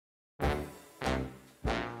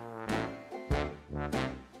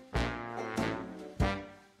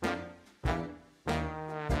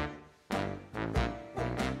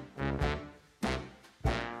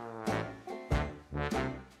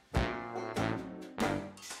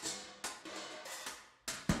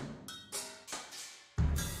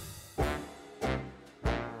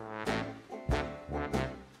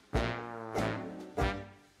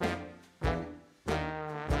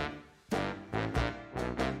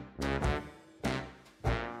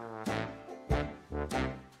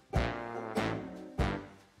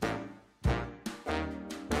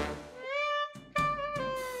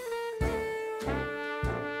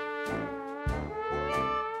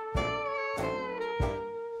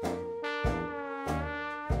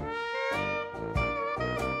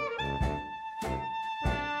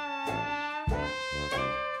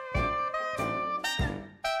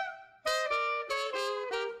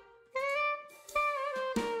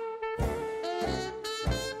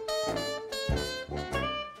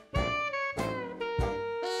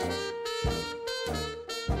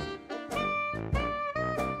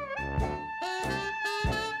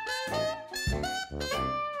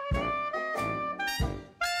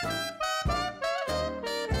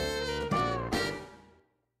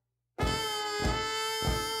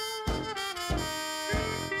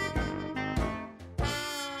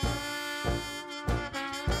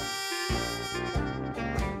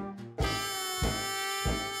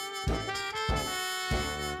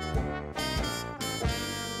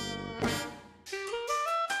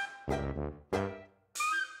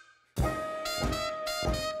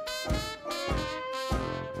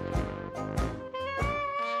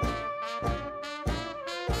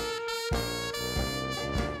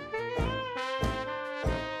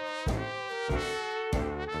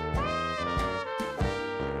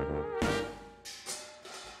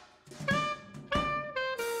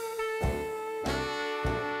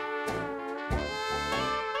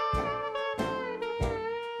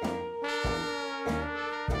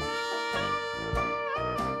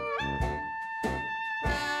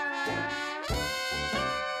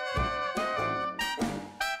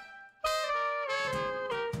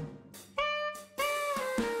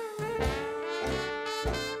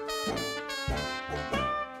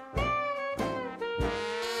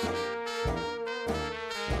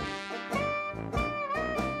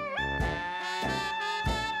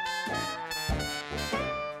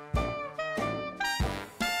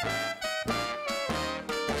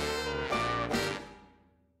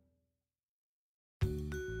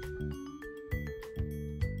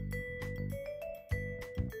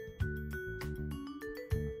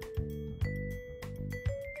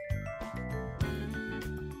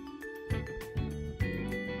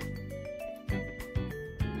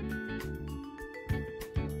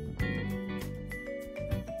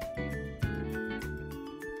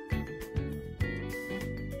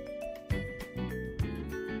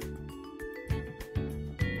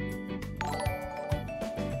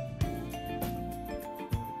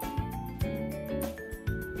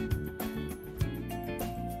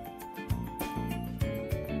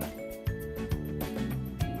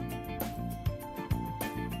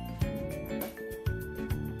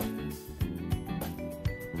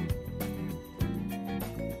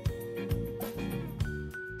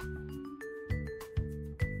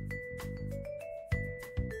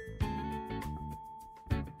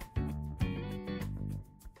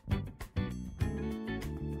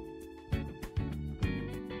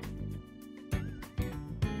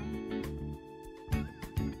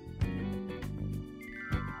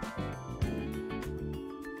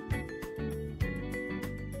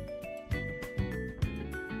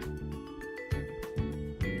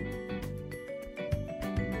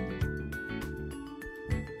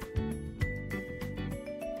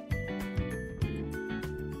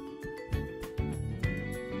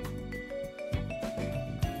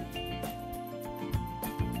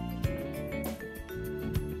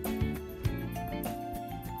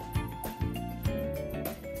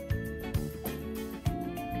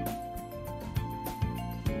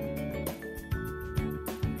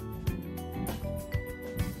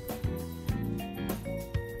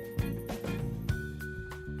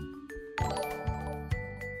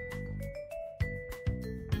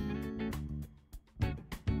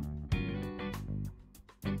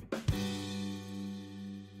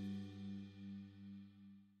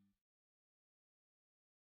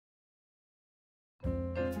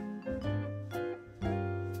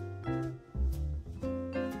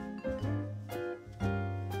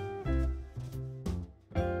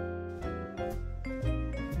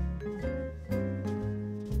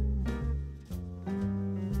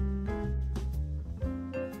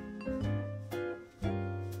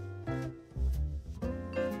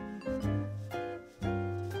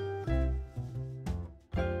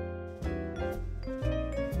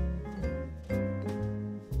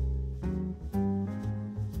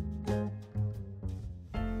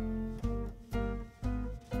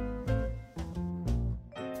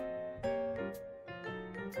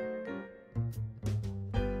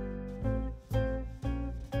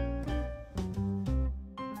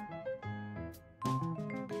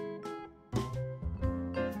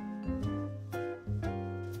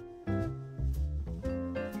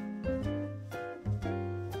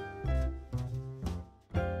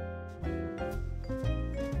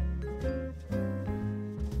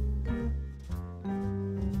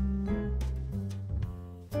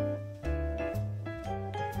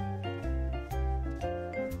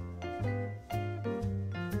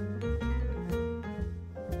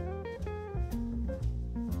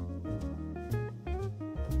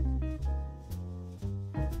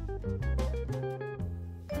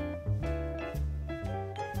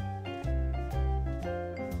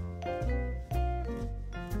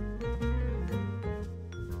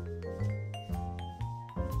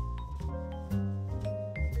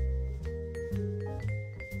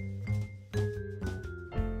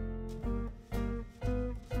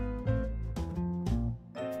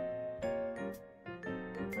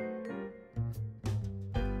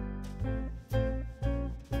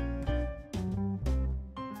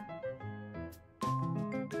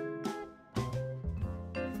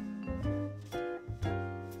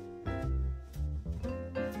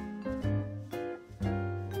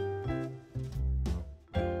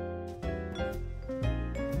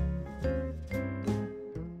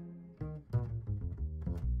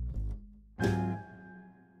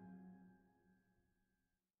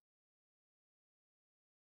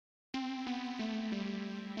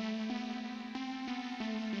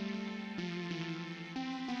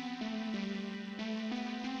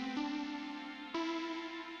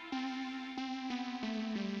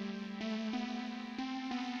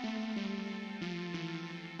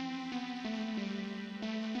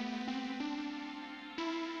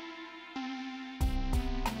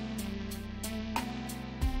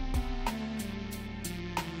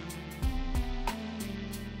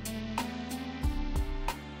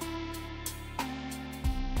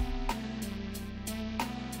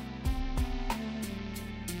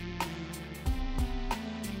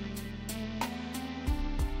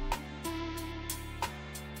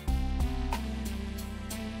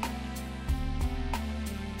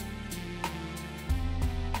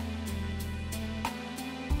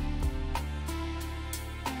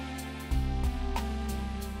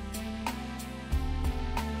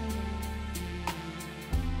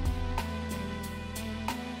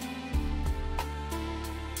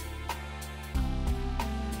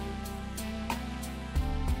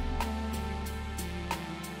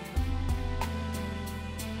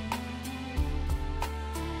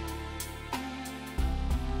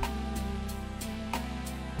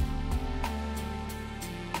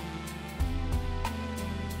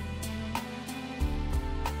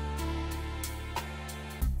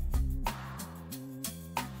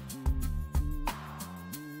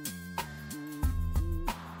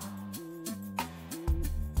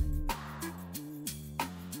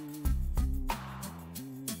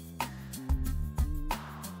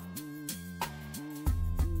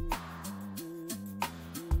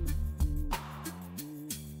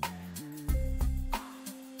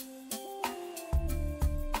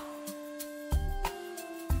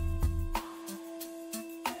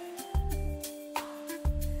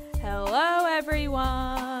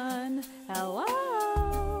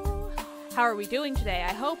are we doing today?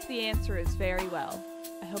 I hope the answer is very well.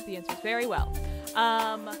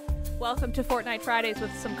 Welcome to Fortnite Fridays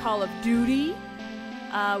with some Call of Duty.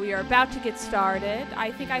 We are about to get started.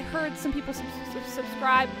 I think I heard some people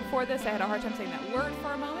subscribe before this. I had a hard time saying that word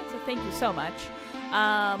for a moment, so thank you so much.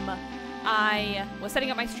 I was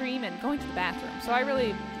setting up my stream and going to the bathroom, so I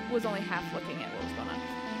really was only half looking at what was going on.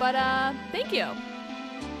 But thank you.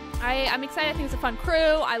 I'm excited. I think it's a fun crew.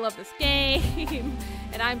 I love this game,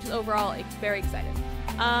 and I'm just overall very excited.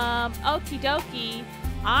 Okie dokie.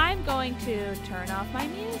 I'm going to turn off my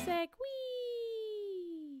music.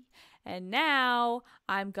 Whee! And now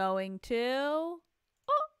I'm going to...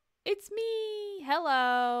 Oh, it's me.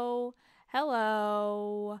 Hello.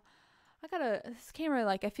 This camera,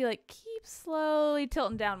 I feel like keeps slowly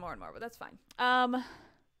tilting down more and more, but that's fine.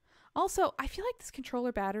 Also, I feel like this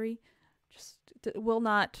controller battery just will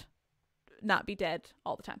not be dead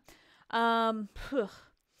all the time.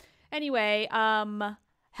 Anyway,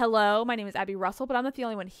 hello, my name is Abby Russell, but I'm not the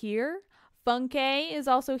only one here. Funké is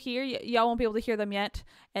also here. Y'all won't be able to hear them yet.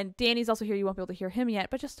 And Danny's also here. You won't be able to hear him yet,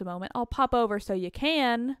 but just a moment. I'll pop over so you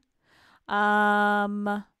can.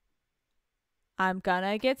 I'm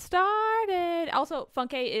gonna get started. Also,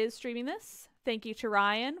 Funké is streaming this. Thank you to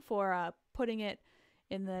Ryan for putting it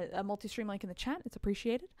in the multi-stream link in the chat. It's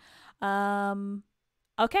appreciated.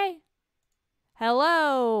 Okay.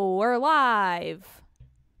 Hello, we're live.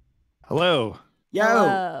 Hello.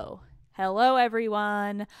 Yo. Hello,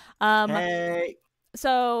 everyone. Hey.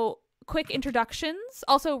 So, quick introductions.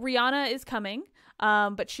 Also, Rihanna is coming,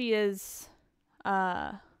 but she is...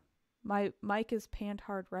 my mic is panned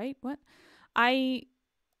hard, right? What? I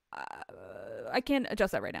can't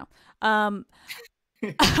adjust that right now. I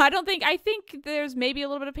think there's maybe a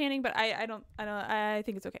little bit of panning, but I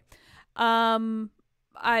think it's okay.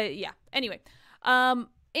 Anyway,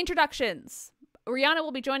 introductions. Rihanna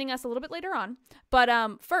will be joining us a little bit later on, but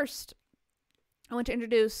first I want to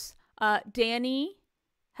introduce Danny.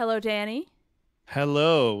 Hello, Danny.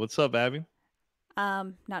 Hello. What's up, Abby?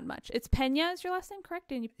 Not much. It's Peña is your last name,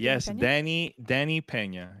 correct? Yes, Peña? Danny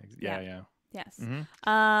Peña. Yeah. Yes.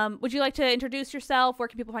 Mm-hmm. Would you like to introduce yourself? Where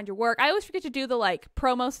can people find your work? I always forget to do the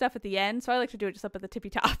promo stuff at the end, so I like to do it just up at the tippy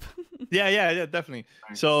top. Yeah, definitely.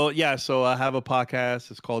 So I have a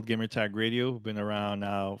podcast. It's called Gamertag Radio. We've been around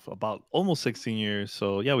now for about almost 16 years.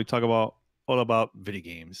 So yeah, we talk all about video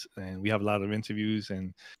games, and we have a lot of interviews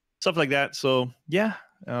and stuff like that. So yeah,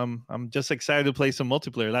 I'm just excited to play some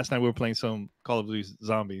multiplayer. Last night we were playing some Call of Duty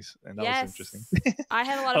Zombies, and that was interesting. I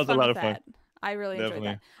had a lot of fun with that. I really enjoyed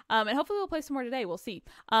that. And hopefully we'll play some more today. We'll see.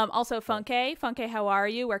 Also, Funké, how are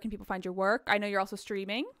you? Where can people find your work? I know you're also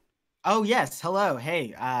streaming. Oh, yes. Hello.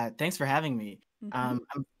 Hey, thanks for having me.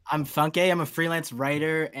 Mm-hmm. I'm Funké. I'm a freelance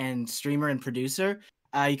writer and streamer and producer.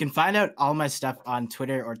 You can find out all my stuff on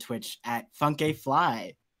Twitter or Twitch at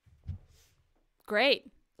FunkéFly.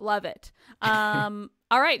 Great. Love it. All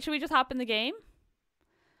right. Should we just hop in the game?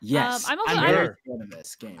 Yes. I'm very fan of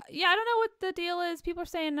this game. Yeah, I don't know what the deal is. People are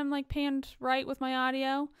saying I'm panned right with my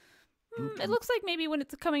audio. It looks like maybe when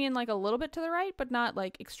it's coming in a little bit to the right, but not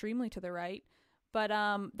extremely to the right. But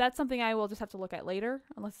that's something I will just have to look at later,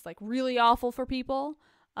 unless it's really awful for people.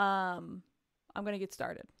 I'm gonna get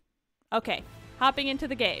started. Okay, hopping into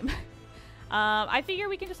the game. I figure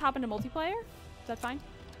we can just hop into multiplayer. Is that fine?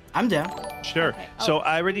 I'm down. Sure. Okay. So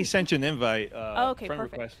I already sent you an invite. Okay, friend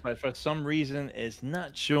perfect. request, but for some reason it's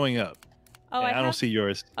not showing up. Oh, I don't see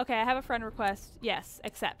yours. Okay, I have a friend request. Yes,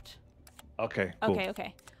 accept. Okay. Cool.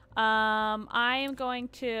 Okay. I am going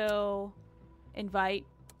to invite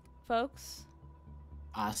folks.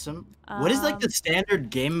 Awesome. What is the standard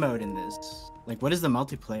game mode in this? What is the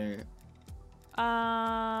multiplayer?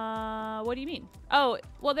 What do you mean? Oh,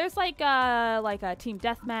 well, there's a team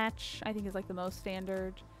deathmatch. I think is the most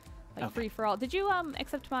standard, free for all. Did you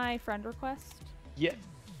accept my friend request? Yeah,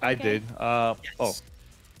 I did. Yes. Oh,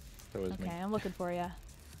 that was me. Okay, I'm looking for you.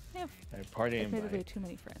 Party maybe we invite. have too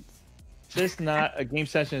many friends. This not a game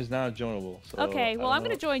session is not joinable. So Okay, well, I'm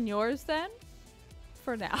gonna join yours then.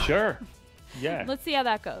 For now. Sure. Yeah. Let's see how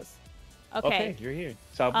that goes. Okay, you're here.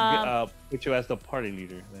 So I'll put you as the party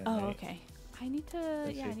leader. Then, Oh, right? okay. I need to.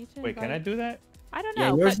 I need to. Wait, can I do that? I don't Yeah,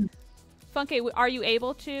 know. yours But Funké, are you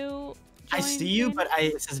able to? I see you, but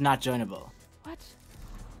this is not joinable. What?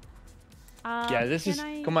 Yeah, this is.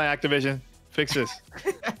 Come on, Activision, fix this.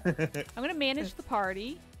 I'm gonna manage the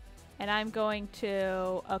party, and I'm going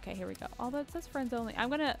to. Okay, here we go. Although it says friends only, I'm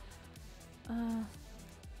gonna.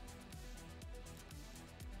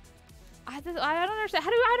 I don't understand. How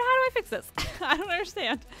do I fix this? I don't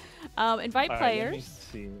understand. Invite players. Let me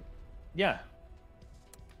see. Yeah.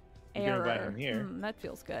 You can invite him here. That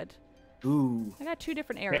feels good. Ooh. I got 2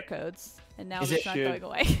 different error codes, and now Is it's it- not Should- going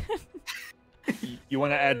away. You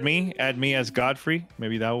want to add me? Add me as Godfrey?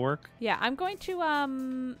 Maybe that'll work. Yeah, I'm going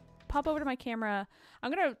to pop over to my camera.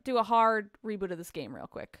 I'm gonna do a hard reboot of this game real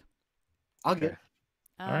quick. I'll get.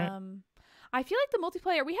 All right. I feel like the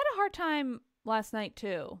multiplayer. We had a hard time last night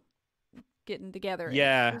too, getting together.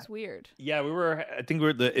 Yeah. It was weird. Yeah, we were. I think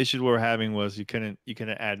the issue we were having was you couldn't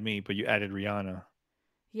add me, but you added Rihanna.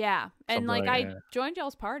 Yeah, and Something like like I that. joined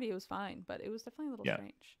y'all's party. It was fine, but it was definitely a little Yeah.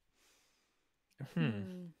 strange.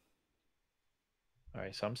 All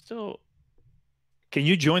right, so I'm still. Can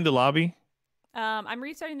you join the lobby? I'm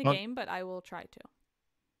restarting the Huh? game, but I will try to.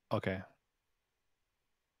 Okay.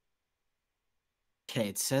 Okay,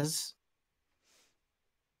 it says.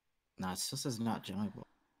 No, it still says not joinable.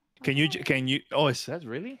 Can you? Can you? Oh, it says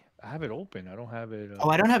really. I have it open. I don't have it. Oh,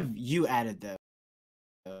 I don't have you added though.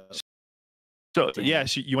 So Damn. yeah,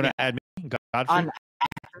 you want to add me? Godfrey. On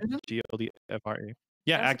Activision? Godfra.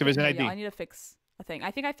 Yeah, I also can't Activision hear you. I ID. need to fix a thing.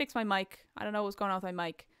 I think I fixed my mic. I don't know what's going on with my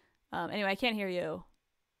mic. Anyway, I can't hear you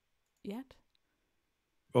yet.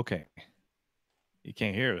 Okay. You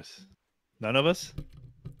can't hear us. None of us.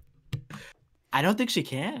 I don't think she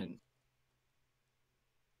can.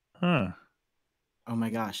 Huh? Oh my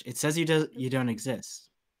gosh! It says you don't exist.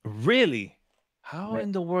 Really? How Right.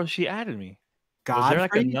 in the world she added me? Was Godfrey? there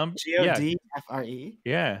like a number? Yeah, Godfre?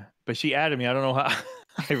 yeah. But she added me. I don't know how.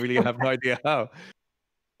 I really have no idea how.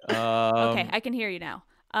 Okay, I can hear you now.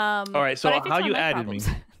 all right, so but I fixed how my you mic added me? problems.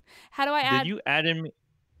 How do I add? Did you add me?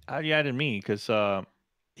 How you added me? Because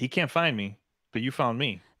he can't find me, but you found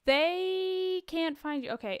me. They can't find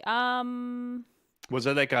you. Okay. Was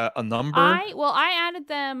it like a number? I added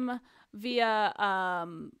them via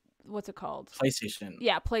what's it called? PlayStation.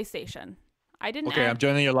 Yeah, PlayStation. I didn't. Okay, add... I'm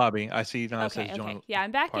joining your lobby. I see now. It Okay. says join. Okay. Yeah,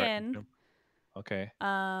 I'm back part. in. Okay.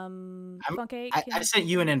 Funké, I sent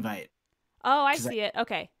you an invite. Oh, I 'cause see it.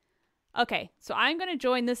 Okay. Okay. So I'm gonna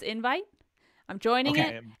join this invite. I'm joining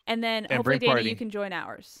Okay. it, and then And hopefully, bring Danny, party. you can join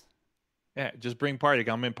ours. Yeah, just bring party.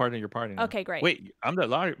 I'm in part of your party now. Okay, great. Wait, I'm the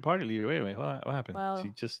party leader. Wait. What happened? Well, She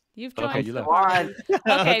just. You've Okay, joined you the left. party.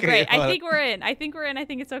 Okay, great. hold I on. think we're in. I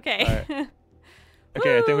think it's okay. All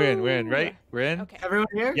Okay, I think we're in. We're in, Woo! right? We're in. Okay. Everyone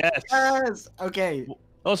here? Yes. Yes. Okay.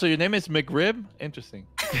 Oh, so your name is McRib? Interesting.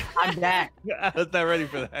 I'm back. I was not ready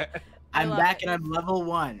for that. I I'm love back it. and I'm level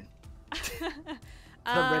 1.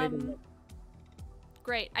 I'm ready to go.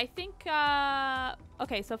 Great. I think.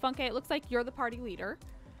 Okay, so Funké, it looks like you're the party leader.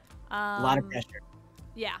 A lot of pressure.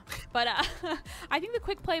 Yeah, but I think the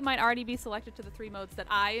quick play might already be selected to the 3 modes that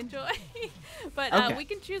I enjoy. But Okay. we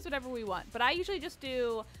can choose whatever we want. But I usually just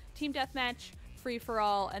do team deathmatch, free for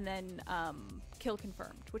all, and then kill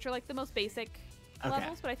confirmed, which are like the most basic Okay.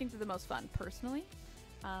 levels. But I think they're the most fun personally.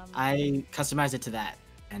 I customized it to that.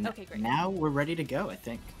 And Okay, great. now we're ready to go, I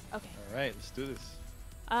think. Okay. All right, let's do this.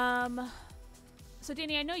 So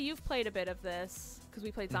Danny, I know you've played a bit of this because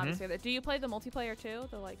we played zombies together. Do you play the multiplayer too?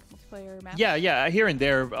 The like multiplayer map? Yeah. Here and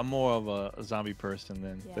there, I'm more of a zombie person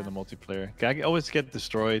than Yeah. the multiplayer. I always get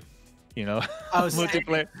destroyed, you know, Oh, same.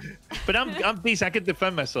 multiplayer. But I'm decent. I can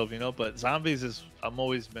defend myself, you know. But zombies is I'm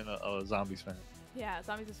always been a zombies fan. Yeah,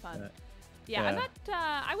 zombies is fun. Yeah. Yeah, I'm Yeah.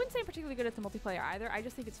 not. I wouldn't say I'm particularly good at the multiplayer either. I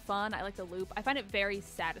just think it's fun. I like the loop. I find it very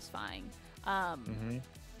satisfying.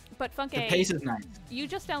 But The Funké, pace is nice. you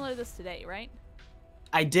just downloaded this today, right?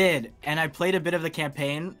 I did, and I played a bit of the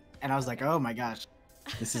campaign, and I was like, oh my gosh,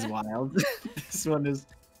 this is wild. This one is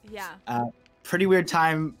Yeah. pretty weird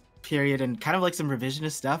time period and kind of like some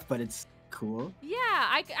revisionist stuff, but it's cool. Yeah,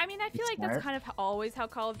 I mean, I feel It's like smart. that's kind of always how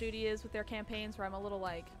Call of Duty is with their campaigns, where I'm a little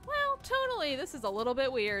like, well, totally, this is a little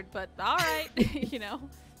bit weird, but all right, you know?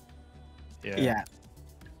 Yeah.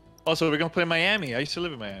 Also, we're gonna play Miami. I used to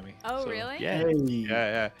live in Miami. Oh, so, really? Yeah. Hey.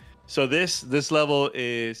 Yeah. So this level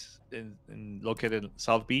is located in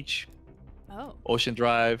South Beach, Oh. Ocean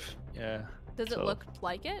Drive. Yeah. Does it So- look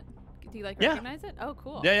like it? Do you like Yeah. recognize it? Oh,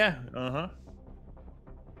 cool. Yeah. Uh-huh.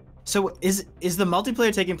 So is the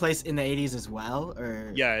multiplayer taking place in the 80s as well,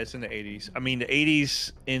 or? Yeah, it's in the 80s. I mean, the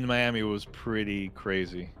 80s in Miami was pretty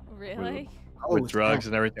crazy Really? with Oh, drugs snap.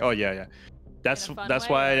 and everything. Oh yeah. That's In a fun that's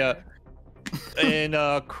way, why or- in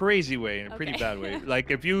a crazy way, in a pretty Okay. bad way.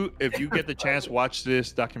 Like if you get the chance, watch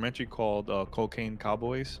this documentary called Cocaine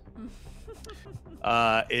Cowboys.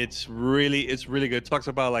 It's really good. It talks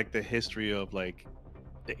about like the history of like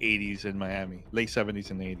the 80s in Miami, late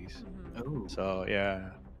 70s and 80s. Mhm. Oh, So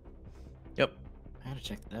yeah. Yep. I gotta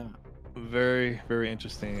check that out. Very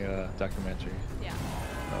interesting documentary. Yeah.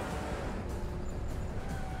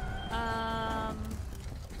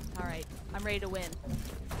 All right, I'm ready to win.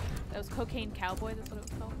 That was Cocaine Cowboy. That's what it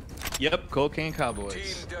was called. Yep, Cocaine Cowboys.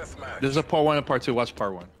 Team deathmatch. There's a part 1 and part 2. Watch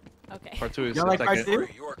part 1. Okay. Part 2 is You don't like like part 2?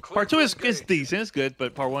 part 2 is decent, it's good,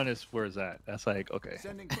 but part 1 is where it's at. That's like okay.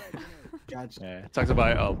 Gotcha. Yeah, it talks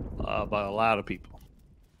about a lot of people.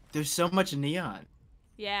 There's so much neon.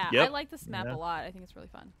 Yeah, I Yep. like this map Yeah. a lot. I think it's really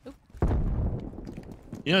fun. Oop.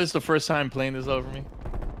 You know, this is the first time playing this over me.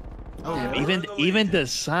 Oh, Yeah. really? Even the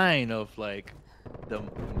sign of like the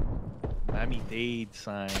Miami-Dade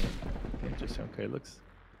sign. Interesting. Okay, looks.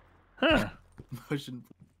 Huh. Motion.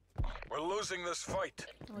 We're losing this fight.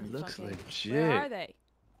 Oh, look at Looks Funké. legit. Where are they?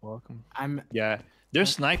 Welcome. I'm. Yeah, they're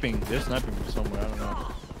sniping. They're sniping from somewhere. I don't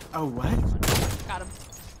know. Oh, what? Got him.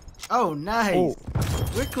 Oh, nice. Oh.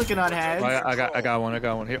 We're clicking on heads. I got one. I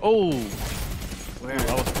got one here. Oh, Where?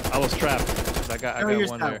 I was trapped. I got one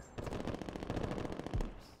yourself. there.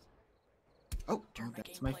 Oh, Turn my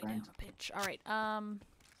that's my gameplay friend. down a pinch. All right.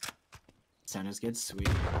 Sounds good. Sweet.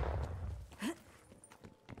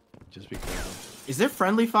 Just be careful. Is there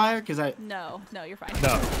friendly fire? Cause I. No, you're fine.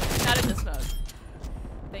 No. Not in this mode.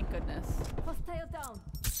 Thank goodness. Hostile down.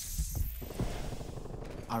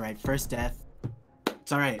 All right, first death.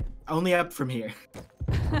 It's all right. Only up from here.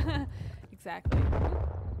 Exactly.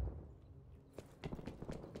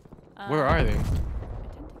 Where are they? I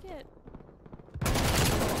tend to get a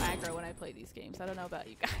little aggro when I play these games. I don't know about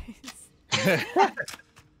you guys.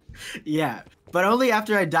 Yeah, but only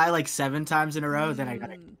after I die like 7 times in a row, then I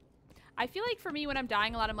gotta. I feel like for me, when I'm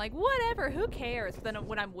dying a lot, I'm like, whatever, who cares? But then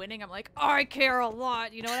when I'm winning, I'm like, oh, I care a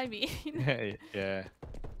lot. You know what I mean? Yeah.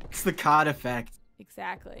 It's the COD effect.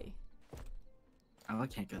 Exactly. Oh, I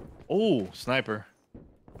can't go. Oh, sniper.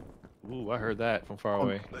 Ooh, I heard that from far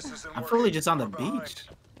away. This isn't I'm working. fully just on the We're behind. beach.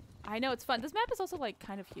 I know, it's fun. This map is also, like,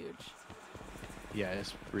 kind of huge. Yeah,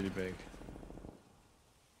 it's really big.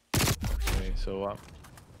 Okay, so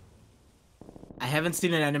I haven't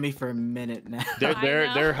seen an enemy for a minute now. they're I they're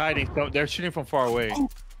know. they're hiding. They're shooting from far away.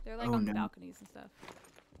 They're, like, Oh, on the no. balconies and stuff.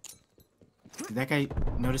 Did that guy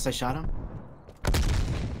notice I shot him?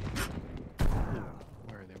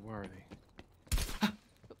 Where are they? Where are they? Oh,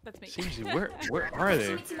 that's me. Seriously, where are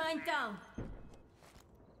they? Proximity mine down.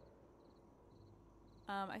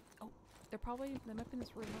 They're probably, they might be in this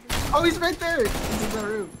room. Oh, he's right there. He's in the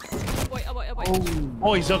room. Oh boy, oh boy, oh boy.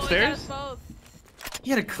 Oh, he's Oh, he got upstairs. us both. He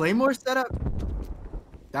had a claymore set up.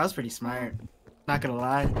 That was pretty smart. Not gonna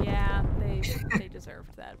lie. Yeah, they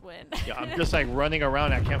deserved that win. Yeah, I'm just like running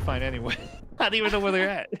around. I can't find anyone. I don't even know where they're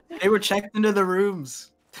at. They were checked into the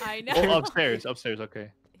rooms. I know. Oh, upstairs. Okay.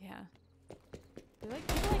 Yeah. They're like,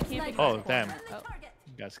 people like camping. Oh, in the damn. corner. Oh.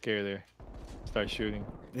 Got scared there. Start shooting.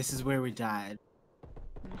 This is where we died.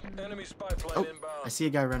 Enemy spy plane Oh, inbound. I see a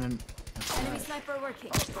guy running. Enemy sniper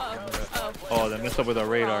working. Oh, Oh, they messed up with our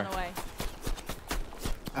we're all radar. on the way.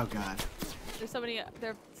 Oh god. There's somebody,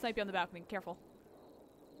 they're sniping on the balcony. Careful.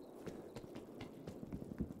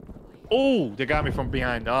 Oh, they got me from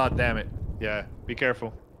behind. Oh, damn it. Yeah, be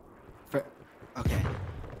careful. Okay.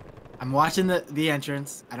 I'm watching the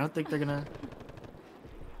entrance. I don't think they're gonna.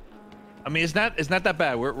 I mean, it's not that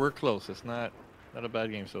bad. We're close. It's not a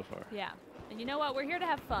bad game so far. Yeah. And you know what? We're here to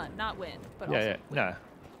have fun, not win. But Yeah, also yeah. win. Nah.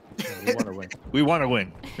 Yeah, we want to win. We want to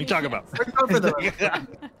win. What you talking about? We're going for the.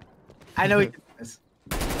 I know we can do this.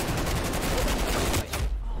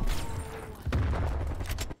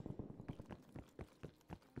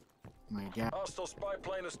 My god. Hostile spy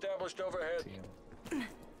plane established overhead.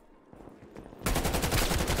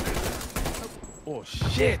 Oh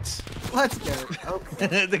shit! Let's go.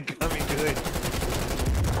 Okay. They got me good.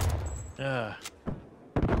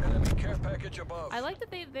 Enemy care package above. I like that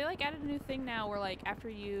they like added a new thing now where like after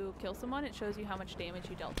you kill someone, it shows you how much damage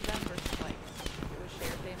you dealt to them versus like it was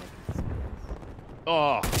shared damage with somebody else.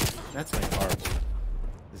 Oh, That's like horrible.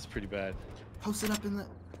 This is pretty bad. posted up in the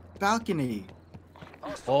balcony.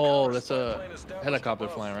 Hostile Oh, counter that's spy a plane established helicopter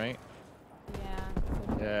above. flying, right?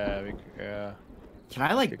 Yeah. Yeah. Can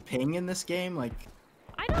I like ping in this game? Like,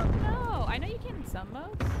 I don't know. I know you can in some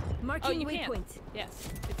modes. Marking you can. waypoint. Yes.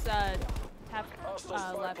 It's tap Hostile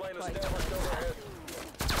spy left plane click. established overhead.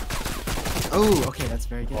 oh, okay, that's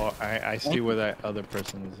very good. Oh, I see where that other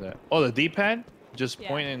person is at. Oh, the D-pad? Just Yeah.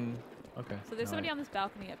 pointing. Okay. So there's somebody alright. on this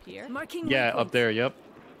balcony up here. Marking Yeah, waypoint. up there. Yep.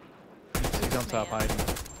 He's on top Man. hiding.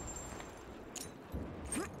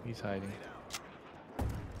 He's hiding.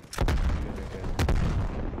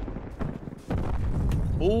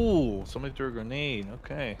 Oh, somebody threw a grenade.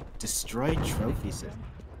 Okay. Destroy trophy system.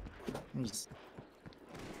 Just-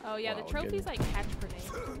 Oh yeah, Wow, the good. trophies like catch grenades.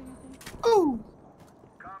 or something. Oh.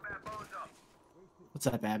 What's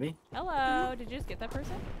up, Abby? Hello. Did you just get that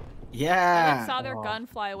person? I Yeah. like, saw their Oh. gun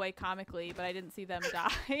fly away comically, but I didn't see them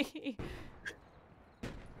die.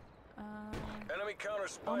 Enemy Enemy counter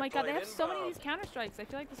spy Oh my god, they plane have so many of inbound. these Counter Strikes. I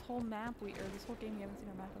feel like this whole map this whole game we haven't seen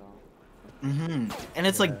our map at all. And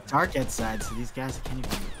it's like dark outside, so these guys can't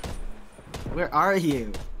even. Where are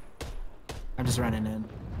you? I'm just running in.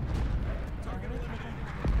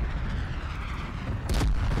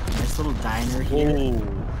 Nice little diner here.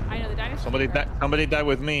 Oh, I know the dinosaurs. somebody died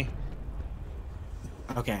with me.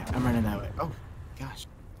 Okay, I'm running that way. Oh, gosh.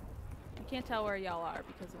 I can't tell where y'all are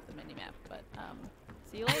because of the mini map, but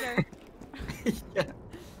see you later. Yeah.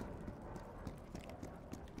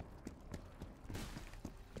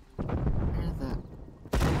 Where's that?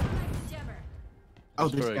 Jammer. Oh,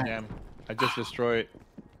 this Destroy it, guy. damn. I just destroyed.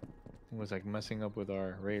 It was like messing up with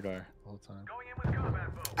our radar the whole time.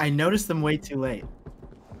 I noticed them way too late.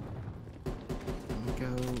 Let me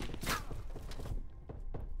go.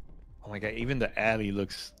 Oh my god, even the alley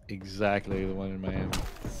looks exactly the one in Miami.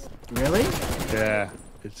 Really? Yeah,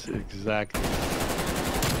 it's exactly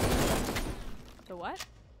The what?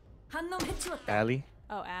 한놈 해치웠다. alley.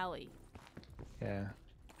 Oh, alley. Yeah.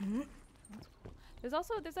 There's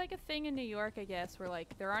like a thing in New York, I guess, where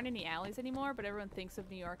like there aren't any alleys anymore, but everyone thinks of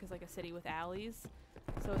New York as like a city with alleys.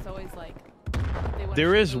 So it's always like they wanna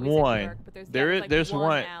There shoot is movies in New one. York, but There's like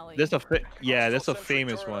one. alley. There's a yeah, that's a Hostile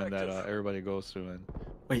famous sentry one that active. everybody goes through. And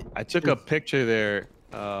Wait. I took a picture there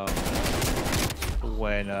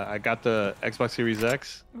when I got the Xbox Series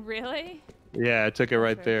X. Really? Yeah, I took it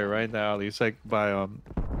right Very there, fun. right in the alley. It's like by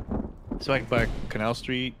Canal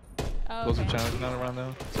Street. Oh, Those are okay. Chinatown around there.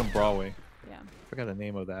 It's on Broadway. Yeah. I forgot the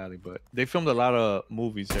name of the alley, but they filmed a lot of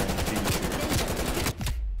movies there. In the TV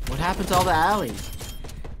series. What happened to all the alleys?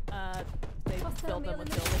 They filled them with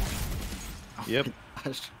buildings. Yep.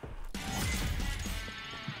 Gosh.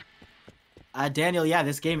 Daniel, yeah,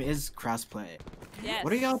 this game is crossplay. Yes.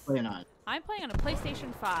 What are y'all playing on? I'm playing on a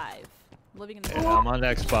PlayStation 5. Living in the And I'm on the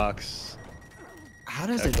Xbox. How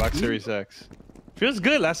does it Xbox do? Series X. Feels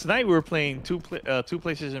good. Last night we were playing two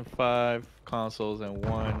PlayStation 5 consoles and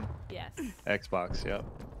one Yes. Xbox. Yep.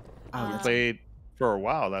 Oh, We that's played for a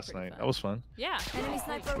while last Pretty night. fun. That was fun. Yeah. Enemy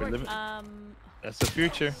sniper We're working. living- That's the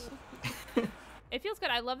future. It feels good.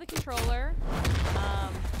 I love the controller.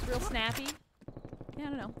 It's real snappy. Yeah, I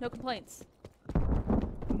don't know. No complaints.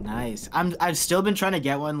 nice. I've still been trying to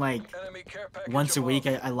get one like Enemy care package once a above. week.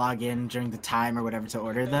 I log in during the time or whatever to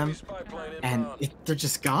order Enemy them, spy plane and inbound. they're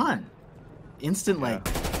just gone. Instant Yeah. like.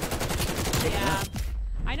 Yeah.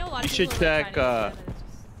 I know a lot You of should people are, like, check, trying to get them,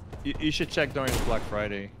 and You should check during Black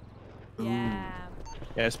Friday. it's just, yeah.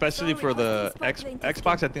 Yeah, especially for the Sorry, what's this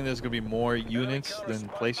Xbox. I think there's gonna be more units than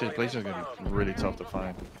PlayStation. PlayStation's gonna be really tough to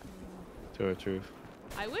find. To tell the truth.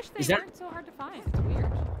 I wish they Is that- weren't so hard to find. It's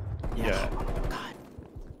weird. Yeah. God.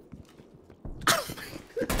 I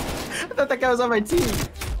thought that guy was on my team.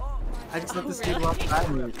 I just let Oh, this dude really? walk by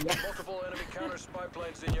me. Yeah. Multiple enemy counter spy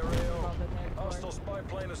planes in your AO. Well, been there before. Hostile spy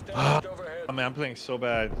plane established overhead. I mean, I'm playing so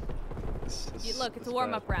bad. Look, it's a bad.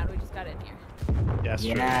 warm-up round. We just got in here. Yeah, that's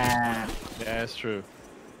true. Yeah. Yeah, that's true.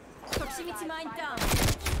 Proximity mine down.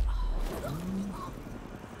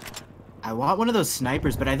 I want one of those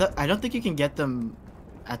snipers, but I don't think you can get them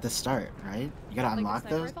at the start, right? You gotta Like a unlock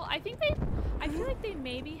sniper those. rifle. I feel like they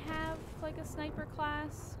maybe have like a sniper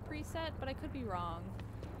class preset, but I could be wrong.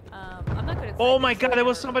 I'm not good at Oh sniping, my so god, I there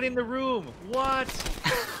was never- somebody in the room. What?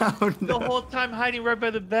 Oh The no. whole time hiding right by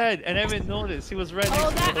the bed, and I didn't notice. He was right next Oh,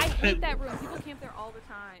 to that the I bed. hate that room. People camp there all the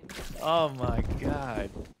time. Oh my god.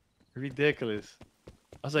 Ridiculous.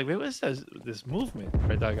 I was like, wait, what's this movement?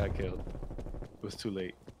 Right there, I got killed. It was too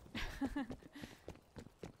late.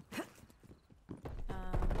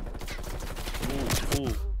 Ooh,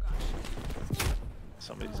 ooh.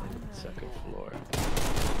 Somebody's on the second floor.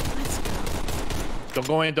 Don't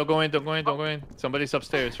go in, don't go in, don't go in, don't go in. Somebody's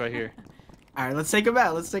upstairs right here. All right, let's take him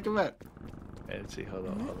out. Let's take him out. Hey, let's see, hold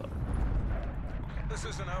on, hold on. This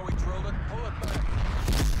isn't how we drilled it. Pull it back.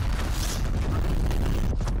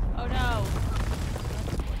 Oh no.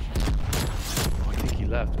 Oh, I think he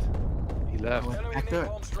left. He left. Oh, Enemy back there.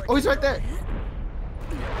 napalm strike Oh, he's right there.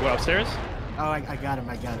 We're upstairs? Oh, I got him.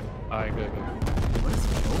 I got him. Alright, good, good. What is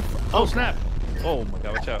he? Oh, snap! Oh my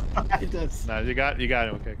god, watch out. It does. Nah, you got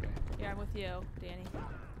him. Okay, okay. Here, I'm with you, Danny.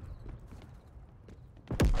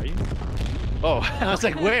 Are you? Oh, I was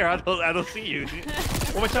like, where? I don't see you.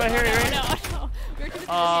 Oh my god, I hear you, right? No, no. We were too busy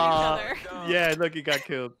looking at each other. Yeah, look, he got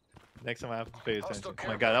killed. Next time I have to pay attention. Oh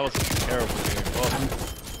my god, that was a terrible game. Oh.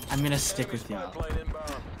 I'm gonna stick Enemy with spy y'all. plane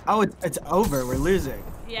inbound. Oh, it's over. We're losing.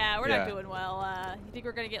 Yeah, we're Yeah. not doing well. You think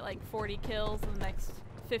we're gonna get like 40 kills in the next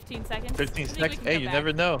 15 seconds? 15 I think we seconds. can Hey, come you back.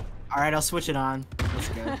 never know. All right, I'll switch it on. Let's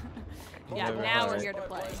go. Yeah, Never now know. we're here to Spy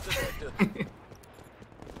play. planes detected.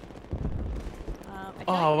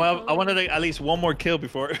 Oh well, I wanted at least one more kill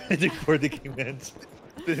before before the game ends.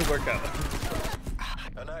 Didn't work out.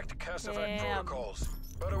 Enact Cassivac Damn. protocols.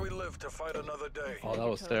 Better we live to fight another day. Oh, that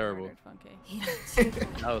was Totally terrible. murdered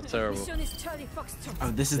Funké. That was terrible. 미션 is Charlie Foxtrot.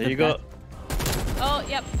 Oh, this is There the you go. best. Oh,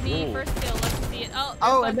 yep, me Ooh. first kill. Let's see it. Oh,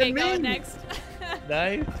 Oh, there's and Funké then going me. next.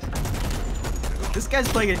 Nice. This guy's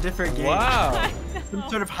playing a different game. Wow. Some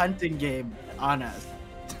sort of hunting game on us.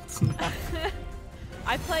 It's not-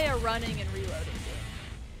 I play a running and reloading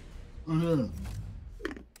game.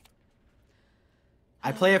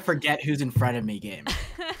 I play a forget who's in front of me game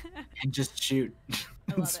and just shoot.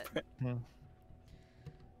 I love it.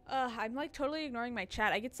 I'm like totally ignoring my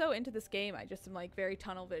chat. I get so into this game, I just am like very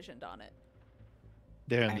tunnel visioned on it.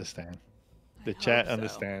 They understand. The I chat hope so.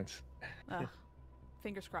 understands.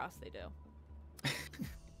 Fingers crossed they do.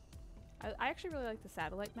 I actually really like the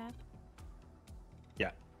satellite map.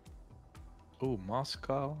 Yeah. Oh,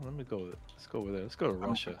 Moscow. Let me go. Let's go over there. Let's go to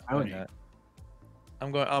Russia. I Why would- not?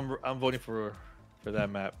 I'm voting for that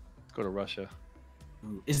map. Let's go to Russia.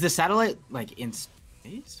 Is the satellite like in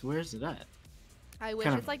space? Where's it at? I wish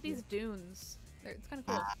Kind it's of- like these dunes. It's kind of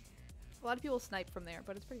cool. A lot of people snipe from there,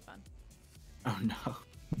 but it's pretty fun. Oh no.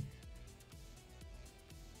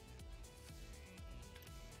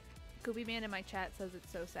 Goopy Man in my chat says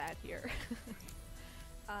it's so sad here.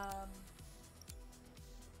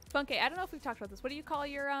 Funké, I don't know if we've talked about this. What do you call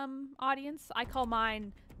your audience? I call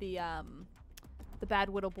mine the bad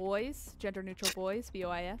widow boys, gender neutral boys,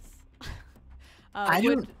 BOIS. I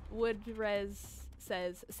don't- Woodrez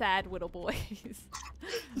says sad widow boys.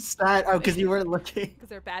 Sad. Oh, because you weren't looking. Because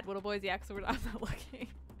they're bad widow boys, yeah, because I'm not looking.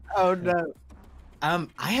 Oh no.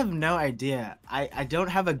 I have no idea. I don't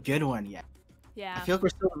have a good one yet. Yeah. I feel like we're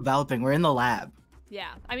still developing. We're in the lab. Yeah,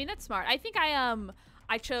 I mean that's smart. I think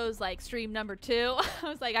I chose like stream number 2. I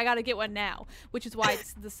was like, I gotta get one now, which is why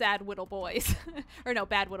it's the sad widow boys, or no,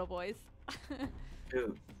 bad widow boys.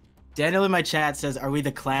 Ooh. Daniel in my chat says, "Are we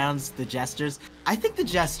the clowns, the jesters?" I think the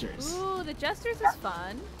jesters. Ooh, the jesters is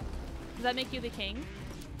fun. Does that make you the king?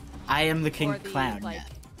 I am the king Or the, clown. like, yeah.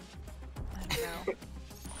 I don't know.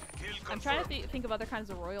 I'm trying to think of other kinds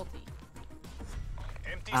of royalty.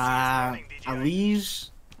 A liege,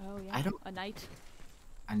 Oh yeah, I don't- a knight.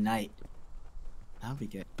 a knight. That'll be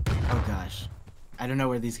good. Oh gosh, I don't know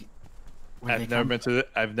where these. Where they I've never come been to.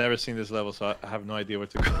 I've never seen this level, so I have no idea where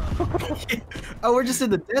to go. Oh, we're just in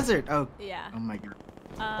the desert. Oh, Yeah. oh my god.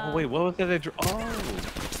 Oh wait, what was that?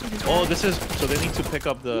 Oh, this is so they need to pick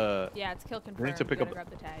up the. Yeah, it's kill confirmed. need to pick You up- gotta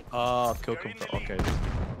grab the tag. Oh, kill confirm. Okay.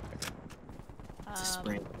 It's a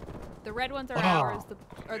spray. The red ones are Oh. ours. The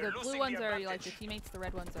blue ones are like your teammates. The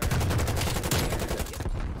red ones are.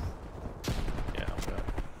 Yeah, I'm gonna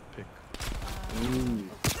pick. Ooh.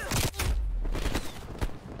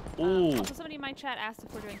 Ooh. Also, somebody in my chat asked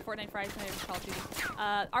if we're doing Fortnite Fridays tonight or Call of Duty.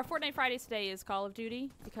 Our Fortnite Fridays today is Call of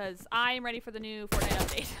Duty because I am ready for the new Fortnite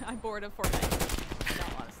update. I'm bored of Fortnite, in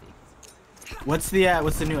all honesty. What's the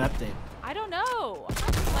new update? I don't know.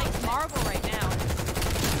 I'm like Marvel right now.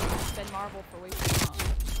 It's been Marvel for way too long.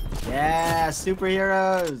 Yeah,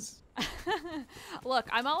 superheroes. Look,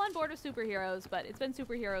 I'm all on board with superheroes, but it's been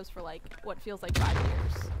superheroes for like what feels like 5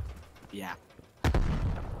 years. Yeah.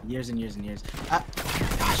 Years and years and years. Oh my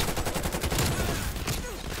gosh.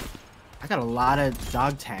 I got a lot of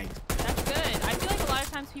dog tags. That's good. I feel like a lot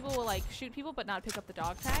of times people will like shoot people but not pick up the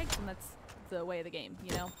dog tags, and that's the way of the game,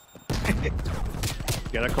 you know?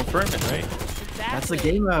 Gotta confirm it, right? Exactly. That's the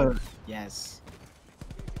game mode. Yes.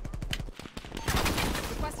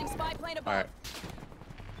 Requesting spy plane above. All right.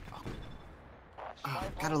 Oh,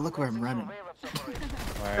 gotta look where I'm running. All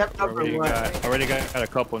right. Step number Already one. got a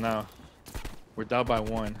couple now. We're down by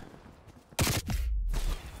 1.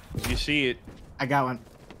 You see it? I got one.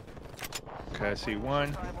 Okay, I see 1.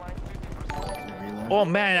 Reload. Oh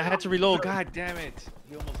man, I had to reload. God damn it!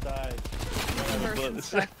 He almost died. For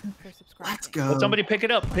subscribing. Let's go. Well, somebody pick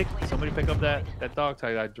it up. Somebody pick up that dog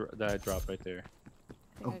tag that I dropped right there.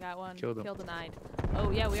 I think I got one. Killed him. Kill denied.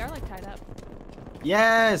 Oh yeah, we are like tied up.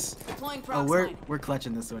 Yes. Deploying Oh, peroxide. we're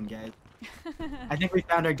clutching this one, guys. I think we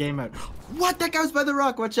found our game mode. What? That guy was by the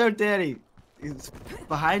rock. Watch out, Danny. He's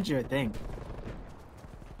behind you, I think.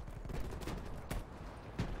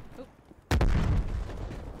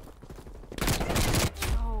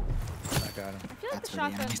 Oh, I got him. I feel like That's the where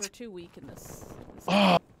the shotguns enemies- were too weak in this.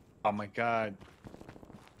 Oh my god.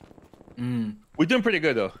 Mm. We're doing pretty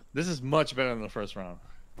good though. This is much better than the first round.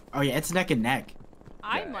 Oh yeah, it's neck and neck.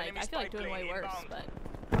 I'm like, I feel like doing way worse, but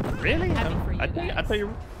Really? Happy for you I guys.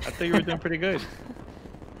 thought you were doing pretty good. I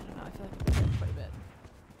don't know. I feel like I'm doing quite a bit.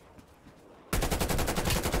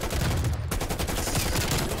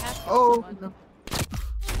 We have to Oh, someone. no.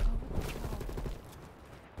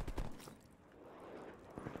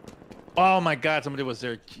 Oh my God, somebody was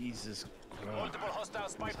there. Jesus Christ. Multiple hostile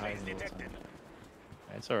spy He's planes hiding all the detected.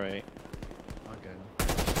 time. It's alright. Okay.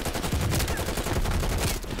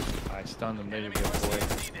 I stunned him. There you Enemy go, boy.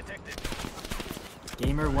 RCXD detected.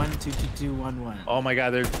 Gamer 122211. Oh my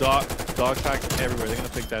God, there's dog tags everywhere. They're gonna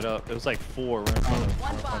pick that up. It was like 4 right in front of,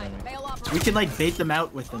 One right in front fine. of me. Bail operation. We can like bait them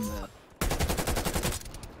out with them though.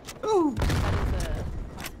 Ooh. That is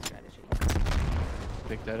a classic strategy.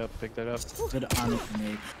 Pick that up. Pick that up. Good on it,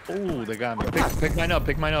 mate. Oh, they got me. Pick mine up.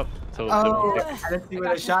 Pick mine up. So Oh, I didn't see where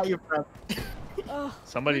I shot you from. Oh,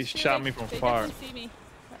 somebody let's see, shot me from they far. definitely see me.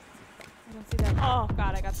 I don't see them. Oh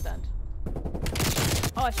God, I got stunned.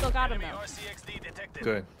 Oh, I still got him Enemy though. RCXD detected.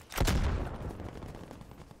 Good.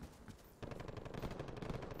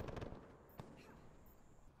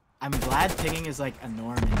 I'm glad pinging is like a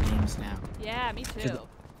norm in games now. Yeah, me too.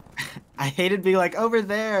 I hated being like over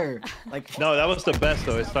there. Like No, that was the best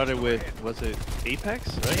though. It started with, was it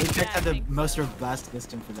Apex, right? Apex Yeah, I had the think most so. robust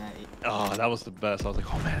system for that. Oh, that was the best. I was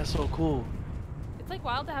like, oh man, that's so cool. It's like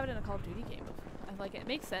wild to have it in a Call of Duty game. I like it. It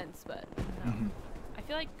makes sense, but I don't know. I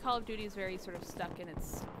feel like Call of Duty is very sort of stuck in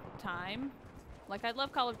its time. Like I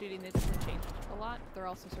love Call of Duty and it doesn't change a lot. They're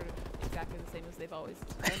also sort of exactly the same as they've always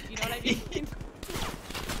been. You know what I mean?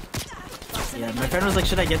 Yeah, my friend was like,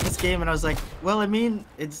 "Should I get this game?" And I was like, "Well, I mean,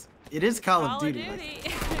 it is Call of Duty.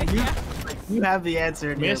 Like, you, yeah. like, you have the answer."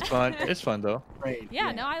 I And mean, you're it's fun. It's fun though. right.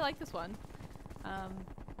 Yeah, no, I like this one.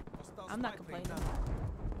 I'm not complaining.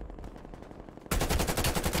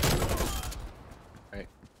 Right.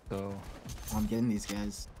 So. I'm getting these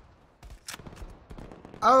guys.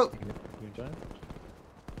 Oh, You join?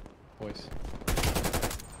 Voice.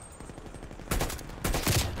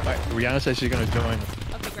 Alright, Rihanna says she's gonna join.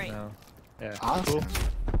 Okay, great. Now. Yeah. awesome. Cool.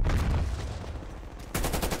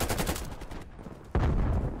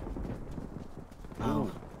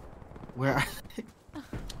 Oh, where? Are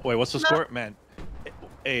Wait, what's the score, man?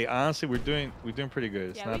 Hey, honestly, we're doing pretty good.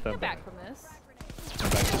 It's Yeah, we not can that get bad. back from this. Come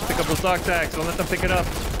back. Just pick up those dog tags. Don't let them pick it up.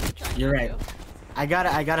 You're right. I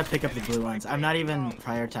gotta pick up the blue ones. I'm not even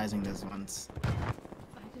prioritizing those ones.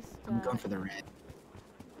 I'm going for the red.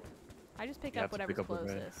 I just pick You up have to whatever's pick up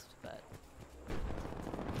the red. closest, but.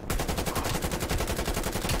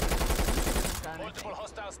 Multiple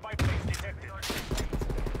hostile spy planes detected.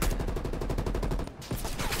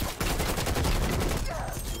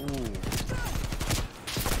 Ooh.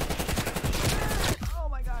 Oh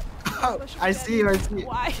my God. Oh, I see you. I see you.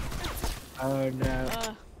 Why? Oh no.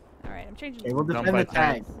 All right, I'm changing. Okay, we'll Down defend by the 10.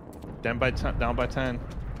 tag. Down by 10. Down by 10.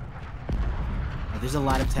 Oh, there's a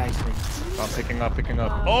lot of tags. I'm picking up. Picking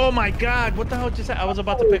up. Oh my God! What the hell just happened? I was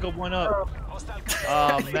about to pick up one up.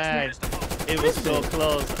 Oh man, it was so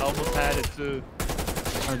close. I almost had it too.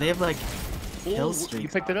 Oh, they have like kill Ooh, streaks. you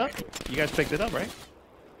picked it up? You guys picked it up, right?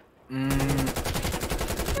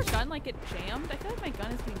 Does your gun like get jammed? I feel like my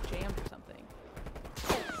gun is being jammed or something.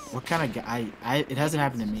 What kind of guy? It hasn't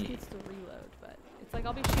happened to It just me. needs to reload, but it's like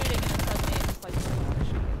I'll be shooting and then suddenly it just like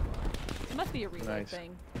it must be a reload Nice.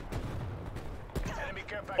 thing. Enemy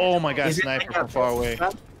care package Oh my God, Is it sniper like from a- far away.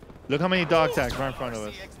 Look how many dog tags right in front of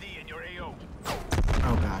us. RCXD in your AO.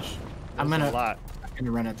 Oh gosh. I'm That's a gonna lot.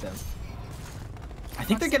 run at them. I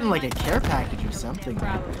think they're getting like a care package or something.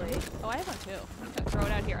 Probably. Oh, I have one too. I'm gonna throw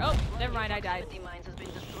it out here. Oh, never mind. I died.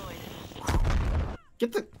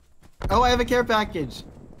 Get the. Oh, I have a care package.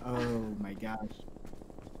 Oh my gosh.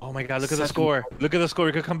 Oh my God, look at the Such a- score. Look at the score.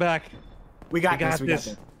 We could come back. We got, We got this. We got this.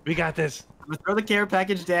 this. We got this. I'm gonna throw the care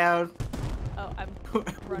package down. Oh, I'm we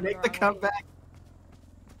running make the wrong way. comeback.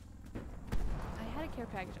 I had a care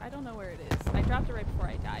package. I don't know where it is. I dropped it right before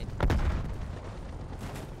I died.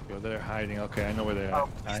 Yo, they're hiding. Okay, I know where they're at. Oh,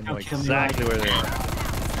 I please know don't kill me exactly where they're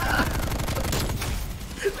at.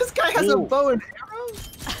 This guy has a Ooh. bow and arrow.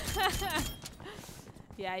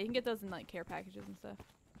 Yeah, you can get those in like care packages and stuff.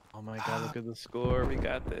 Oh my God, look at the score. We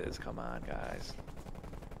got this. Come on, guys.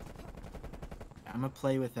 I'm gonna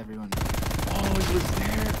play with everyone. Oh, he was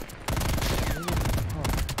there.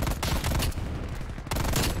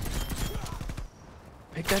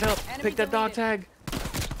 Pick that up. Enemy Pick that dog deleted.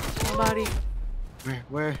 tag. Somebody.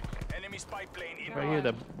 Where? Enemy spy plane in. Right here,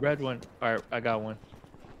 the red one. All right, I got one.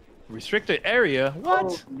 Restricted area? What?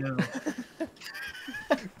 Oh, no.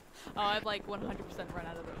 Oh, I've like 100% run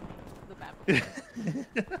out of the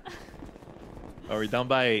map. Are we down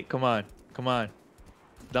by 8? Come on. Come on.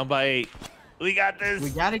 Down by 8. We got this. We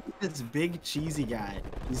gotta get this big cheesy guy.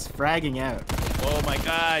 He's fragging out. Oh my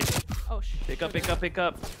God. Oh, Pick up, pick up, pick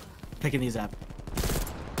up. Picking these up.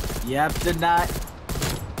 Yep, did not.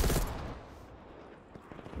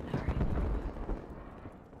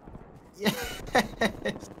 Yes.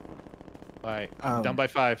 All right. Oh. Down by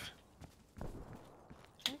 5.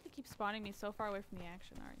 I have to keep spawning me so far away from the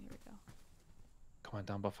action. All right, here we go. Come on,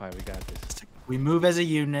 down by 5. We got this. We move as a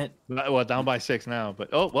unit. Well, down by 6 now, but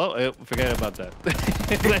oh well, forget about that.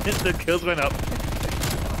 The kills went up. Spy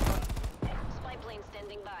plane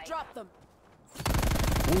standing by. Drop them.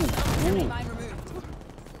 Ooh. Mine removed.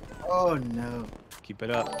 Oh no. Keep it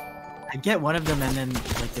up. I get one of them and then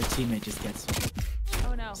like their teammate just gets me.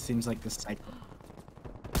 Oh no. Seems like the cycle.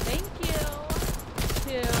 Thank you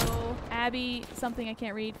to Abby, something I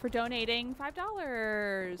can't read, for donating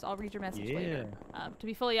 $5. I'll read your message later. To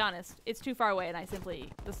be fully honest, it's too far away and this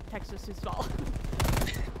text is too small.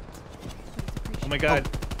 Oh my god.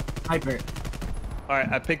 Hyper.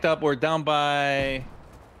 Alright, I picked up. We're down by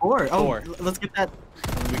 4. Oh, 4. let's get that.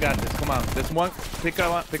 We got this. Come on. This one. Pick that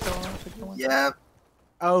one. Pick that one. Pick that one. Yep.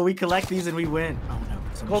 Oh, we collect these and we win. Oh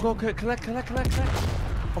no. Go. Collect.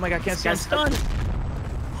 Oh my god, can't see. I'm stunned.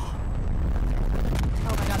 Oh my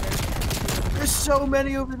god, There's so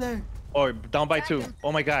many over there. Oh, down by 2.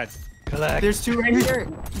 Oh my god. Collect. There's 2 right here.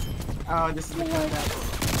 Oh, this is the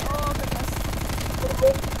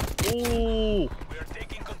Ooh. We are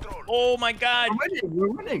taking control. Oh my god. We're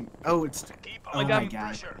winning. Oh, it's. Keep Oh on my the god.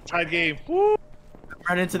 pressure. Tied game. Woo.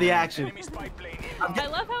 Run into the action. Enemy spy plane I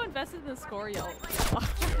love how invested in the score y'all are.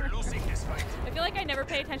 We're losing this fight. I feel like I never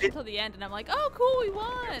pay attention till the end and I'm like, oh cool, we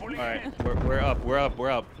won. Alright,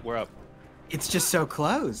 we're up. It's just so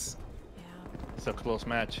close. Yeah, It's a close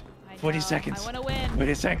match. I 40 know. seconds. I want to win.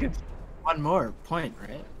 40 seconds. One more point,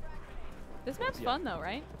 right? This map's fun though,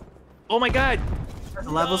 right? Oh my god. There's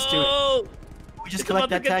levels to it. Oh, We just it's collect about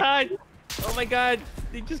that to get tag. tied. Oh my god.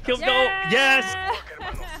 They just killed. Yeah! Go. Yes.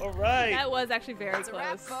 All right. That was actually very That's a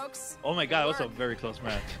wrap, close. folks. Oh my god, that was a very close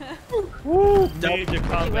match. Woo. Major You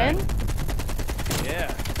comeback. win?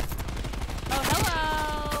 Yeah. Oh,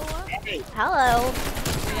 hello. Hello.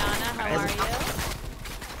 Rihanna, how are you?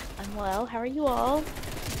 I'm well. How are you all?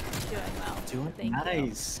 Doing well. Doing Thank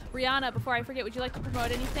nice. you. Rihanna, before I forget, would you like to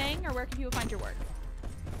promote anything or where can people find your work?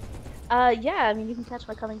 Yeah, I mean, you can catch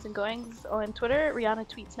my comings and goings on Twitter,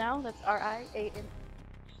 RianaTweetsNow. That's RIAN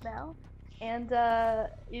now. And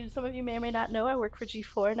some of you may or may not know I work for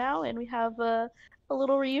G4 now, and we have a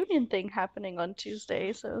little reunion thing happening on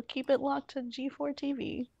Tuesday, so keep it locked to G4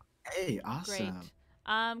 TV. Hey, awesome.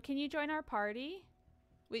 Great. Can you join our party?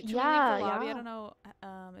 Wait, should Yeah, we leave the lobby? yeah. I don't know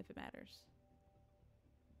if it matters.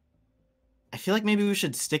 I feel like maybe we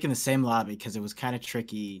should stick in the same lobby because it was kind of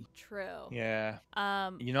tricky. True. Yeah.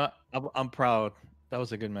 Um, You know, I'm proud. That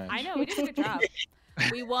was a good match. I know we did a good job.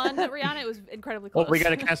 We won, Rihanna. It was incredibly close. Oh, we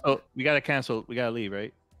gotta cancel. We gotta leave,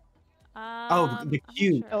 right? Oh, the I'm not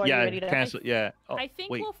queue. sure. Oh, are you Yeah, ready to cancel. Yeah. Oh, I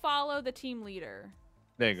think wait. we'll follow the team leader.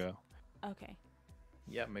 There you go. Okay.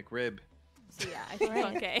 Yeah, McRib. So yeah, I think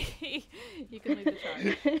Alright. okay. You can lead the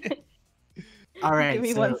charge. All right. Give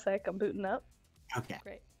me so, 1 sec. I'm booting up. Okay.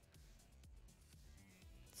 Great.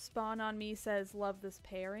 Spawn on Me says, love this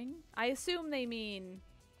pairing. I assume they mean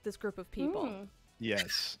this group of people. Hmm.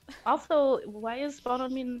 Yes. Also, why is Spawn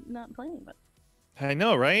on Me not playing? But I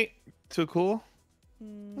know, right? Too cool.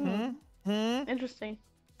 Mm. interesting.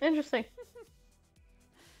 Interesting.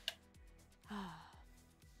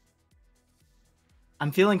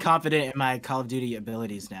 I'm feeling confident in my Call of Duty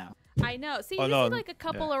abilities now. I know. See, Oh, you no, need like a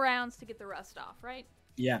couple of rounds to get the rust off, right?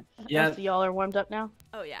 Yeah. Yeah. Yeah. So y'all are warmed up now?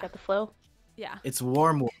 Oh yeah. Got the flow? Yeah. It's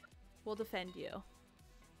warm. We'll defend you.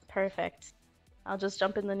 Perfect. I'll just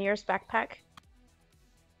jump in the nearest backpack.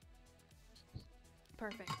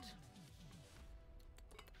 Perfect.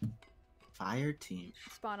 Fire team.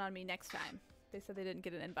 Spawn on Me next time. They said they didn't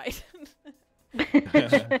get an invite.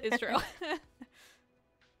 It's true.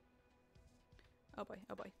 Oh boy.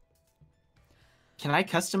 Oh boy. Can I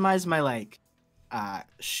customize my like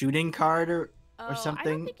shooting card or Oh, I don't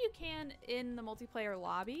something? think you can in the multiplayer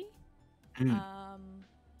lobby. Mm.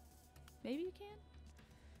 Maybe you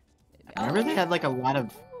can. I remember they had like a lot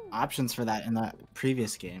of options for that in the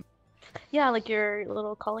previous game. Yeah, like your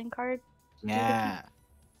little calling card. Yeah.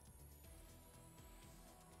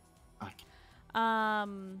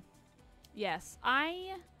 Yes,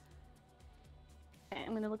 Okay,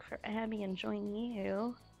 I'm gonna look for Abby and join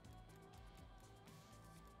you.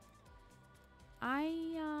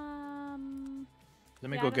 Let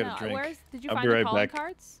me yeah, go I don't get know. a drink. Did you I'll find be the right calling back.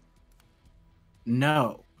 cards?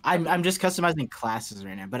 No, I'm just customizing classes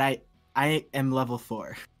right now, but I am level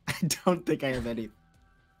 4. I don't think I have any.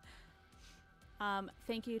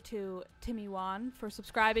 Thank you to Timmy Wan for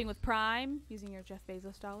subscribing with Prime using your Jeff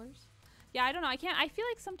Bezos dollars. Yeah, I don't know. I can't. I feel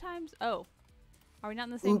like sometimes. Oh, are we not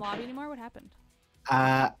in the same Oop. lobby anymore? What happened? I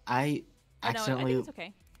Oh, no, I accidentally. think it's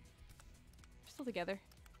okay. We're still together.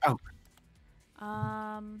 Oh.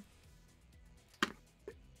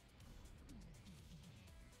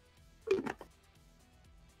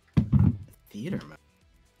 Theater mode.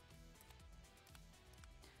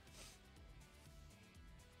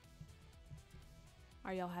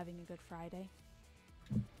 Are y'all having a good Friday?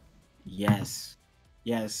 Yes.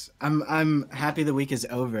 Yes. I'm happy the week is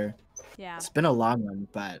over. Yeah. It's been a long one,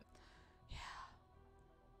 but Yeah.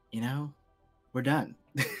 you know, we're done.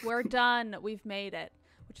 We're done. We've made it,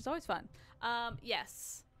 which is always fun.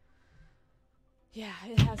 Yes. Yeah,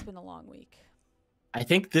 it has been a long week. I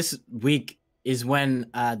think this week is when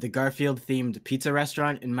the Garfield themed pizza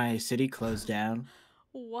restaurant in my city closed down.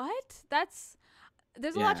 What?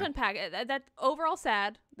 There's a lot to unpack. That overall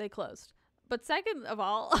sad they closed. But second of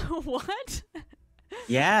all, what?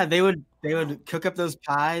 Yeah, they would cook up those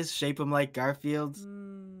pies, shape them like Garfield's.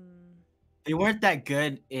 They weren't that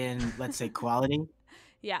good in, let's say, quality.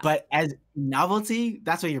 Yeah. But as novelty,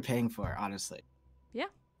 that's what you're paying for, honestly. Yeah.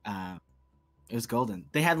 It was golden.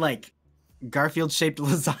 They had like Garfield shaped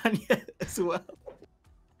lasagna as well.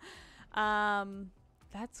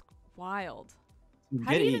 That's wild. Good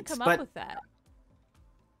How do you even eats, come up with that?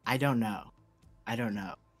 I don't know.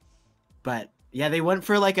 But yeah, they went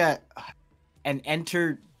for like an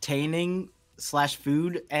entertaining /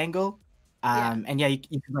 food angle. And yeah, you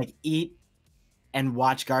could like eat and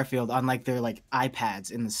watch Garfield on like their like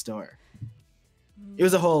iPads in the store. It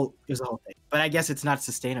was a whole thing. But I guess it's not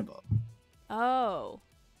sustainable. Oh.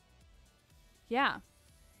 Yeah.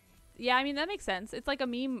 Yeah, I mean that makes sense. It's like a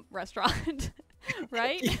meme restaurant,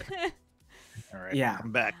 right? All right. Yeah.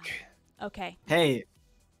 I'm back. Okay. Hey,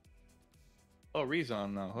 Oh, Ree's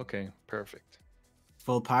on now. Okay, perfect.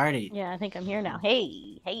 full party. Yeah, I think I'm here now.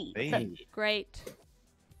 Hey. what's up? Hey. Great.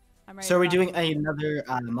 I'm ready. So are we to rock doing and roll. another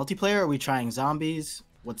multiplayer? Or are we trying zombies?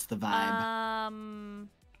 What's the vibe? I'm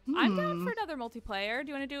down for another multiplayer. Do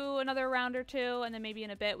you want to do another round or two, and then maybe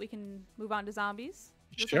in a bit we can move on to zombies?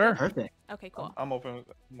 Does that Sure. Perfect. Okay, cool. I'm open.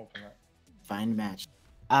 I'm open. That. Find match.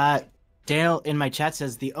 Daniel in my chat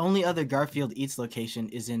says the only other Garfield Eats location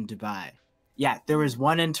is in Dubai. Yeah, there was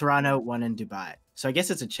one in Toronto, one in Dubai. So I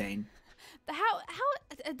guess it's a chain. How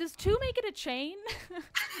does two make it a chain?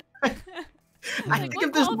 I Like, think what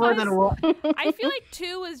if there's more than one. I feel like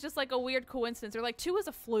two is just like a weird coincidence, or like two is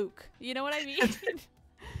a fluke. You know what I mean?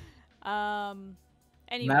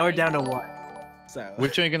 Anyway. Now we're down to one. So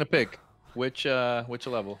Which one are you gonna pick? Which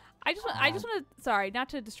level? I just want to. Sorry, not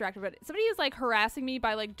to distract her, but somebody is like harassing me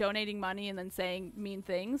by like donating money and then saying mean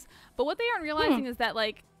things. But what they aren't realizing is that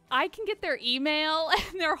like I can get their email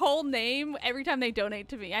and their whole name every time they donate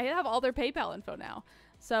to me. I have all their PayPal info now.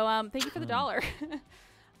 So thank you for the $1.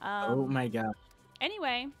 oh my god.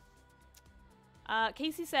 Anyway,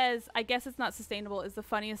 Casey says, I guess it's not sustainable is the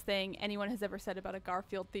funniest thing anyone has ever said about a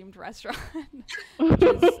Garfield-themed restaurant. Which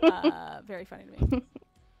is very funny to me.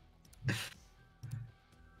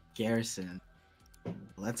 Garrison.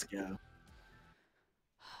 Let's go.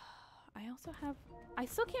 I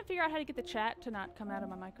still can't figure out how to get the chat to not come out of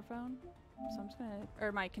my microphone. So I'm just gonna,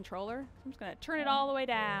 or my controller. So I'm just gonna turn it all the way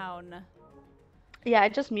down. Yeah, I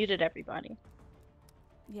just muted everybody.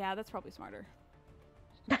 Yeah, that's probably smarter.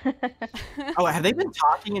 Oh, have they been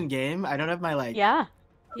talking in game? I don't have my like. Yeah,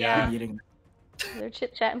 Yeah. Muting. they're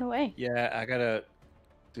chit-chatting away. Yeah, I gotta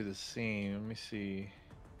do the same. Let me see.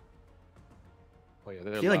 Oh yeah, I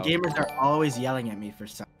they're feel like loud. gamers are always yelling at me for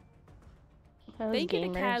something. Those Thank you to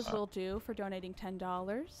gamers. Kaz will do for donating $10.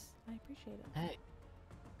 I appreciate it. Hey.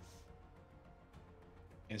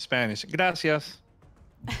 In Spanish. Gracias.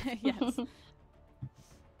 Yes.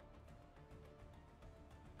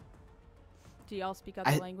 Do y'all speak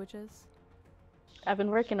other languages? I've been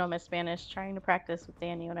working on my Spanish, trying to practice with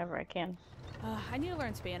Danny whenever I can. I need to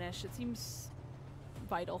learn Spanish. It seems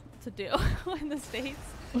vital to do in the States.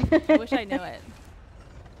 I wish I knew it.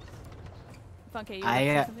 Funké, you want to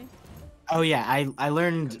say something? Oh yeah, I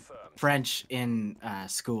learned French in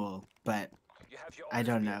school, but I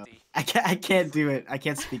don't know. I can't do it. I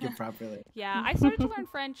can't speak it properly. Yeah, I started to learn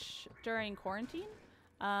French during quarantine.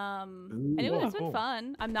 And it's been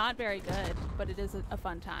fun. I'm not very good, but it is a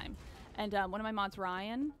fun time. And one of my mods,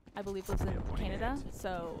 Ryan, I believe lives in Canada,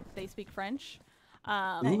 so they speak French,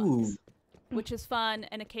 which is fun.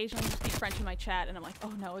 And occasionally you speak French in my chat, and I'm like,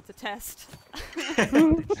 oh no, it's a test.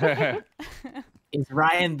 Is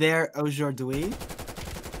Ryan there aujourd'hui?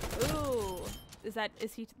 Ooh,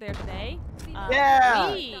 is he there today?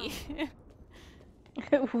 Yeah.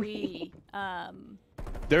 We.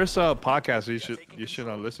 There's a podcast you should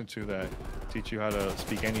listen to that teach you how to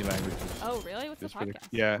speak any languages. Oh really? What's the It's pretty- podcast?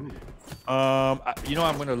 yeah.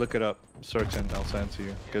 I'm gonna look it up, search, and I'll send it to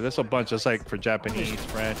you. Cause there's a bunch, just like for Japanese,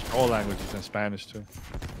 French, all languages, and Spanish too.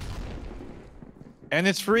 And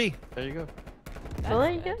it's free. There you go. Well,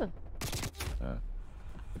 there you go.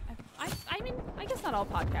 I mean, I guess not all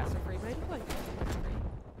podcasts are free, but I do feel like most of them are free.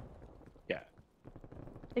 Yeah.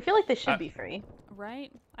 I feel like they should be free.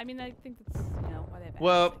 Right? I mean, I think that's, you know, why they have ads,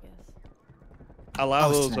 Well, I guess. A lot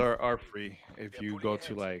of Oh, those snap. are free if you go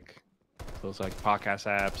to like those like podcast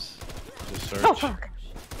apps. Just search. Oh fuck.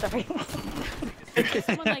 Sorry.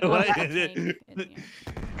 Someone like What got is a it? tank in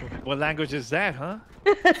here. What language is that, huh?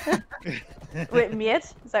 Wait, Miet?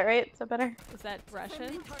 Is that right? Is that better? Is that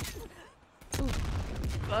Russian?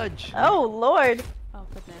 Fudge. Oh lord. Oh,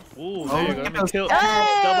 goodness. Ooh, Oh, there you go. Let me kill.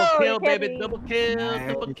 Oh, Double kill, Kevin. baby. Double kill.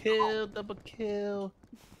 Nice. Double kill. Double kill.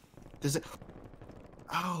 There's a...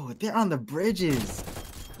 Oh, they're on the bridges.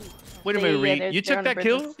 Wait a Yeah, minute, yeah, Reed. they're- You they're took on the that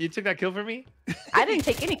kill? bridges. You took that kill for me? I didn't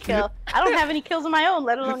take any kill. I don't have any kills of my own,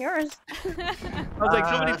 let alone yours. I was like,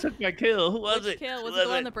 somebody took my kill. Who was Which it? kill? Was Who it the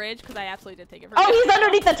one on the bridge? Because I absolutely did take it from Oh, you. he's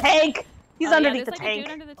underneath the tank. He's Oh, yeah, underneath there's the like a tank.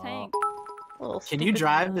 dude under the tank. Little Can you stupid-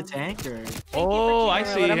 drive the tank or? Oh, I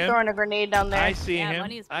see I'm him. throwing a grenade down there. I see Yeah, him.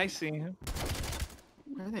 money is I big. see him.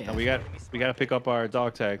 Where are they? Now At? we gotta pick up our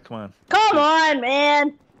dog tag. Come on. Come on,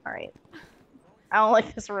 man. All right. I don't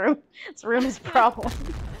like this room. This room is a problem.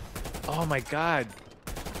 Oh my god.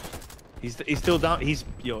 He's still down. He's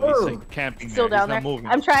Ooh. like camping Still there. down He's there. not moving.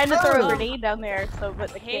 I'm trying to throw Oh. a grenade down there, so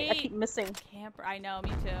but I can't. I Hey. keep missing. Camper. I know, me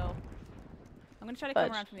too. I'm gonna try to come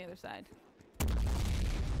Fudge. around from the other side.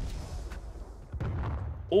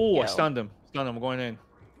 Oh, I Yo. stunned him. Stunned him. I'm going in.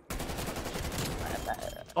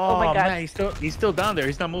 Oh my God. man, he's still down there.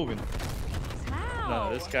 He's not moving. How?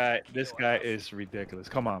 No, this guy is ridiculous.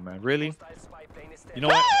 Come on, man. Really? You know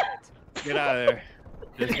what? Get out of there.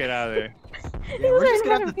 Just get out of there. Yeah, we're just He was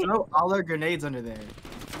gonna have right to in front throw all our grenades under there.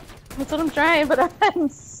 That's what I'm trying, but I'm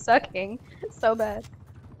sucking so bad.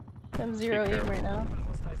 I'm zero aim careful. right now.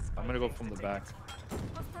 I'm gonna go from the back.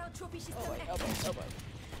 Oh boy.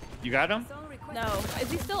 You got him? No. Is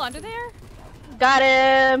he still under there? Got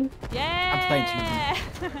him. Yeah.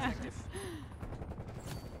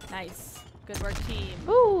 Nice. Good work, team.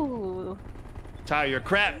 Ooh. Ty, you're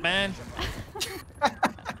crap, man.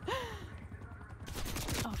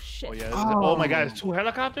 Oh shit. Oh yeah. Oh my god, Oh. it's 2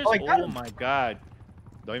 helicopters? Oh, I got Oh him. my god.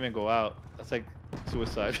 Don't even go out. That's like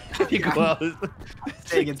suicide. If you go out,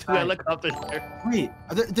 Take it 2 time. helicopters there. Wait,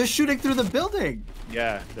 they're shooting through the building.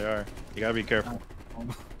 Yeah, there are. You gotta be careful.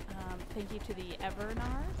 Thank you to the Everard.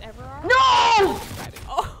 No!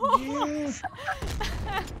 Oh. Yes.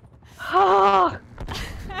 Oh,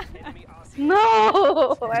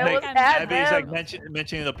 no! I Like, almost had Abby's like them.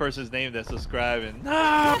 mentioning the person's name that's subscribing.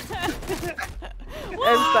 No!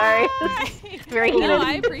 I'm sorry. Very heated, No,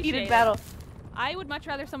 I appreciate heated it. battle. I would much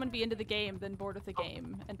rather someone be into the game than bored with the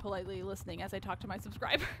game and politely listening as I talk to my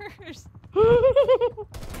subscribers.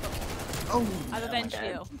 Oh, I've avenged God.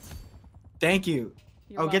 you. thank you.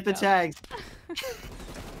 You're Oh, get the welcome. tags.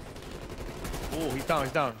 Oh, he's down.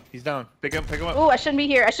 He's down. He's down. Pick him up. Oh, I shouldn't be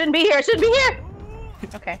here. I shouldn't be here. I shouldn't be here.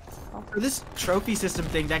 Okay. Well, For this trophy system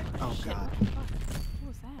thing, that oh Shit. god, What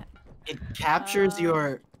was that? it captures Um,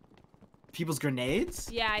 your people's grenades.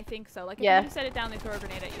 Yeah, I think so. Like if Yeah. you set it down, they throw a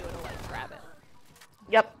grenade at you, it'll like grab it.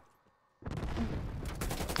 yep.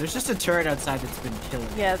 There's just a turret outside that's been killing.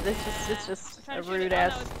 me. Yeah. It's just I'm trying a to shoot rude it.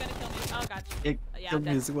 ass. Oh no, it's gonna kill me. Oh god. It Yeah, killed I'm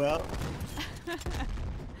me dead. as well.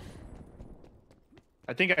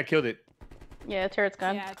 I think I killed it. Yeah, turret's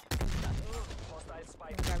gone. Yeah.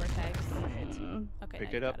 Grab our tags. Mm, Okay.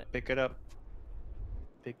 Pick now it you up. got Pick it up.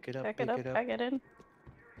 Pick it up. Back Pick it up. it up. Back it in.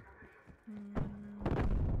 Mm.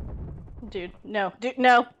 Dude, no. Dude,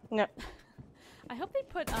 no. No. I hope they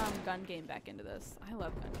put gun game back into this. I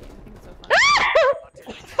love gun game. I think it's so fun.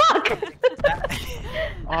 Fuck!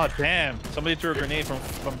 Oh damn! Somebody threw a grenade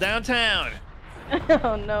from downtown.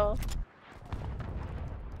 Oh no.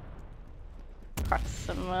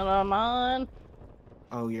 Proximity.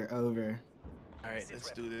 Oh, you're over. All right,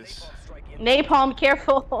 let's do this. Napalm,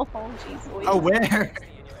 careful. Oh, jeez. Louise. Oh, where?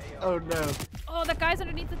 Oh no. Oh, that guy's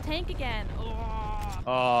underneath the tank again. Oh.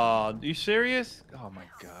 Oh, you serious? Oh my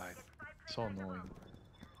god, so annoying.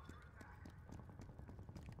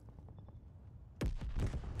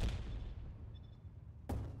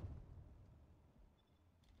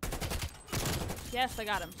 Yes, I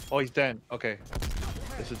got him. Oh, he's dead. Okay.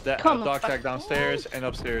 This is that Come the dog fuck tag downstairs and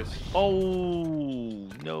upstairs. Oh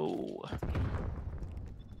no.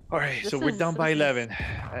 All right, so This we're is- down by this is- 11.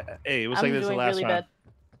 Hey, it was I'm like this the doing last really round. bad.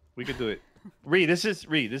 We could do it. Reed, this is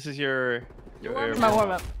your warm-up. My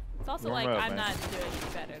warm up. It's also Warm like up, I'm man. not doing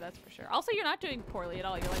better, that's for sure. Also, you're not doing poorly at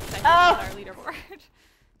all. You're like second Oh! on our leaderboard.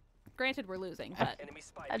 Granted, we're losing, but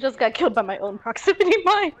I just got killed by my own proximity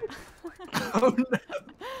mine. Oh no.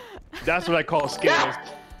 That's what I call skills.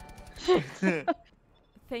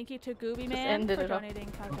 thank you to Gooby Man ended for it all. donating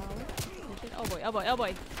 $5. Oh boy, oh boy, oh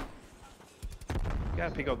boy.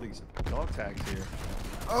 gotta pick up these dog tags here.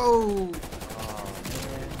 Oh. Oh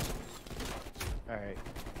man. All right.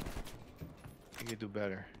 You could do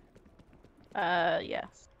better.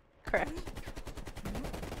 Yes. Correct.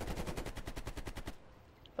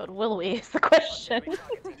 But will we is the question.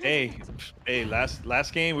 Hey,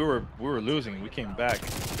 last game we were losing. We came back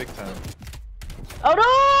big time. Oh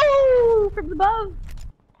no! From above.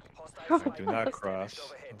 So do not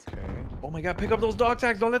cross. Okay. Oh my God! Pick up those dog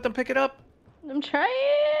tags. Don't let them pick it up. I'm trying.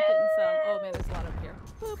 Getting some. Oh man, there's a lot over here.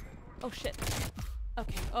 Boop. Oh shit.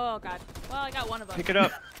 Okay. Oh god. Well, I got one of them. Pick it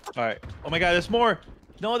up. All right. Oh my God! There's more.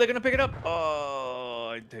 No, they're gonna pick it up.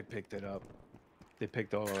 Oh, they picked it up. They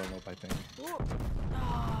picked all of them up, I think. Ooh.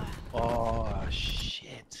 Oh. Oh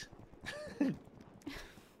shit.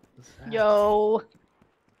 Yo.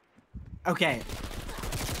 Okay.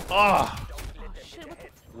 Oh. Shit.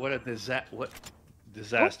 What a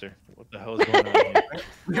disaster. What the hell is going on here?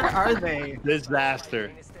 Where are they?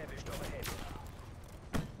 Disaster.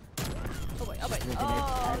 Oh wait. Oh wait.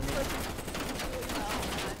 Oh. This person's...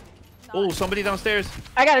 Oh, somebody downstairs.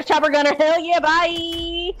 I got a chopper gunner. Hell yeah, bye.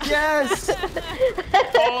 Yes.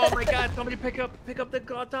 Oh my God! Somebody pick up the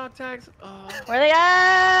dog tags. Oh. Where they There's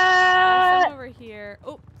at? some over here.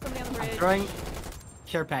 Oh, somebody on the bridge. Throwing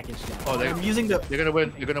care package down. Oh, I'm using the. They're gonna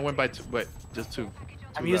win. They're gonna win by two. Wait, just two.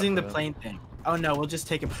 I'm Two using the left, plane thing. Oh no, we'll just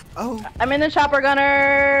take him. Oh, I'm in the chopper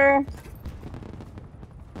gunner.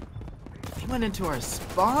 he went into our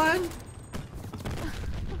spawn.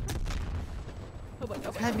 Oh, wait,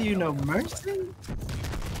 oh, wait. Have you no mercy?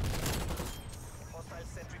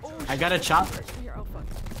 Oh, I got a chopper. here. Oh fuck.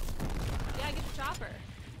 Yeah, I get the chopper.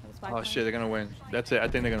 That was Oh 5 shit! They're gonna win. That's it. I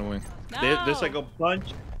think they're gonna win. No. There's like a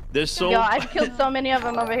bunch. There's so. Yo, I've killed so many of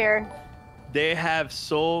them over here. They have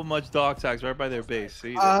so much dog tags right by their base.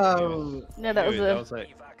 See? Oh. Yeah, that was Dude, that a, was like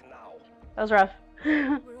that was rough.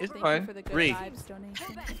 it's Thank fine. you for the good Re, vibes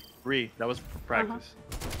donation. re. That was practice.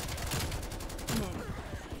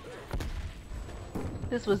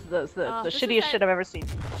 This was the This is shittiest that- shit I've ever seen.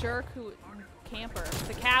 Jerk who camper.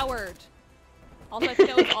 The coward. Also, I think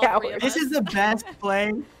that was all 3 of Coward. us. This is the best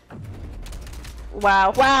play.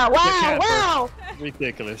 Wow, wow, wow, camper. wow!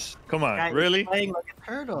 Ridiculous. Come on, Guy is really? Playing like a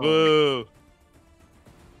turtle. Boo.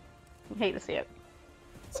 Hate to see it.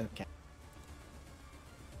 It's okay.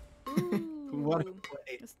 Ooh. What a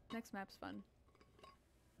play. This next map's fun.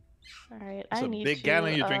 Alright, It's I a need big to,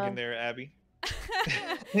 gallon you're drinking there, Abby.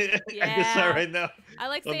 I just saw Yeah. right now. I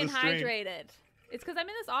like on staying the stream. hydrated. It's because I'm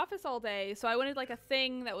in this office all day, so I wanted like a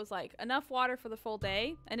thing that was like enough water for the full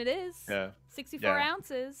day, and it is. Yeah, 64 Yeah.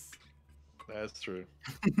 ounces. that's true.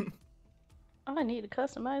 I need to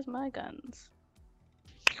customize my guns.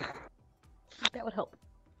 That would help.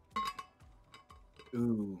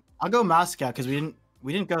 Ooh. I'll go Moscow because we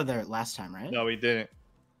didn't go there last time, right? No, we didn't.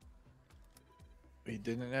 We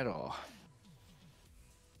didn't at all.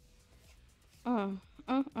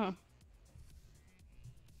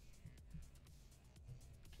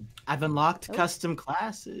 I've unlocked Oh. custom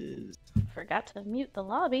classes. Forgot to mute the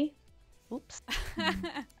lobby. Oops.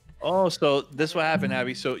 Oh, so this is what happened,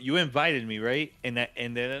 Abby. So you invited me, right? And then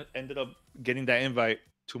I ended up getting that invite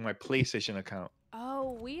to my PlayStation account.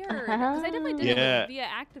 Oh, weird. Because I definitely did Yeah. it via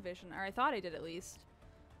Activision, or I thought I did at least.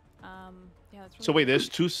 Yeah, that's really So wait, there's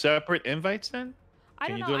two separate invites then? I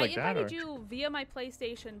can don't you know. do it I like that, invited or- you via my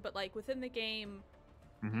PlayStation, but like within the game,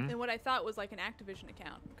 Mm-hmm. in what I thought was like an Activision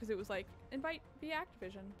account, because it was like invite via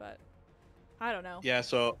Activision, but I don't know. Yeah.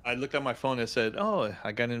 So I looked at my phone and said, "Oh,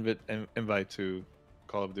 I got an invite to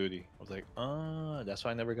Call of Duty." I was like, "Oh, that's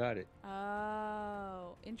why I never got it."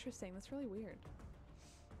 Oh, interesting. That's really weird.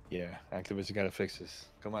 Yeah, Activision gotta fix this.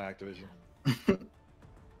 Come on, Activision.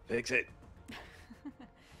 Fix it.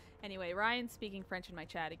 Anyway, Ryan's speaking French in my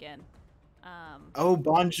chat again. Oh,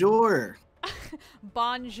 bonjour.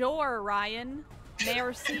 Bonjour, Ryan.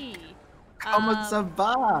 Merci. Comment ça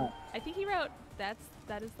va? I think he wrote that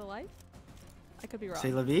is the life. I could be wrong.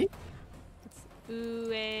 C'est la vie? It's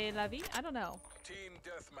où est la vie? I don't know. Team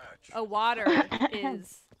deathmatch. Oh, water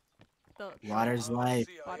is the Water's life.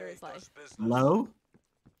 Water is life. Low?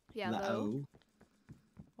 Yeah, low. Low.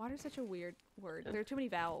 Water's such a weird word. There are too many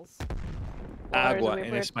vowels. Water is a Agua weird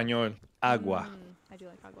en word. español. Agua. I do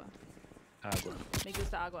like agua. Agua. Me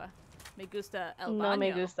gusta agua. Me gusta el No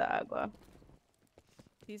me baño. gusta agua.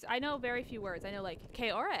 These I know very few words. I know like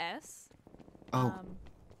 ¿Qué hora es? Oh,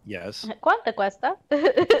 Yes. ¿Cuánto cuesta?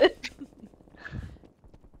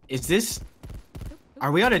 is this...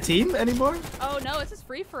 Are we on a team anymore? Oh no, it's just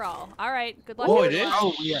free for all. All right, good luck. Oh, it everyone. is?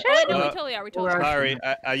 Oh, yeah. Oh, no, we Uh, totally are. We totally are. Sorry,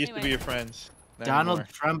 I used to Anyway. be your friends. Not Donald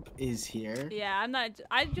anymore. Trump is here. Yeah, I'm not.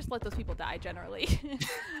 I just let those people die generally.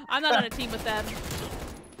 I'm not on a team with them.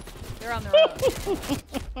 They're on their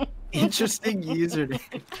own. Interesting username.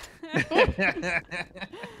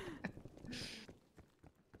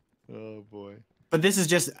 Oh boy. But this is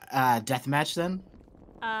just deathmatch then?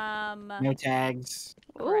 Um. No tags.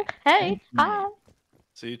 Ooh, hey, hi.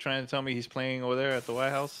 So you're trying to tell me he's playing over there at the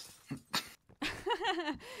White House?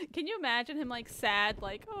 Can you imagine him like sad,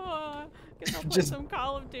 like, oh, guess I'll play Just- some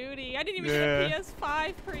Call of Duty. I didn't even Yeah. get a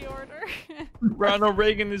PS5 pre-order. Ronald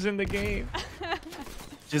Reagan is in the game.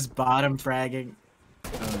 Just bottom fragging.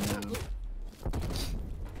 Oh no.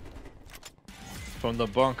 From the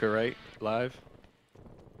bunker, right? Live?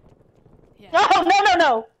 Yeah. No, no, no,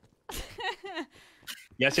 no.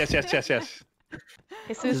 Yes, yes, yes, yes, yes.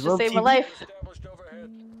 Jesus His just little saved my TV. life. Established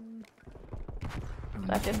overhead.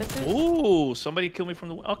 That's it, Jesus. Ooh, somebody killed me from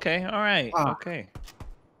the. Okay, all right, Ah. okay.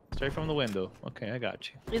 Straight from the window. Okay, I got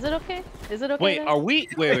you. Is it okay? Is it okay? Wait, then? are we?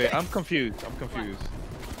 Wait. I'm confused. I'm confused.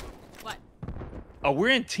 What? Are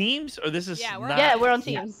we in teams or this is Yeah, we're- not? Yeah, we're on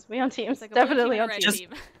teams. We're on teams. It's like a blue Definitely team on and a red teams. team.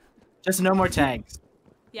 Just no more tags.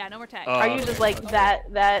 Yeah, no more tags. Oh, Are you okay. just like that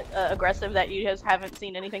aggressive that you just haven't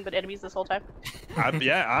seen anything but enemies this whole time?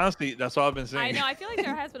 Yeah, honestly, that's all I've been I saying. know. I feel like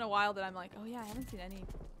there has been a while that I'm like, oh yeah, I haven't seen any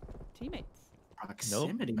teammates. Nope,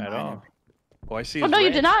 Proximity at miner. all. Oh, I see. Oh his no, you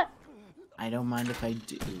rank. did not. I don't mind if I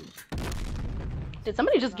do. Did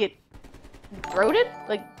somebody just get throated?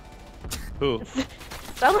 Like, Who?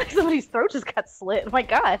 sounds like somebody's throat just got slit. Oh my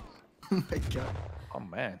god. Oh my god. Oh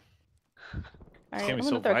man. Alright, can't I'm be gonna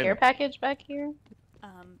so throw a care violent. package back here.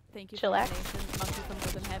 Thank you Chillax. for the donation, Monkey from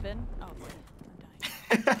Rhythm Heaven. Oh, boy,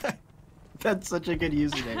 I'm dying. That's such a good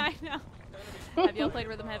username. I know. Have y'all played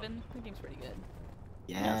Rhythm Heaven? The game's pretty good.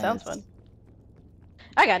 Yeah, sounds fun.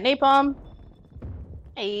 I got napalm.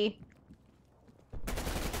 Hey.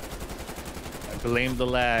 I blame the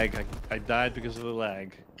lag. I died because of the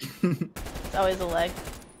lag. It's always a leg.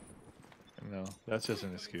 No, that's just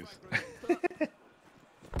an excuse.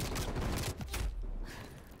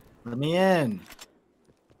 Let me in.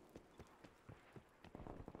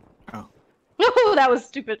 Oh. No, that was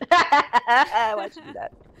stupid. Why'd you do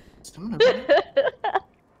that? Someone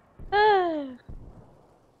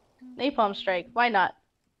Napalm strike. Why not?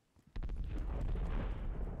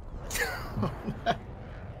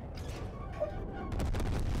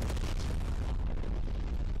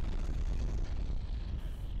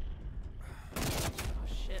 Oh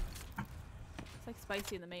shit. It's like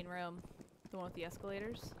spicy in the main room. The one with the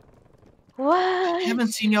escalators. I What? haven't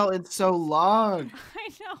seen y'all in so long. I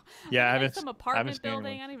know. Yeah, I I'm in, haven't like, some I haven't apartment seen anyone.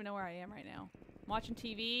 building. I don't even know where I am right now. I'm watching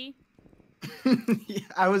TV. Yeah,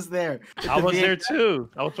 I was there. I was there too.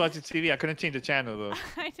 I was watching TV. I couldn't change the channel though.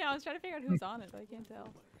 I know. I was trying to figure out who's on it, but I can't tell.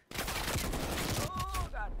 Oh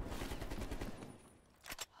god.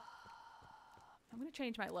 I'm gonna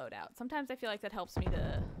change my loadout. Sometimes I feel like that helps me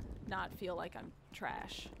to not feel like I'm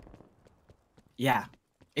trash. Yeah.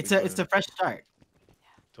 It's a fresh start.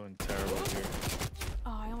 Doing terrible here.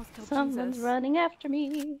 Oh, I almost killed Someone's Jesus. running after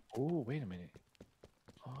me. Oh, wait a minute.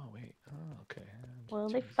 Oh, wait. Oh, okay. Will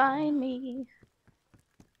they find me?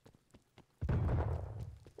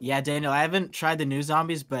 Yeah, Daniel, I haven't tried the new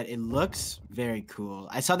zombies, but it looks very cool.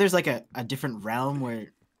 I saw there's like a different realm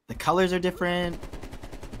where the colors are different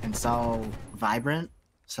and it's all vibrant.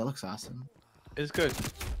 So it looks awesome. It's good.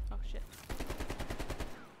 Oh shit.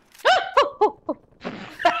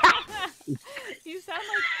 You sound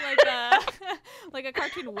like like a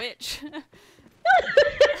cartoon witch.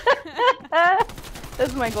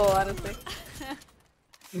 That's my goal, honestly.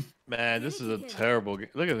 Man, this is a terrible game.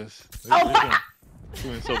 Look at this. Oh, They're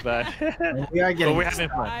doing so bad. We are getting But we're having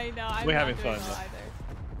fun. I know. I'm We're not having doing fun, well though.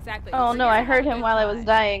 either. Exactly. Oh We're no, here I to heard have a him good while I was time.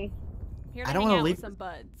 dying. Here I to don't hang wanna out leave- with some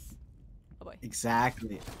buds. Oh boy.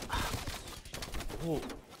 Exactly. Oh,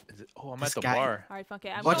 I'm This at the guy- bar. All right,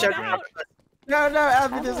 Funké. I'm Watch going out. out. No,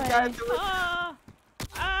 Abby, How this do guy.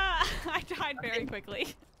 I- I died very quickly.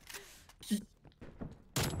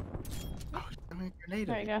 Oh, I'm a grenade.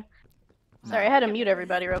 There you go. No. Sorry, I had to mute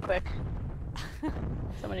everybody real quick.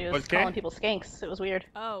 Somebody was Okay. calling people skanks. It was weird.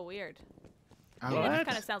 Oh, weird. Oh, Yeah, What? that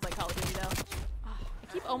kind of sounds like Call of Duty, though. Oh, I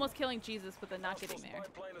keep almost killing Jesus, but then not getting there.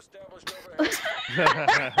 Spy plane established overhead.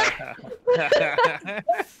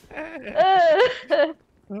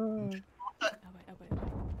 Oh, wait, oh, wait, oh,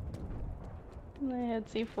 wait. I had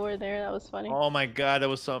C4 there. That was funny. Oh my god, that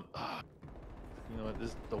was some. You know what? This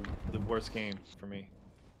is the worst game for me.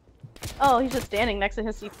 Oh, he's just standing next to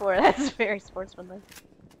his C4. That's very sportsmanlike.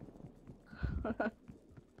 Super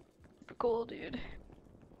cool, dude.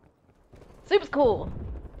 Super cool.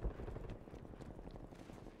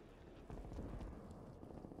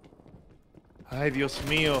 Ay, Dios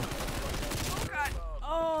mío.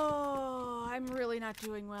 Oh, I'm really not not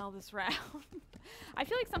doing well this round. I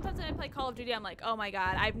feel like sometimes when I play Call of Duty, I'm like, oh my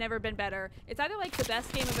god, I've never been better. It's either like the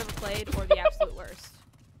best game I've ever played or the absolute worst.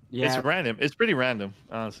 Yeah. It's random. It's pretty random,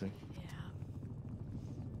 honestly. Yeah.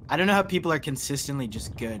 I don't know how people are consistently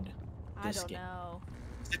just good. I don't know.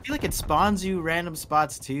 I feel like it spawns you random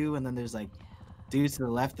spots too, and then there's like dudes to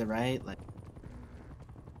the left, the right. Like,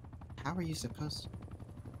 how are you supposed to?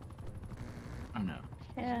 Oh no.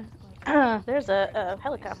 Yeah. There's a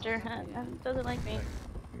helicopter. Doesn't like me.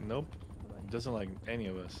 Nope. Doesn't like any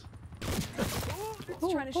of us.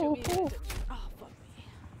 It's trying to shoot me. Oh, fuck me.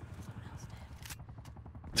 Someone else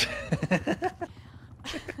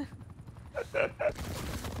did.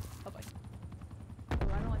 Oh boy. Ooh,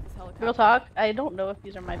 I don't like this helicopter. Real talk, I don't know if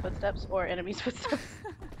these are my footsteps or enemies' footsteps.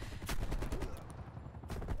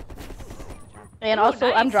 And Ooh, also,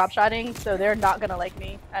 I'm nice. drop shotting, so they're not gonna like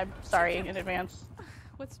me. I'm sorry in advance.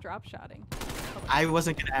 What's drop shotting? I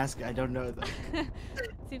wasn't gonna ask. I don't know though.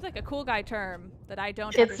 Seems like a cool guy term that I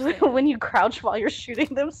don't It's understand. when you crouch while you're shooting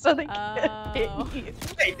them so they can't Oh. hit you.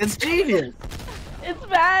 Hey, it's genius. It's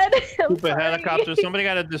bad. I'm Stupid sorry. helicopter. Somebody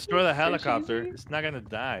gotta destroy the So helicopter. cheesy. It's not gonna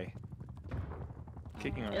die.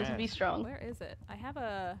 Kicking our It's ass. be strong. Where is it? I have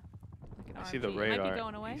a like an I see the RP. It might radar. be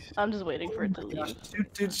going away. I'm just waiting for it to leave.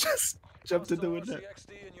 Dude just jumped in the window.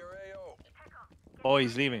 CXD in your AO. Oh,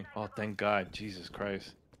 he's leaving. Oh, thank God. Jesus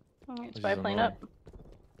Christ. It's This by is plane annoying. up.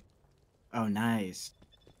 Oh, nice.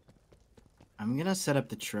 I'm gonna set up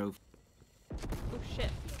the trophy Oh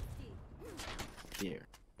shit. here.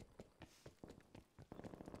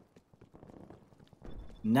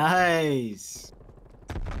 Nice.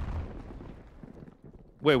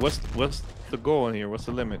 Wait, what's the goal in here? What's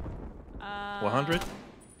the limit? 100?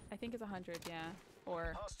 I think it's 100, yeah.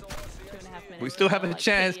 Or Hostile 2.5 minutes. We still have a Like,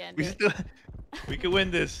 chance. pity end We it. still we can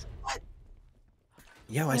win this.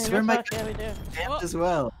 Yo, I Yeah, swear real my talk, yeah, we do. camped as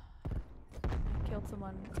well. I killed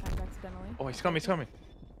someone kind of accidentally. Oh, he's coming. He's coming.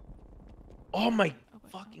 Oh my Oh,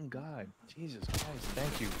 wait, fucking God. Jesus Christ.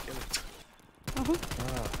 Thank you. Kill it.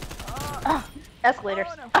 Mhm. Ah. Escalators.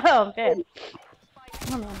 Oh, no. Oh, okay.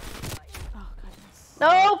 Oh, no. Oh goodness.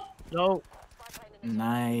 No! No.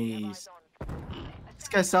 Nice. This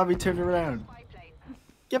guy saw me turn around.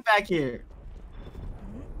 Get back here.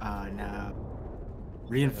 Oh no.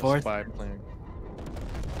 Reinforce. Spy plane.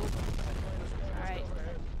 Alright.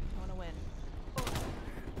 I wanna win.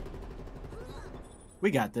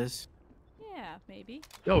 We got this. Yeah, maybe.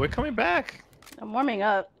 Yo, we're coming back. I'm warming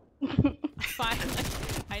up. Fine.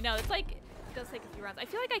 I know, it's like it does take a few rounds. I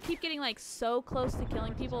feel like I keep getting like so close to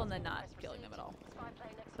killing people and then not killing them at all.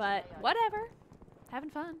 But whatever. Having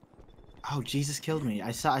fun. Oh, Jesus killed me.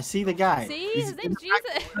 I see the guy. See? He's His in name's the back-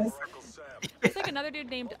 Jesus. Oracle Sam. It's like another dude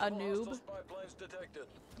named Anoob. Hostile spy planes detected.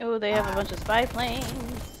 Oh, they have a bunch of spy planes.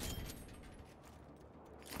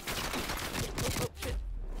 Oh shit.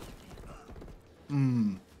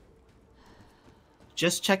 Hmm.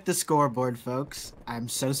 Just check the scoreboard, folks. I'm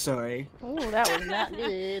so sorry. Oh, that was not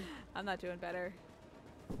good. I'm not doing better.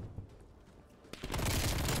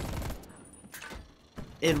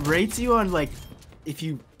 It rates you on like if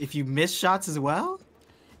you miss shots as well.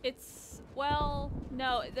 It's well,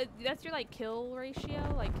 no, that's your like kill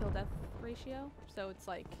ratio, like kill death ratio. So it's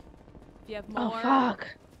like if you have Oh, more fuck.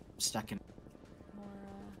 I'm stuck in.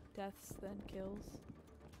 deaths than kills.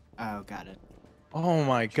 Oh, got it. Oh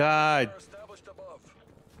my God. Fire established above.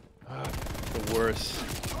 Ah, the worst.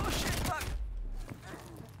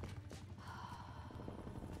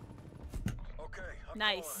 Okay. I'm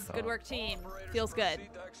Nice, calling. good work, team. Operators Feels good.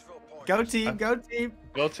 proceed to exfil point. Go team, go team.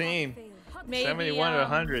 Go team. Maybe 71 or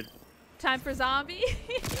 100. time for zombie.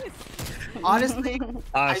 Honestly,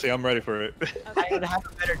 Honestly, I'm ready for it. I would have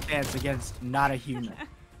a better chance against not a human.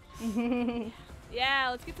 Yeah,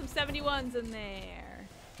 let's get some 71s in there.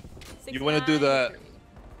 You wanna do the- 69.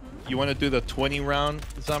 You want to do the 20 round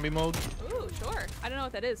zombie mode? Ooh, sure. I don't know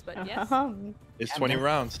what that is, but yes. It's Yeah, 20 man.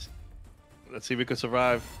 rounds. Let's see if we can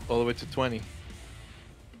survive all the way to 20.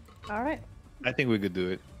 All right. I think we could do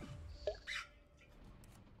it.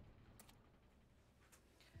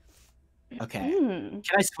 Okay. Hmm.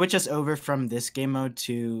 Can I switch us over from this game mode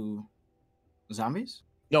to zombies?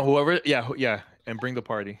 No, whoever, yeah, and bring the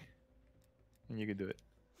party, and you can do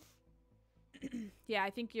it. Yeah, I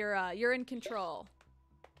think you're in control.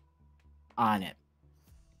 On it.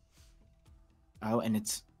 Oh, and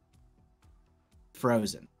it's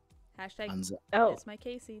frozen. Hashtag On, Oh, it's my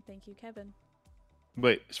Casey. Thank you, Kevin.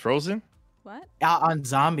 Wait, it's frozen? What? on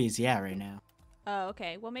zombies, yeah, right now. Oh,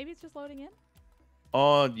 okay. Well, maybe it's just loading in.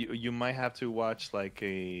 Oh, you might have to watch like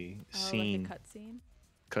a Oh, scene, like a cutscene.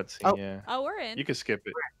 cutscene. Oh. Yeah, Oh, we're in. you can skip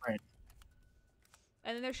it. Right.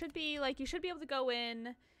 And then there should be like you should be able to go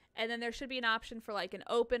in And then there should be an option for like an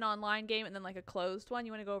open online game and then like a closed one.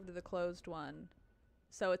 You want to go over to the closed one.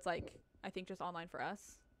 So it's like, I think just online for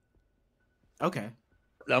us. Okay.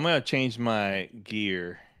 I'm gonna change my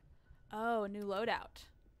gear. Oh, a new loadout.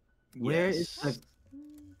 Where is Yes. the?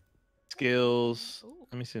 Skills? Ooh.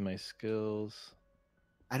 Let me see my skills.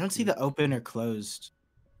 I don't see the open or closed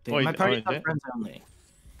thing. Oh, you My d- party's oh, you on did? friends only.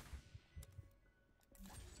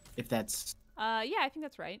 If that's Yeah, I think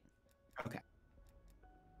that's right. okay.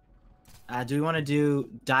 Do we want to do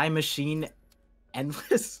Die Machine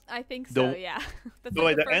Endless? I think so, The- yeah. That's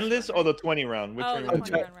Wait, the first endless one, or right? the 20 round? Which Oh, one? the you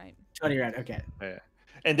 20 want? round, right. 20 round. Okay. Yeah.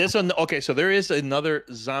 And this one, okay, so there is another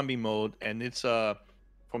zombie mode, and it's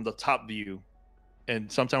from the top view, and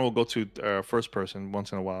sometimes we'll go to first person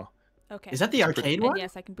once in a while. Okay. Is that the arcade And one?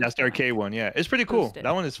 yes, I can boost That's the my arcade mic. one, yeah. It's pretty cool. Boosted.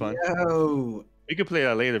 That one is fun. Yo. You can play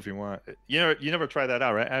that later if you want. You never tried that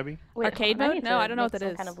out, right, Abby? Wait, Arcade hold on, mode? need No, to I don't know what make that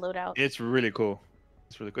some is. kind of loadout. It's really cool.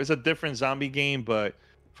 It's really cool. It's a different zombie game, but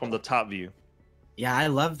from the top view. Yeah, I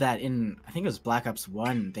love that. I think it was Black Ops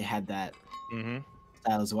 1. They had that Mm-hmm.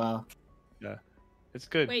 style as well. It's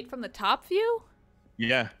good. Wait, from the top view?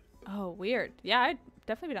 Yeah. Oh, weird. Yeah, I'd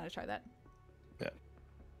definitely be down to try that. Yeah.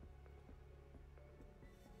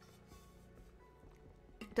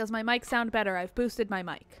 Does my mic sound better? I've boosted my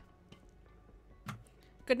mic.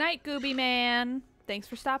 Good night, Gooby Man. Thanks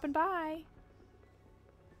for stopping by.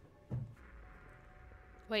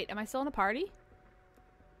 Wait, am I still in a party?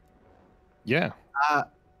 Yeah.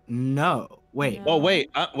 No. Wait. No. Oh wait,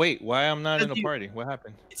 wait. Why I'm not in a You- party? What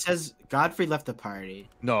happened? It says Godfrey left the party.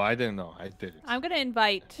 No, I didn't know. I didn't. I'm gonna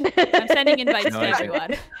invite. I'm sending invites No, to I didn't.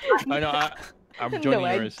 everyone. I know. I'm joining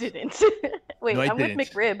no, yours. I didn't. Wait, No, I I'm didn't. with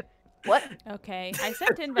McRib. What? Okay, I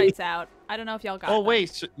sent invites out. I don't know if y'all got Oh them.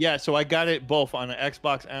 wait, so I got it both on the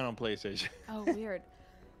Xbox and on PlayStation. Oh, weird.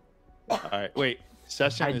 All right, wait.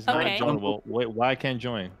 Session is not Okay. joinable. Wait, why I can't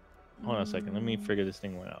join? Hold on a second. Let me figure this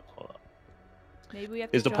thing out. Hold up. Maybe we have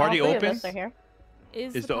to Is the join- party All three of open? us are here.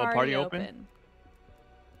 Is Is the the party, party open? open?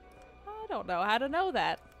 I don't know how to know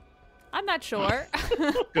that. I'm not sure.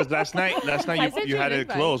 Because last night I sent you you had an it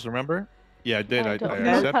invite. closed. Remember? Yeah, I did. I don't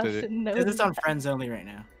know how accepted to it, know It says it's on that. friends only right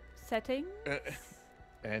now. Setting.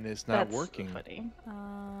 and it's not That's working. funny.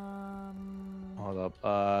 Hold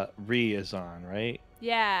up. Ree is on, right?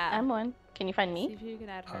 Yeah. I'm one. Can you find See me? if you can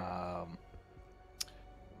add her.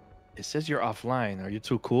 It says you're offline. Are you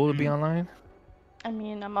too cool to be online? I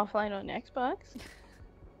mean, I'm offline on Xbox.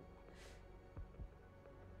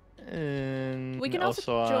 And We can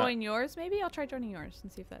also uh, join yours, maybe? I'll try joining yours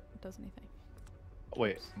and see if that does anything.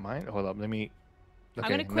 Wait, mine? Hold up. Let me. Okay,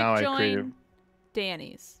 I'm gonna now quick I created. join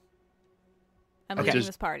Danny's. I'm Okay. leaving Just-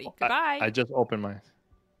 this party. Goodbye. I just opened mine.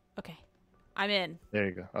 Okay. I'm in. There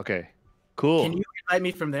you go. Okay. Cool. Can you invite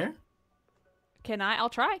me from there? Can I? I'll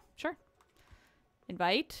try. Sure.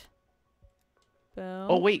 Invite. Boom.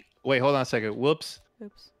 Oh wait. Hold on a second. Whoops.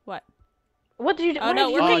 Oops. What? What did you do? Oh, what no,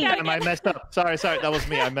 did we're you Oh kicked do? out damn! I again. messed up. Sorry. That was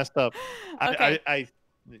me. I messed up. Okay. I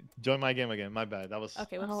joined my game again. My bad. That was.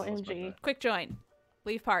 Okay, whoops. Oh, that was my MG. bad. Quick join.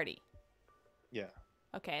 Leave party. Yeah.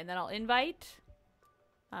 Okay, and then I'll invite.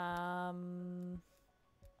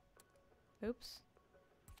 Oops.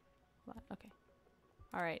 Hold on, okay.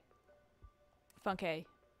 All right. Funké,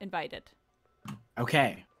 invited.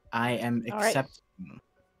 Okay. I am All right. accepting.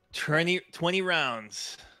 20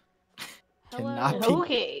 rounds. Hello, Cannot be-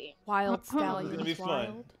 Okay. Wild It's gonna Stallions be fun.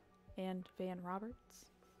 Wild and Van Roberts.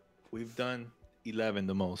 We've done 11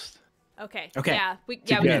 the most. Okay. Okay, Yeah, we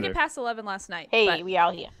didn't Together. get past 11 last night. Hey, but we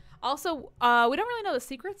out here. also, we don't really know the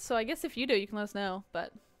secrets, so I guess if you do, you can let us know.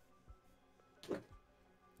 But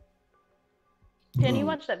Can you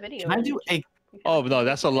watch that video? Can I do a Oh no,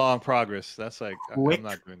 that's a long progress. That's like quick I'm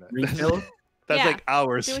not doing that. refill? That's Yeah. like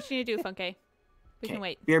hours. do what you need to do, Funké. We Okay. can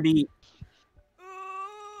wait. BRB.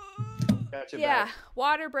 Got your Yeah, back.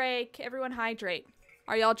 water break. Everyone hydrate.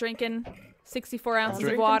 Are y'all drinking 64 ounces of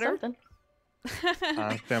Drinking water?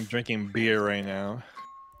 something. I'm drinking beer right now.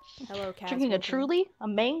 Hello, Cass. Drinking a welcome. Truly, a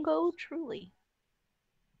mango Truly.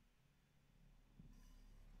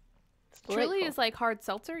 It's Truly delightful. is like hard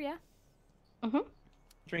seltzer, yeah?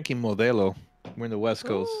 Drinking Modelo. We're in the West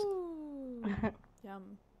Coast. Ooh.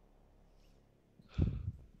 Yum.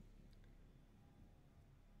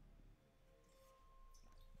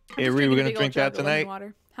 Hey, Just Ree, drinking we're a gonna big old drink jug that of lemon tonight.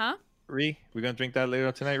 Water. Huh? Ree, we're gonna drink that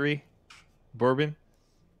later tonight, Ree. Bourbon.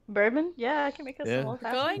 Bourbon? Yeah, I can make us Yeah. some old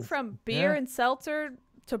Going fashioned. from beer Yeah. and seltzer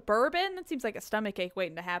to bourbon, that seems like a stomach ache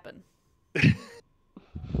waiting to happen.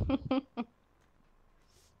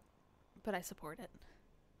 But I support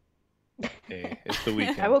it. Hey, it's the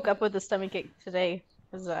weekend. I woke up with a stomachache today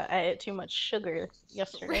because I ate too much sugar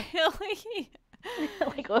yesterday. Really?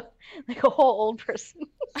 like a whole old person.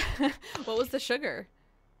 What was the sugar?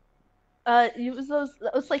 It was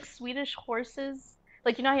those like Swedish horses.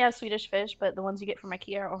 Like you know how you have Swedish fish, but the ones you get from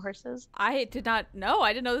IKEA are horses. I did not know.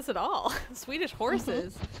 I didn't know this at all. Swedish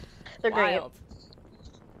horses. They're Wild.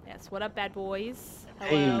 Yes. What up, bad boys?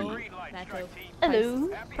 Hello. Hey. Nato. Hello.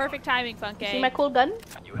 Perfect timing, Funké. See my cool gun?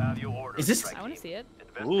 Is this? I want to see it.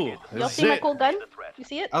 Ooh, Y'all this is see my it. cool gun? You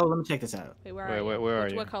see it? Oh, let me check this out. Wait, where are you? Where are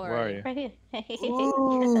you? What color Where are are you? you? Right here.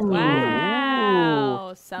 Ooh.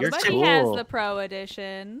 Wow. Somebody cool. has the pro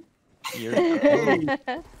edition. You're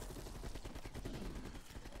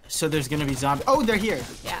So there's gonna be zombies. Oh, they're here.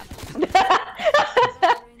 Yeah.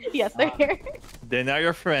 Yes, they're here. They're not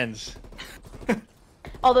your friends.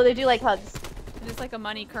 Although they do like hugs. It is like a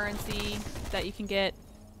money currency that you can get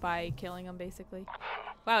by killing them, basically.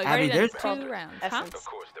 Wow, we've Abby, already done there's- 2 rounds. Huh? Essence.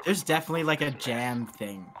 There's definitely like a jam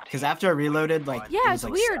thing. Because after I reloaded, like Yeah, it was,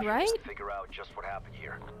 it's like, weird, right? Figure out just what happened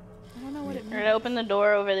here. I don't know what it We're means. gonna open the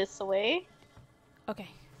door over this way. Okay,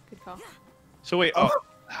 good call. So wait,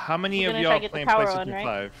 how many We're of gonna try y'all to get the playing power PlayStation on, right?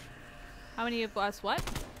 5? How many of us what?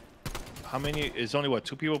 How many? Is only what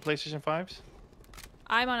 2 people PlayStation 5s?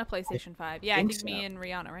 I'm on a PlayStation 5. Yeah, I think think me so. and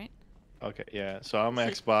Rihanna, right? Okay, yeah. So I'm an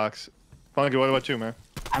Xbox. Funky, what about you, man?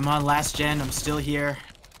 I'm on last gen. I'm still here.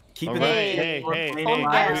 Keep All it right. up. Hey, We're hey, playing hey, it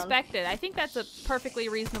I Yeah. respect it. I think that's a perfectly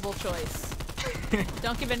reasonable choice.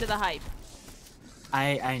 Don't give in to the hype.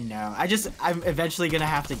 I know. I'm eventually gonna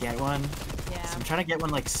have to get one. Yeah. So I'm trying to get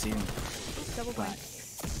one like soon. Double But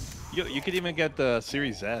points. You could even get the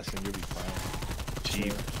Series S and you'll be fine.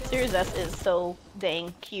 Cheap. Series S is so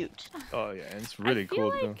dang cute. Oh yeah, and it's really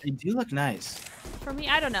feel cool like- too. they do look nice. For me,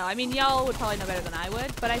 I don't know. I mean, y'all would probably know better than I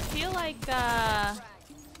would, but I feel like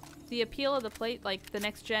the appeal of the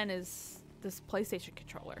next gen is this PlayStation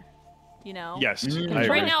controller. You know? Yes, Mm. I Because right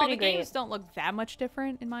agree. now, all the Pretty great. games don't look that much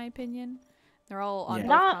different, in my opinion. They're all on Yeah. both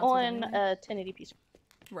Not consoles on anyway. 1080p.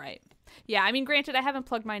 Right. Yeah, I mean, granted, I haven't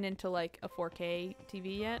plugged mine into like a 4K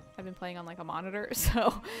TV yet. I've been playing on like a monitor,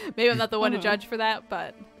 so maybe I'm not the one to judge for that,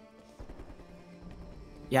 but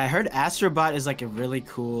Yeah, I heard Astrobot is like a really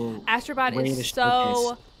cool Astrobot way to is showcase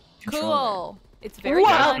so controller. cool. It's very Wow.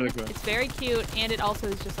 fun, That's really cool. it's very cute, and it also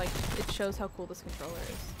is just like, it shows how cool this controller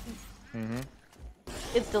is. hmm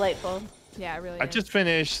It's delightful. Yeah, it really I is. just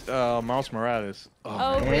finished Miles Morales.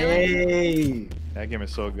 Oh, man, really? Hey. that game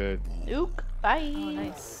is so good. Ook, bye. Oh,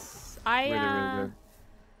 nice. I, Really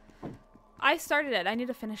good. I started it. I need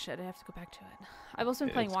to finish it. I have to go back to it. I've also been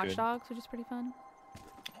Yeah, playing it's Watch good. Dogs, which is pretty fun.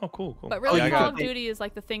 Oh, cool. But really, yeah, I Call got of Duty is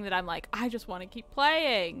like the thing that I'm like, I just want to keep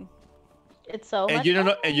playing. It's so And much you don't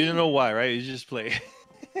know, fun. and you don't know why, right? You just play.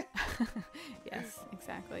 Yes,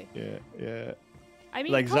 exactly. yeah. I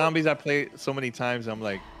mean, Like Call of- zombies, I play so many times. I'm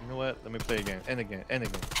like, you know what? Let me play again and again and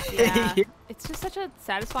again. Yeah, it's just such a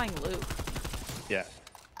satisfying loop. Yeah.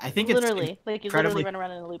 I think Literally, like you literally incredibly- run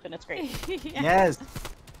around in a loop and it's great. Yeah. Yes.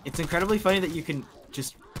 It's incredibly funny that you can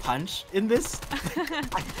just punch in this.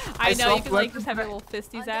 I know, you can like self-weapon just have your little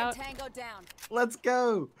fisties out. Tango down. Let's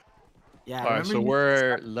go. Yeah. I All right. remember So you-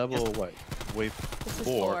 we're level what? Wave This is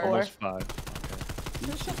 4, four. almost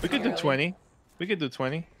 5. We could do Really. 20. We could do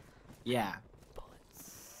 20. Yeah.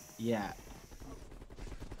 Bullets. Yeah.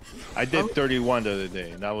 I did 31 the other day,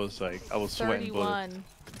 and that was like I was sweating bullets. 31.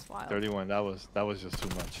 That's wild. 31. That was just too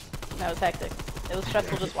much. That was hectic. It was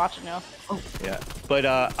stressful just watching though. Yeah. But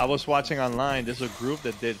I was watching online. There's a group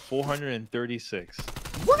that did 436.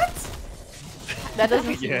 What? That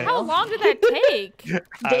doesn't seem Yeah. How real. long did that take?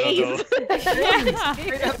 I don't know.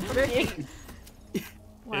 Yeah.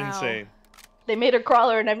 Wow. Insane. They made a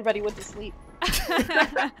crawler and everybody went to sleep.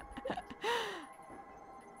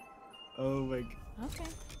 Oh my god. Okay.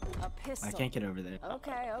 A pistol. I can't get over there.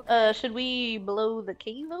 Okay, okay. Should we blow the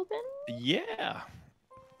cave open? Yeah. I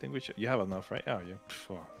think we should. You have enough, right? Oh, yeah.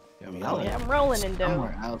 Phew, you have Oh, enough. Oh yeah, I'm rolling in dough.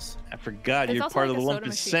 Somewhere else. I forgot There's you're also part like of a the soda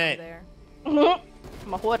machine 1%. over there.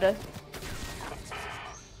 I'm a hoarder.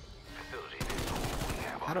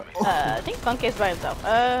 How do, I think Funké's by himself. Oh,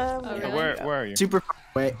 Yeah, really? where are you? super far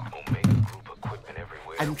away.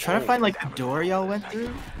 I'm trying to find like the door y'all went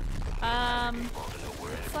through.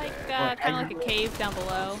 It's like kind of like a cave down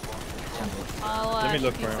below. I'll Let me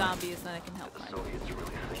look defeat for him. zombies, and then I can help find you.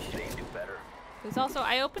 There's also,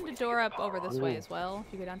 I opened a door up over this way as well.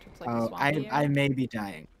 If you go down towards like the Oh, swampy I area. may be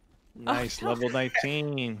dying. Nice, no. level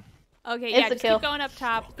 19. Okay, yeah, just Insta-kill. keep going up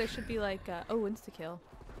top. There should be like, oh, insta-kill.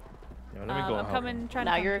 Yeah, let me go I'm help coming, trying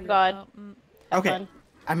Now to come you're to you. God. Oh, Okay, Fun.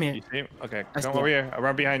 I'm You here. see him? Okay, I come see over it. here.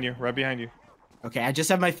 Right behind you. Right behind you. Okay, I just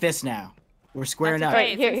have my fist now. We're squaring That's up.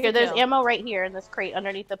 great. Right, here, there's insta-kill. ammo right here in this crate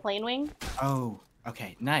underneath the plane wing. Oh,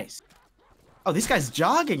 okay, nice. Oh, this guy's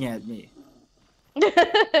jogging at me.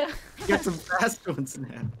 Get some fast ones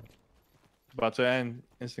now. About to end.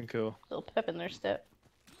 Instant kill. Little pep in their step.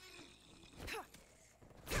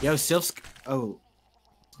 Yo, Sylph's. Oh.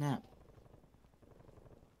 Snap.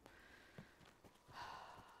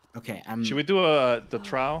 Okay, Should we do the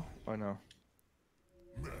trial or no?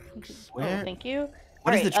 Where? Oh, thank you.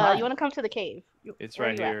 What is the Alright, trial? you want to come to the cave? It's Where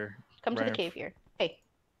right are you at? here. Come to Right the cave here. Hey.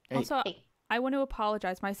 Hey. Also, Hey. I want to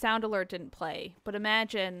apologize. My sound alert didn't play, but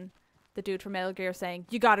imagine the dude from Metal Gear saying,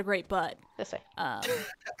 "You got a great butt." This way. I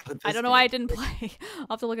don't know why it didn't play. I'll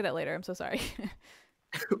have to look at that later. I'm so sorry.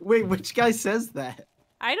 Wait, which guy says that?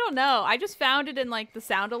 I don't know. I just found it in like the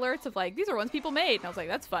sound alerts of like, these are ones people made. And I was like,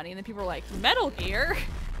 that's funny. And then people were like, Metal Gear?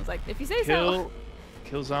 I was like, if you say so.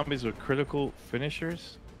 Kill zombies with critical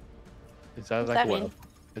finishers? Is that What's like that what? mean?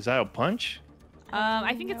 Is that a punch?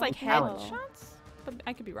 I think it's like Challenge. headshots? But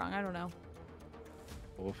I could be wrong. I don't know.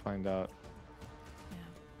 We'll find out. Yeah.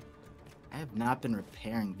 I have not been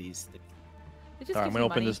repairing these things. It just Alright, I'm gives gonna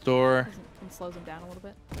you open money. this door. And slows them down a little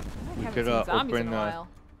bit. I We haven't could, seen zombies open, in a while.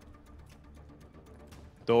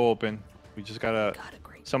 Door open. We just gotta. Got a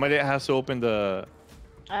great Somebody has to open the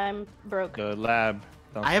I'm broke. lab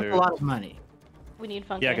downstairs. I have a lot of money. We need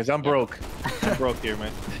Funké. Yeah, because I'm broke. I'm broke here,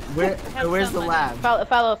 man. Where's some the money. lab?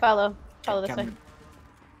 Follow this way. Come-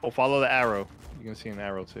 Oh, follow the arrow. You can see an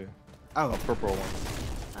arrow too. Oh, A purple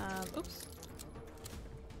one. Oops.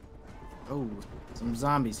 oh, some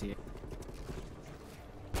zombies here.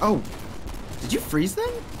 Oh, did you freeze them?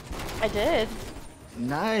 I did.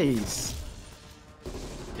 Nice.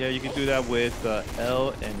 Yeah, you can do that with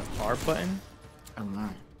L and R button. Oh my.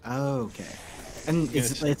 Oh, okay. And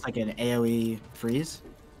it's like an AOE freeze.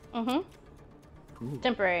 Mm-hmm. Cool.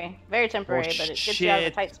 Temporary. Very temporary, but it gets you out of a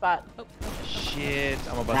shit. tight spot. Oh, Shit,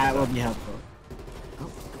 I'm about That to will die. be helpful.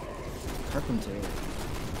 Oh, carpenter.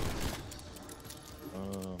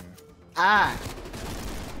 Ah,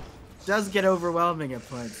 does get overwhelming at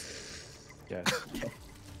points. Yes.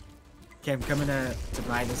 Okay, I'm coming to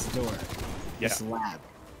buy this door. Yeah. This lab.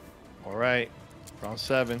 All right. Round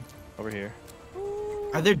 7 over here.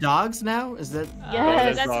 Are there dogs now? Is that?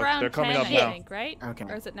 Yes. That's dogs. round They're coming 10, up I now. think, right? Okay.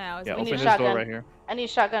 Or is it now? Is Yeah, it We open need this a door shotgun. right here. I need a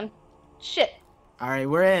shotgun. Shit. All right,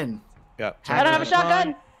 we're in. Yeah. I don't have a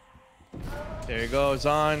shotgun. There you go. It's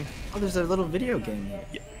on. Oh, there's a little video game here.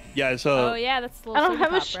 Yeah. So Oh, yeah, that's the I little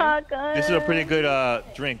don't have a soda pop, right? shotgun. this is a pretty good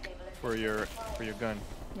drink for your gun.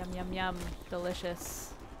 Yum, yum, yum. Delicious.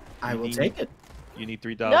 I will Need- take it. You need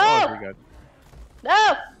 $3. No! Oh, we got.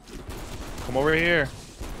 No. Come over here.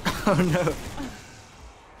 Oh no.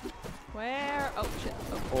 Where? Oh, shit.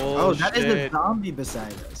 Oh, Oh, that is shit. the zombie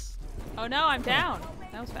beside us. oh no, I'm down.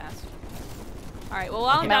 That was fast. All right, well,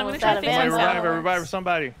 while I'm Okay. down, I'm going to try to That fix was Everybody out of myself. bounds. revive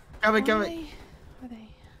somebody. Coming, Where are coming. they? Where are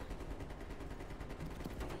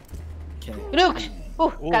they? Okay. Nuke.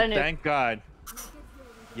 Ooh, Oh, got a nuke. thank God.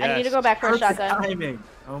 Yes. I need to go back for a Perfect shotgun. timing.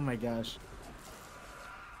 Oh my gosh.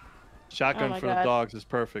 Shotgun Oh my for the God. dogs is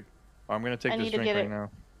perfect. Oh, I'm gonna take I this need to drink get right it. now.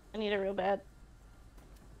 I need it real bad.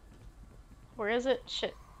 Where is it?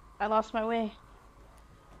 Shit. I lost my way.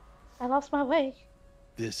 I lost my way.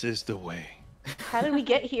 This is the way. How did we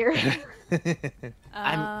get here?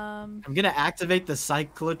 I'm gonna activate the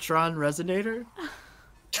cyclotron resonator.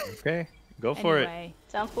 Okay, go for it. Anyway,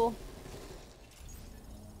 Sounds cool.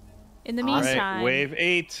 in the All All meantime, right, wave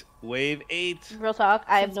 8. Wave 8. Real talk,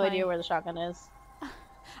 I have Since no idea my- where the shotgun is.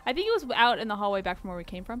 I think it was out in the hallway back from where we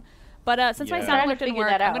came from. But since my Yeah. sound Trying to alert didn't figure work,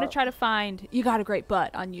 that I'm going to out. try to find You Got a Great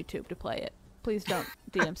Butt on YouTube to play it. Please don't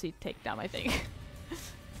DMC take down my thing.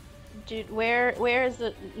 Dude, where is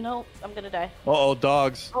the... No, I'm gonna die. Uh-oh,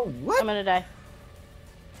 dogs. Oh what? I'm gonna die.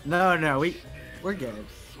 No, we're good.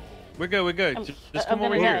 We're good, we're good. I'm, Just I'm come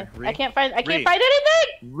over gonna here. die. I can't find Ree.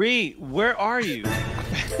 anything! Ree, where are you?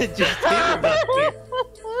 Just take her back here.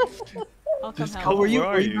 I'll come Just help. come Oh, were you Where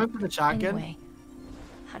are you? going for the shotgun? Anyway,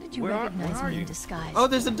 how did you Where are recognize me you? in disguise? Oh,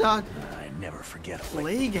 there's a dog. I never forget a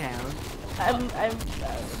Plague hound. I'm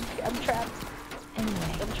trapped.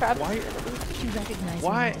 Anyway, I'm trapped. Why? how did you recognize me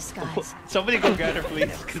Why? in disguise? Somebody go get her,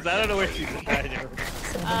 please, because I don't know where she's hiding.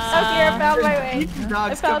 So they I'm here, I found my way. Keep the I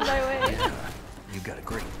dogs found coming. my way. You got a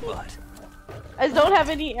great butt. I don't have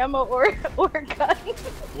any ammo or gun.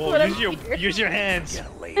 Whoa, But I'm use your hands. Get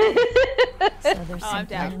a lady. So there's I'm something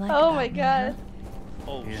down. you like Oh about my me, god.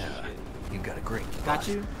 Oh, Yeah, shit. you got a great butt. Got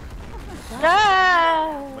you.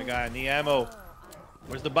 Ah! Oh my god, I need ammo.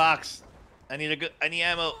 Where's the box? I need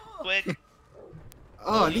ammo. Quick.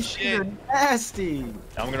 Oh, Holy these shit. shit are nasty.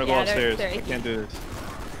 I'm gonna go Yeah, upstairs. they're I can't do this.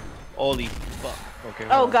 Holy fuck. Okay. Oh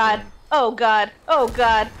hold on. god. Oh god. Oh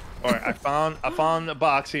god. All right, I found a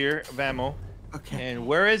box here of ammo. Okay. And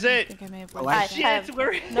where is I it? think I may have Oh, left I it. Shit, have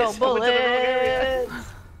where is no it? I went to the wrong area.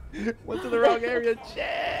 bullets. Went to the wrong area.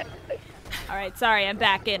 Shit. All right, sorry, I'm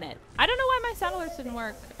back in it. I don't know why my sound alerts didn't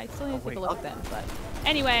work. I still need to take a look at them, but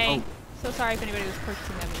anyway, so sorry if anybody was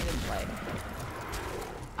purchasing them and you didn't play.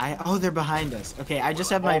 Oh, they're behind us. Okay, I just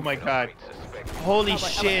have my. Oh my god. Holy Oh, boy,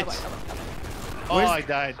 shit. oh, boy, oh, boy, oh, boy. Oh, I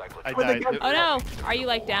died. I died. Oh no, are you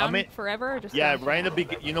like down in- forever or just Yeah, down? right in the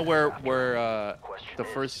beginning. You know where the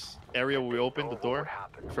first area where we opened the door?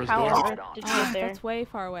 First How door? far did you get there? That's way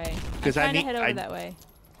far away. I'm 'Cause I trying to need- head over I- that way.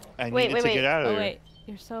 I Wait, needed to wait, get out of Oh there. wait,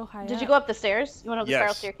 you're so high Did up. you go up the stairs? You went up the spiral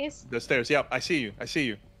Yes. staircase? The stairs. Yep, I see you. I see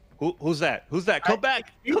you. Who's that? Who's that? Come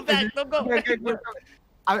back. Come back. Don't go.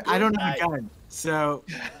 I don't have a gun, so.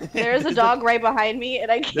 There is a dog right behind me,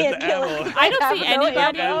 and I can't There's kill ammo. it. I don't have see no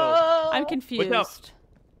anybody. ammo. I'm confused.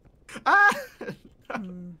 Ah!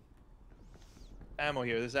 Hmm. Ammo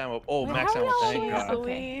here. There's ammo. Oh, Wait, max how ammo. are Thank you? God.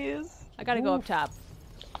 Okay. Please. I gotta go up top.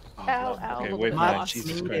 Oh, Ow, God. ow. Okay, A wait little for bit that. lost.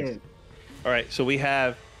 Jesus Needed. Christ. All right, so we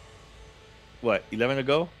have what? 11 to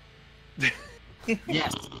go.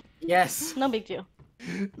 Yes. Yes. No big deal.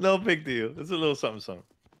 No big deal. It's a little something, something.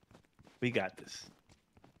 We got this.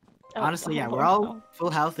 Oh, Honestly, yeah, oh, we're all oh. full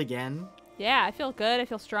health again. Yeah, I feel good. I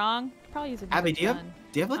feel strong. Probably use a Abby, different do gun.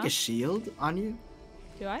 you have like Huh? a shield on you?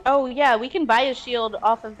 Do I? Oh yeah, we can buy a shield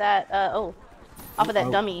off of that. Off of that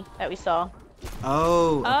Oh. dummy that we saw.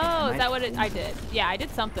 Oh. Okay. Oh, is nice. that what I did? Yeah, I did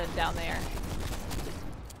something down there.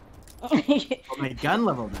 Oh, my gun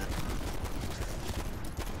level then.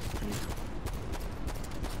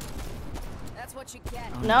 That's what you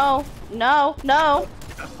get. No, no, no.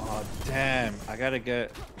 Oh damn! I gotta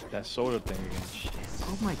get that soda thing again. Shit.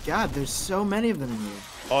 Oh my God, there's so many of them in here.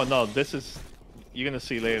 Oh no, this is. You're gonna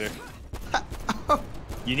see later.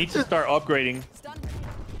 You need to start upgrading.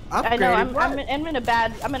 I know. Upgrading what? I'm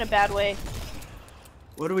in a bad way.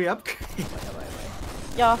 What do we upgrade?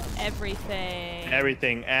 Yeah, Everything.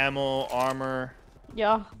 Everything: ammo, armor,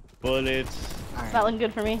 yeah. bullets. All It's right. not looking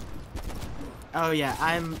good for me. Oh yeah,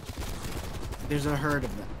 there's a herd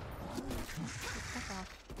of them.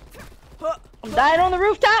 I'm dying on the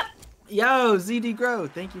rooftop. Yo, ZD Grow,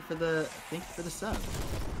 thank you for the sub.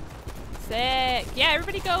 Sick. Yeah,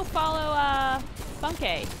 everybody go follow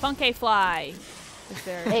Funké. Funké Fly. Is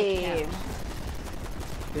there? Hey. Yeah.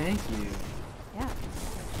 Thank you. Yeah.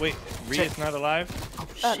 Wait, Rhea's not alive?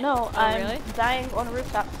 No, Oh, I'm really? dying on a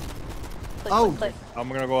rooftop. Click, Oh. click, click. I'm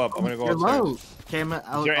gonna go up. I'm gonna go You're upstairs. low. Okay,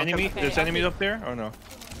 Is there enemy? Okay, There's I'll enemies do- up there or no?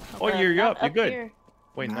 Oh, Uh, you're not up. You're good. here.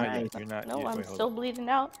 Wait, not Nice. yet. You're not. No, yet. I'm Wait, hold still on. bleeding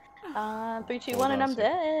out. 3, 2, Hold 1, and on I'm a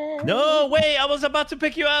dead. No, wait! I was about to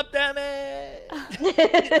pick you up. Damn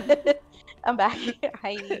it! I'm back.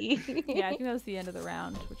 Hi. Yeah, I think that was the end of the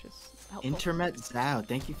round, which is helpful. Internet Zao,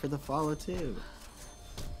 thank you for the follow too.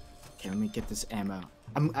 Okay, let me get this ammo.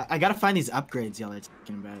 I gotta find these upgrades y'all are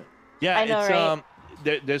talking about. Yeah, I know, it's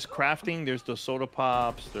right? there's crafting. There's the soda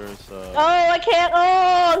pops. There's Oh, I can't.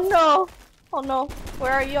 Oh no. Oh no.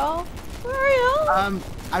 Where are y'all? Where are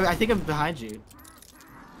y'all? I think I'm behind you.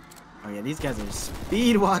 Oh yeah, these guys are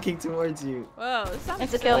speed walking towards you. Whoa, this sounds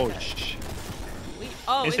It's a so kill. oh good. shh.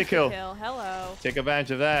 Oh, Insta insta kill. Hello. Take advantage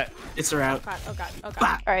of that. It's her Oh out. god, oh god, oh god.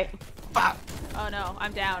 Bah, All right. bah. Oh no,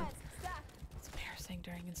 I'm down. It's embarrassing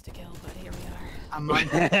during insta-kill, but here we are. I'm on.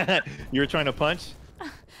 You were trying to punch? Well,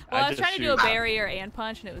 I was just trying to do a shoot. barrier and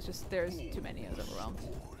punch, and it was just, there's too many. I was overwhelmed.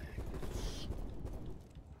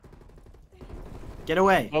 Get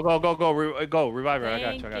away. Go, go, go, go, go. Revive her. I got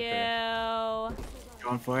Thank you. I got you. you.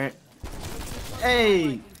 Going for it.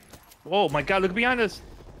 Hey. Oh my god, look behind us.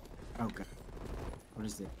 Oh god. What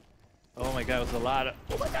is it? Oh my god, it was a lot of.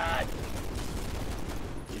 Oh my god.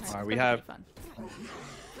 Alright, we That's have. pretty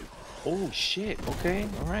Oh shit. Okay.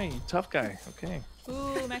 Alright. Tough guy. Okay. fun.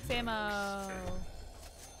 Ooh, max ammo.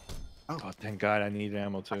 Oh, thank god I need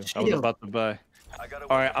ammo too. I was Shield. about to buy.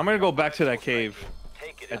 Alright, I'm gonna go back to that cave.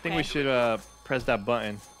 I think we Okay. should press that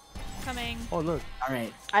button. Coming. Oh look. All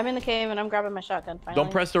right. I'm in the cave and I'm grabbing my shotgun. Finally.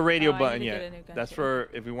 Don't press the radio Oh, I button need to get a yet. new gun, That's too. for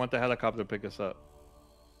if we want the helicopter to pick us up.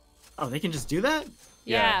 Oh, they can just do that?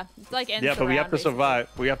 Yeah, it's like ends Yeah, the but we have round, to basically. survive.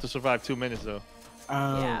 We have to survive 2 minutes though.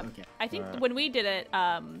 Oh, Yeah. okay. I think Alright. when we did it,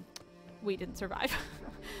 we didn't survive.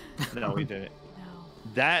 No, we didn't. No.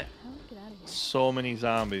 That How do we get out of here? so many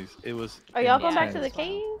zombies. It was. Are y'all going Yeah. back to the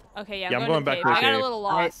cave? Okay, yeah, Yeah, I'm I'm going going to back the to cave. the I got a cave. little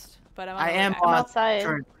lost, but I'm on I my way am back. I'm on outside.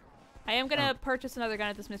 turn. I am gonna purchase another gun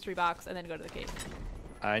at this mystery box and then go to the cave.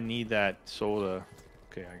 I need that soda.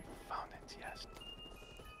 Okay, I found it. Yes.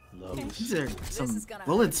 Love this. These are some is gonna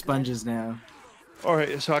bullet hurt. sponges now. All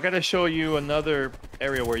right, so I gotta show you another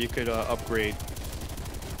area where you could upgrade.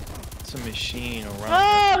 It's a machine around.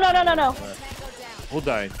 Oh no no no no! Who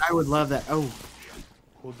died? I would love that. Oh,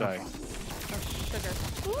 Who died? Oh, sugar.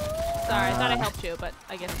 Sorry, I thought I helped you, but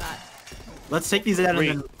I guess not. let's take these out Wait.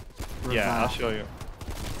 and then Yeah, I'll revive. show you.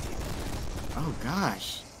 Oh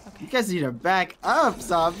gosh. Okay. You guys need to back up,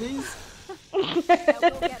 zombies. Now go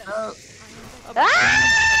get him. Oh, Ah!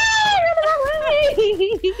 Run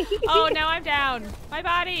away! Oh, now I'm down. My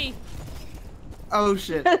body. oh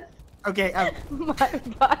shit. Okay, My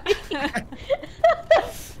body.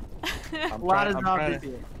 a lot of zombies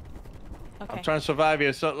here. Okay. I'm trying to survive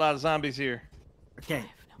here. So a lot of zombies here. Okay,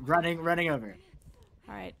 running over.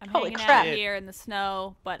 All right. I'm Holy hanging crap. out here in the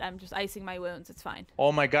snow, but I'm just icing my wounds. It's fine.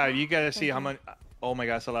 Oh my god, you gotta see Thank how you. many. Oh my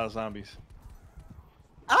god, it's a lot of zombies.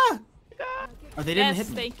 Ah! Oh, they didn't Yes, hit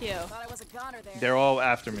me. thank you. Thought I was a goner there. They're all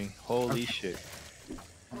after me. Holy shit.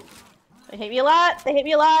 They hate me a lot. They hate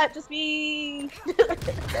me a lot. Just me.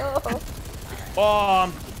 No. Oh,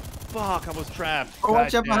 fuck! I was trapped. Oh,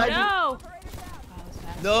 watch out God damn. behind you. No. Oh, that was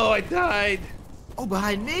fast. No, I died. Oh,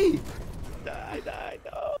 behind me. Died.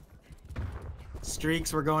 No.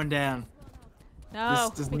 Streaks were going down. No,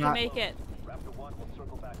 This does we not- can make it.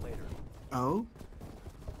 Oh?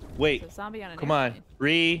 Wait. There's a zombie on an Come on,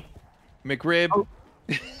 airplane. McRib. Oh.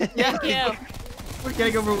 Yeah. Thank you. We're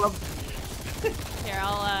getting overwhelmed. Here,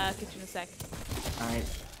 I'll get you in a sec. All right.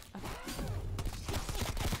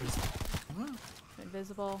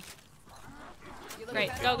 Invisible. You look Great.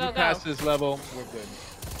 better. Go, go, go. Past this level, we're good.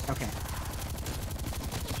 Okay.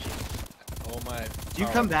 Oh my. Do you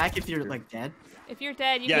come back if you're like dead? If you're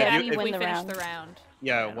dead, you Yeah, can you- back if if- we win the finish round. the round.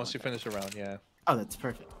 Yeah, Yeah. once you finish the round, yeah. Oh, that's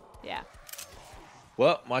perfect. Yeah.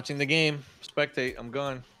 Well, watching the game. Spectate. I'm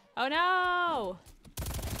gone. Oh no!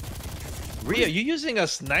 Rhea, you using a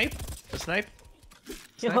snipe? A snipe? Yo,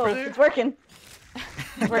 Sniper there? it's working.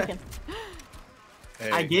 It's working. Hey,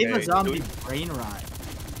 I gave hey, a zombie Do, brain rot.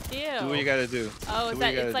 Ew. do what you gotta do. Oh, Do is what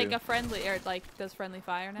that? you It's gotta like do. a friendly, or like does friendly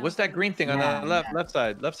fire now? What's that green thing on Yeah, the left?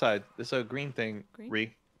 yeah. Left side. There's a green thing. Green? Rhea,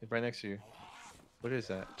 it's right next to you. What is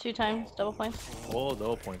that? 2 times double points. Oh,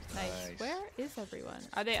 double points. Nice. Where is everyone?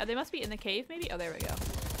 Are they? They must be in the cave, maybe. Oh, there we go.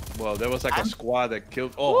 Well, there was like a I'm- squad that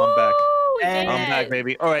killed. Oh, I'm back. Woo, we Hey. did I'm back, it.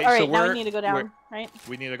 baby. All right, All right, so now we're, we need to go down, right?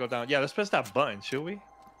 we need to go down. Yeah, let's press that button, should we?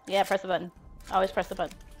 Yeah, press the button. Always press the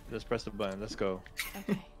button. Let's press the button. Let's go.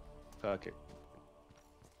 Okay. Fuck it.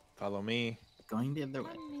 Follow me. Going the other way.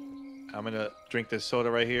 I'm gonna drink this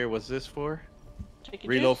soda right here. What's this for? Tricky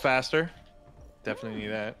Reload juice. faster. Definitely need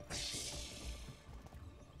that.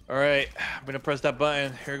 All right, I'm gonna press that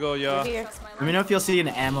button. Here we go, y'all. We're here. That's my Let me know if you'll see an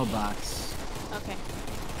ammo box. Okay.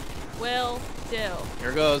 Will do.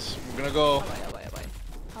 Here goes. We're gonna Oh go. boy. Oh boy. Oh boy.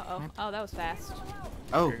 Uh oh. Oh, that was fast.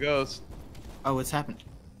 Oh, Here goes. oh, what's happening?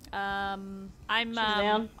 I'm She's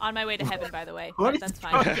down. on my way to heaven, by the way. What But is that's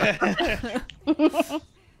fine.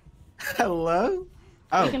 Hello?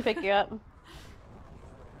 Oh, We can pick you up.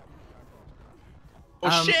 Oh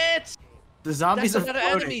Um, shit! the zombies That's are a lot of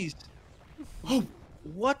floating. enemies. Oh,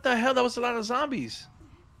 what the hell? That was a lot of zombies.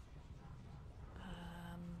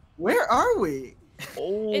 Where are we?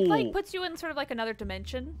 Oh, It like puts you in sort of like another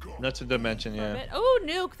dimension. that's a dimension, For a yeah. bit. Oh,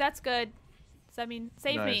 nuke. That's good. Does that mean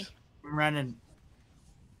save me? Nice. I'm running.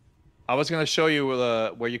 I was gonna show you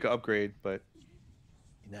where you could upgrade, but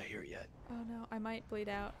you're not here yet. Oh no, I might bleed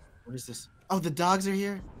out. What is this? Oh, the dogs are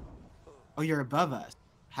here? Oh, you're above us.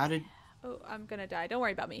 How did... Oh, I'm gonna die. Don't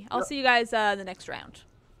worry about me. I'll see you guys in the next round.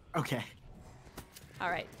 Okay. All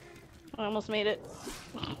right. I almost made it.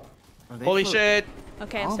 Oh, they Holy float. shit!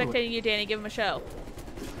 Okay, I'm Oh. spectating you, Danny. Give him a show.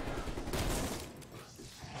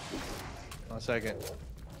 1 second.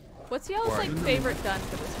 What's y'all's like favorite gun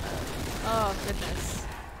for this mode? Oh goodness.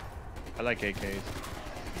 I like AKs.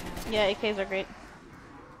 Yeah, AKs are great.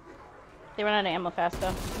 They run out of ammo fast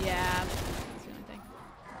though. Yeah. That's the only thing.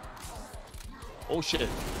 Oh shit!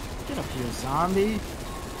 Get up here, zombie.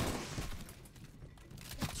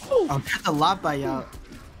 Oh, got the lot by y'all.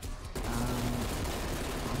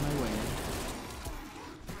 On my way.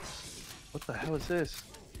 What the hell is this?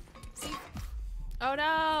 Oh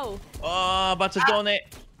no. Oh, about to donate.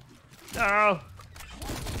 No.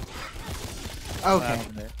 Okay.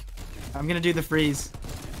 I'm gonna do the freeze.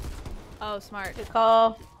 Oh, smart. Good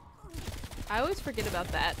call. I always forget about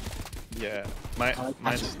that. Yeah, like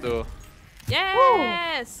mine's that. still.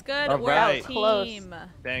 Yes. Good All work, right. Close. team.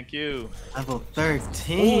 Thank you. Level Ooh,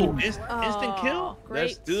 13. instant kill. Oh, great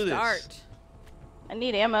Let's do this. start. I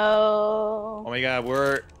need ammo. Oh my god,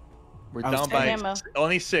 we're I was down taking by ammo.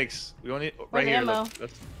 only 6. We only right Where's here. ammo?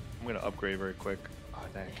 I'm gonna upgrade very quick. Oh,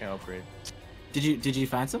 dang, I can't upgrade. Did you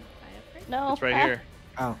find some? No. It's right ah, here.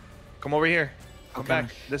 Oh. Come over here. Come Okay.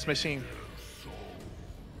 back. This machine.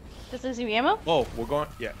 This is you ammo? Oh, we're going.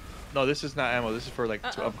 Yeah. No, this is not ammo. This is for like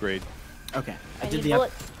to Uh-oh. upgrade. Okay. I did need the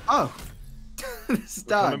bullets. Oh. This is We're,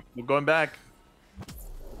 done. we're going back.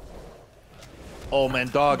 Oh man,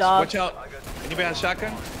 dogs. Dogs. Watch out. Anybody have a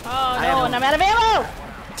shotgun? Oh I no. Oh, and I'm out of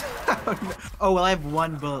ammo! Oh well, I have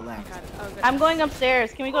 1 bullet left. Got it. Oh, good. I'm going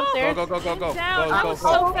upstairs. Can we go upstairs? Go, go, go, go, go. Down. Go, I go, was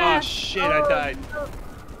go. so Oh, fast. shit, I died.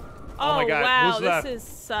 Oh my God, wow, who's left? this is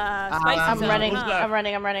spicy I'm zone, running. huh? left? I'm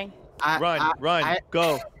running. I'm running. Run,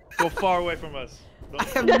 go. Go far away from us. Don't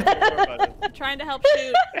have worry about it. I'm trying to help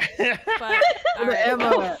shoot, but all right. ammo.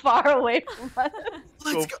 Go far away from us.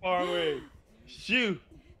 Go far away. Shoot.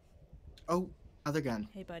 Oh, other gun.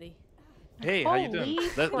 Hey, buddy. Hey, how you doing?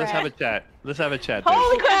 Holy Let's have a crap. chat. Let's have a chat. dude.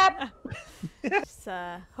 Holy crap! Just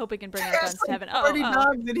hope we can bring our guns to heaven. Oh, 40 oh.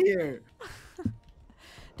 dogs in here.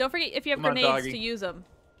 Don't forget if you have Come on, grenades doggy. to use them.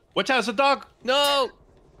 Watch out, it's a dog. No.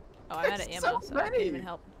 Oh, I'm out of There's ammo, so so I can't many. even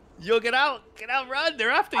help. Yo, get out. Get out, run. They're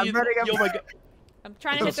after I'm you. running, I'm Yo, my God. I'm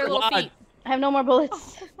trying to hit their little Squad. feet. I have no more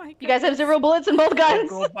bullets. Oh my god. You guys have 0 bullets in both guns.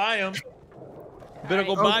 Go buy them. Better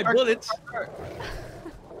go Alright. buy Oh, bullets.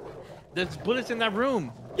 There's bullets in that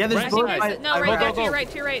room. Yeah, there's Right bullets. side. No, I- right there go, to your go. right,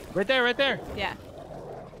 to your right. Right there, right there. Yeah.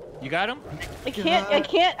 You got him? I can't.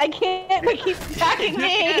 They keep attacking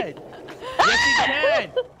me. Yes, you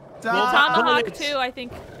can. Tomahawk bullets. too, I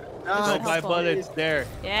think. Go Dogs. buy helpful. bullets there.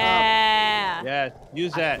 Yeah. Yeah,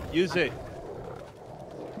 use that. Use it.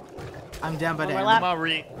 I'm down by the Overlap. ammo. Come on,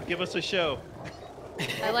 Reek. Give us a show.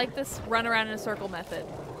 I like this run around in a circle method.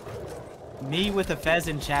 Me with a fez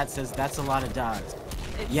in chat says that's a lot of dogs.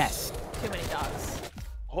 It's Yes. Too many dogs.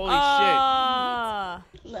 Holy Ah,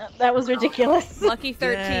 That was ridiculous. lucky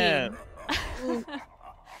 13. Yeah.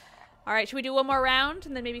 All right, should we do one more round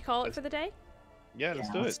and then maybe call it for the day? shit. Yeah, let's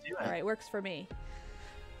Yeah, do let's it. do All it. right, works for me.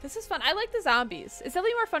 This is fun. I like the zombies. It's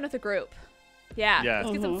definitely more fun with a group. Yeah. Yeah.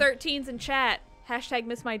 Let's get some 13s in chat. Hashtag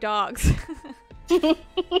miss my dogs.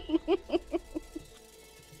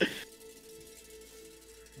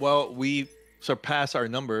 Well, we surpassed our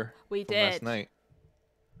number We from last did. night.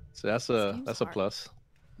 So that's a hard. plus.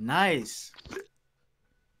 Nice.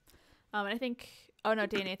 And I think. Oh no,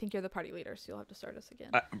 Danny, I think you're the party leader, so you'll have to start us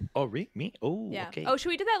again. Oh, Reek? Me? Oh, Yeah. okay. Oh, should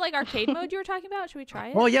we do that like arcade mode you were talking about? Should we try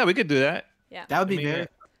it? Oh, yeah, we could do that. Yeah. That would be Let me, very.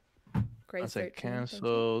 Great. I said 13, thank you.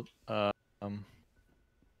 canceled.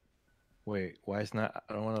 Wait, why is not?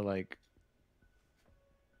 I don't want to like.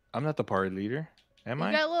 I'm not the party leader, am You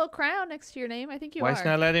I? got a little crown next to your name. I think you Why are. it's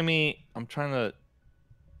not letting me? I'm trying to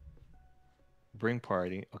bring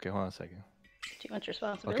party. Okay, hold on a second. Too much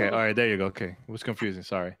responsibility. Okay, all right, there you go. Okay, it was confusing.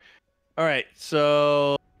 Sorry. All right,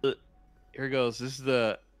 so here goes. This is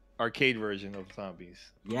the arcade version of zombies.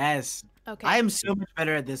 Yes. Okay. I am so much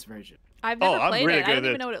better at this version. I've never I'm played really it. I good don't at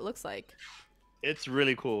even it. know what it looks like. It's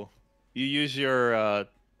really cool. You use your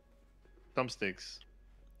thumbsticks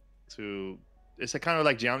to. It's a kind of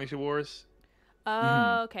like Geometry Wars.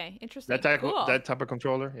 Oh, okay. Interesting. That type cool. that type of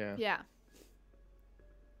controller. Yeah. Yeah.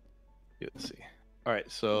 Let's see. All right,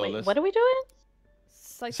 so Wait, let's. what are we doing?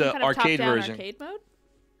 It's like It's some a kind of arcade top-down version. arcade mode.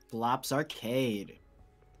 Flops Arcade.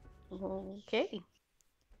 Okay.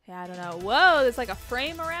 Yeah, I don't know. Whoa, there's like a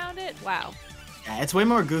frame around it. Wow. Yeah, it's way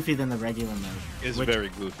more goofy than the regular mode. It's which very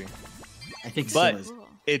goofy. I think but- so is. Cool.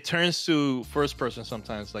 It turns to first person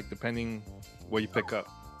sometimes, like depending what you pick up.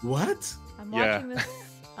 What? I'm Yeah. watching this.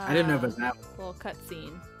 I didn't know about that. Little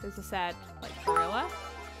cutscene. There's a sad like gorilla.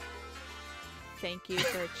 Thank you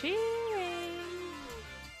for cheering.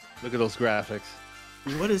 Look at those graphics.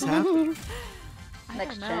 What is happening? I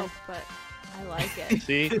Next don't know, gen. but I like it.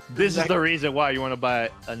 See, this is the reason why you want to buy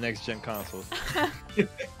a next gen console.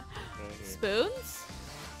 Spoons?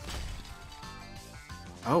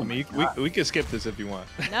 Oh, I mean, we can skip this if you want.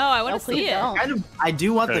 No, I want No, to see please it. don't. kind of. I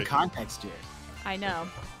do want the Hey. context here. I know.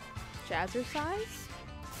 Jazzercise?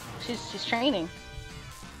 She's training.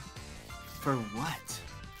 For what?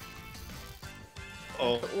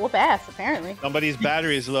 Oh, Whoop ass, apparently. somebody's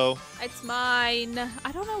battery is low. It's mine.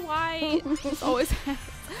 I don't know why this always happens.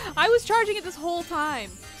 I was charging it this whole time.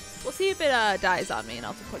 We'll see if it dies on me and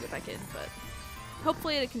I'll have to plug it back in, but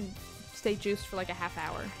hopefully it can stay juiced for like a half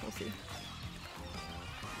hour. We'll see.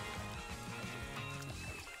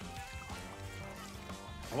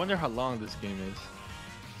 I wonder how long this game is.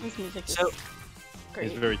 This music is So great.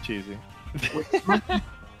 It's very cheesy.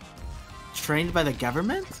 trained by the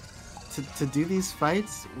government to do these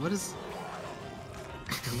fights? What is?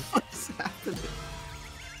 What is happening?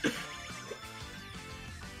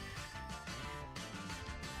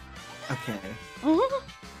 Okay.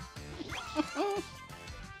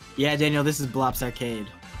 Yeah, Daniel, this is Blops Arcade.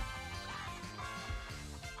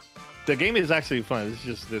 The game is actually fun. This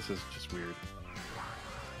is just weird.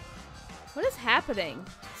 What is happening?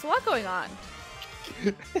 There's a lot going on.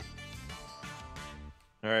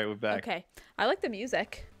 All right, we're back. Okay. I like the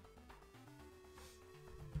music.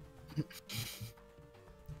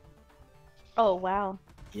 Oh wow.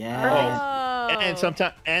 Yeah. Oh.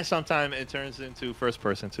 And sometime it turns into first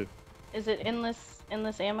person too. Is it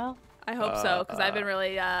endless ammo? I hope so, because I've been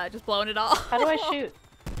really just blowing it all. How do I shoot?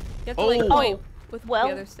 You have to like point Oh, with well.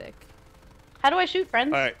 the other stick. How do I shoot,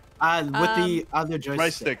 friends? All right, With the other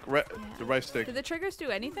joystick. right stick, the right stick. Do the triggers do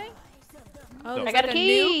anything? Oh, No. there's I got like a nuke,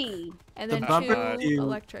 key. and The then bumper two do-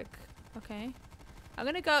 electric. Okay. I'm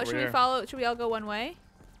gonna go. Should we here. follow? Should we all go one way?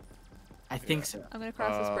 I think so. I'm gonna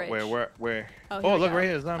cross this bridge. Where? Oh, Oh, here we look go. right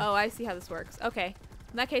here. It's Oh, I see how this works. Okay.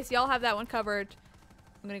 In that case, y'all have that one covered.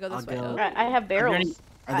 I'm gonna go this I'll way. go. Oh. Right, I have barrels.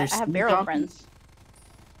 Are there I have sneak barrel zombies? friends.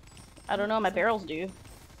 I don't know what my barrels do.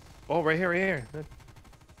 Oh, right here.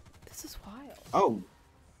 This is wild. Oh,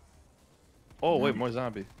 Oh, wait, more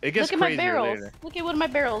zombies. It gets Look at my crazier barrels. later. Look at what my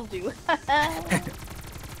barrels do.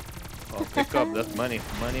 Oh, pick up. That's money.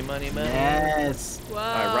 Money. yes. Whoa!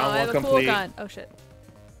 round I have one a cool complete. gun. Oh shit.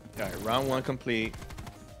 All right, round 1 complete.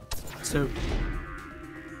 So,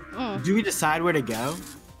 Mm. do we decide where to go?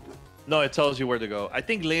 No, it tells you where to go. I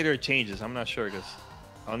think later it changes. I'm not sure because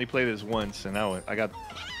I only played this once, and now I got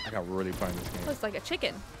really far in this game. Looks like a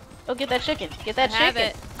chicken. Go get that chicken. Get that I have chicken.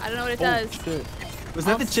 it. I don't know what it Oh, does. shit. Was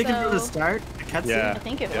that the chicken from the Also- start? The cutscene? Yeah. I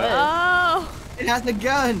think it Yeah. was. Oh. It has a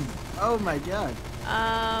gun. Oh my god.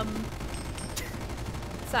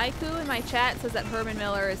 Saiku in my chat says that Herman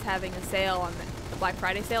Miller is having a sale on the Black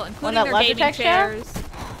Friday sale, including that their Logitech gaming chair? chairs.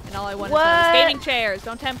 And all I want What? is gaming chairs.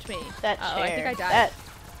 Don't tempt me. That Uh-oh, chair. I think I died. That,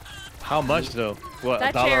 How much though? What?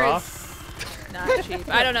 That $1 chair off? is not cheap.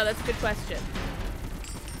 I don't know. That's a good question.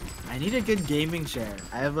 I need a good gaming chair.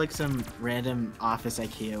 I have like some random office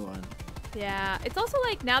IKEA one. Yeah. It's also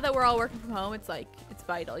like now that we're all working from home, it's like it's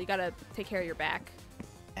vital. You gotta take care of your back.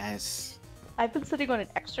 Yes. I've been sitting on an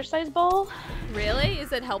exercise ball. Really?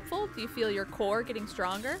 Is it helpful? Do you feel your core getting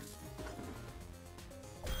stronger?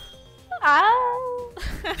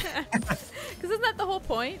 Because isn't that the whole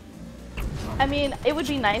point? I mean, it would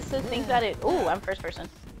be nice to think that it. Ooh, I'm first person.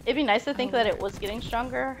 It'd be nice to think that it was getting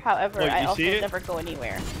stronger. However, Wait, I you also see it? never go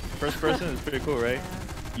anywhere. First person is pretty cool, right?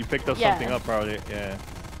 You picked up Yeah. something up probably. Yeah.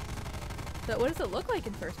 So what does it look like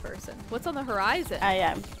in first person? What's on the horizon? I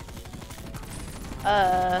am.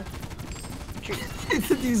 Trees.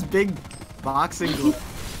 These big boxing gloves.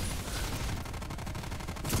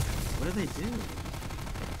 What do they do?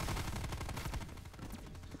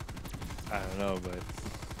 I don't know, but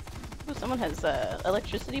Ooh, someone has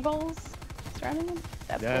electricity balls surrounding them.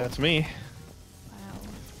 That's yeah, cool. that's me. Wow.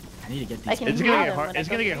 I need to get I these. can It's hear gonna get them hard. when I It's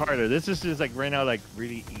go gonna get to- harder. This is just like right now, like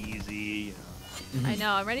really easy. I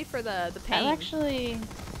know. I'm ready for the pain. I'm actually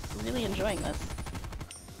really enjoying this.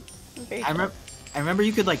 It's very I cool. remember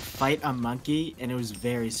you could like fight a monkey and it was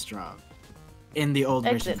very strong. In the old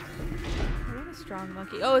Exit. version. What a strong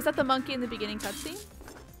monkey. Oh, is that the monkey in the beginning cutscene?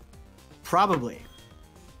 Probably.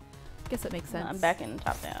 Guess that makes sense. I'm back in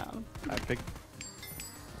top down. I picked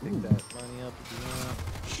that money up.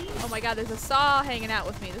 Oh my god, there's a saw hanging out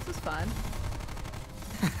with me. This is fun.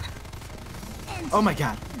 Oh my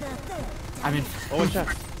god. I mean, Oh, what's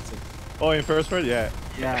that? Oh, in first person, yeah.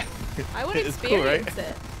 yeah. I would It's cool, right? experience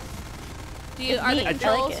it. Do you, It's are the neat. I like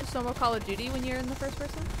controls it. just normal Call of Duty when you're in the first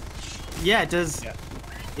person? Yeah, it does. Yeah.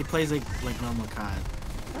 It plays like normal COD.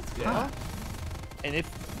 That's cool. Yeah. And if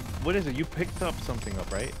what is it? You picked up something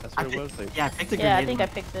up, right? That's what it was. Like, Yeah, I picked a Yeah, I grenade. think I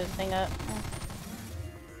picked the thing up.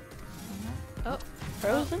 Oh,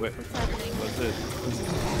 Frozen? wait, what's happening? what's this?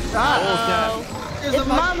 Oh, There's It's a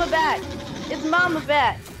monkey. Mama back! It's Mama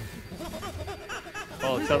back!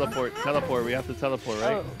 Oh, teleport. We have to teleport,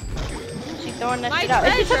 right? Oh. She's throwing that My shit out.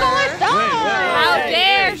 And she took all my treasure! stuff! how Hey,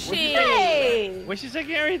 dare hey, she? Hey! When she's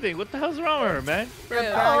taking everything, what the hell's wrong with her, man? Rude,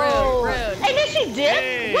 Oh. rude, rude. And then she did?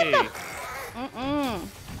 Hey. What the?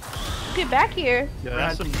 Mm-mm. Get back here.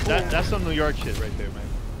 Yeah, that's some New York shit right there, man.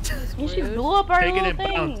 And she Rude. blew up our Take it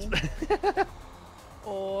little and thing. bounce.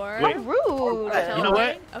 Or How rude. You know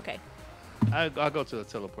what? Okay. I'll go to the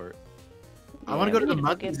teleport. I want to go to we the need to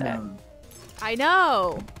monkey get that. zone. I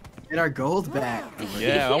know. Get our gold back.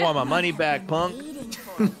 Yeah, I want my money back, punk.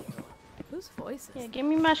 Whose voice is Yeah, that? give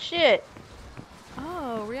me my shit.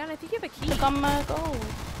 Oh, Rihanna, I think you have a key. Took on my gold.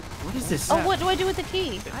 What is this? Oh, what do I do with the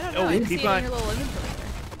key? I don't Oh, know. I just keep see it in on- your little inventory there.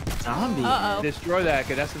 Zombie. Uh-oh. Destroy that,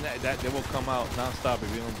 cause that they will come out non-stop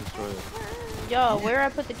if you don't destroy it. Yo, where I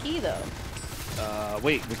put the key though?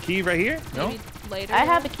 Wait, the key right here? No. Maybe later. I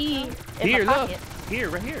have a key in Here, my look. pocket. Here,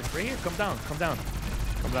 right here. Come down.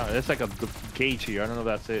 It's like a gauge here. I don't know if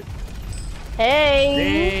that's it.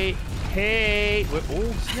 Hey. Hey. Wait,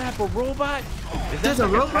 oh snap! A robot? Is There's that a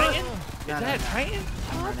like robot? Titan? Is that a Titan?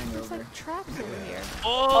 Oh, running there's over. like traps over here.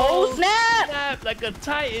 Oh, snap! Like a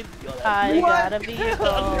Titan. Yo, I What? got a vehicle.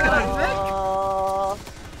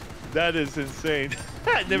 that is insane.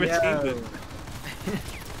 I've never seen Yo, this.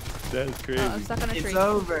 That is crazy. Oh, I'm stuck on a it's tree.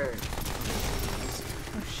 over.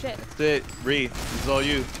 shit. That's it. Ree, this is all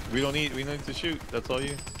you. We don't need to shoot. That's all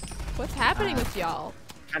you. What's happening with y'all?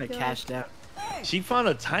 Kind of feel cashed out. She found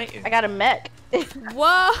a Titan. I got a mech.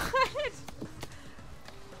 What?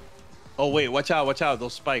 Oh wait, watch out, watch out.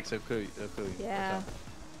 Those spikes, they'll kill you. They'll kill you. Yeah. Watch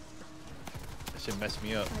out. That should mess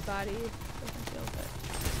me up. My body doesn't feel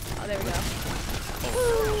good. Oh, there we go.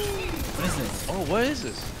 What is this? Oh, what is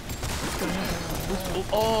this? What's going on?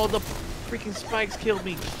 Oh, the freaking spikes killed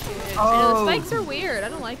me. Shit. I know, the Oh, spikes are weird. I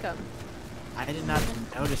don't like them. I did not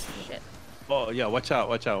notice it. Shit. Oh yeah, watch out,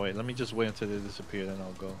 watch out. Wait, let me just wait until they disappear, then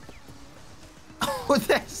I'll go. Oh,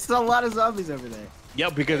 there's a lot of zombies over there. Yeah,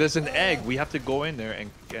 because there's an egg. We have to go in there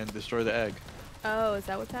and destroy the egg. Oh, is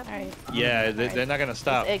that what's happening? Alright. Yeah, they're not gonna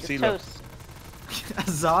stop. This egg See, is look. toast. A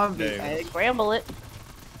zombie There you go. egg. Scramble it.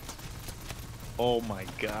 Oh my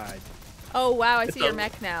god. Oh, wow. I It's see your a-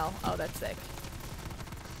 mech now. Oh, that's sick.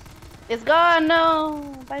 It's gone.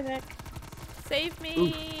 No. Bye, mech. Save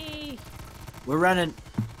me. We're running.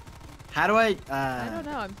 How do I? I don't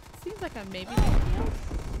know. Seems like I'm maybe being healed.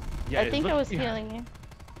 Yeah, I think I was yeah. healing you.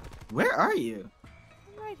 Where are you?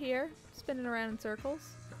 I'm right here, spinning around in circles.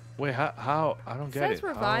 Wait, how? I don't It get says it. How-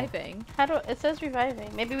 reviving. How do it says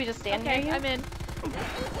reviving? Maybe we just stand Okay, near you. I'm in.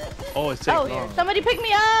 Oh, it's Oh, taking. somebody pick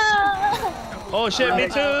me up! Oh shit, me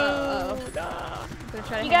too. I'm gonna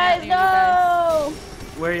try to You hang guys, out near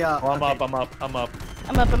no! Where y'all? Oh, I'm Okay. up. I'm up. I'm up.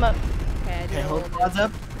 I'm up. I'm up. you guys. Okay, I did Okay, a hold little quads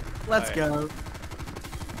up. Let's Alright. go.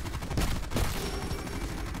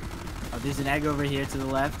 Oh, there's an egg over here to the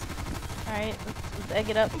left. All right, let's egg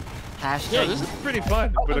it up. Hashtag. Yeah, this is pretty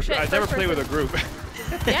fun. With a, shit, I never first play with a group.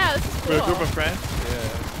 Yeah, this is cool. With a group of friends.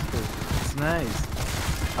 Yeah. It's nice.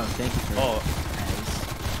 Oh, thank you for Oh,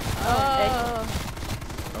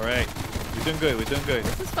 Oh, all right. We're doing good. We're doing good.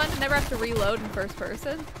 this is fun to never have to reload in first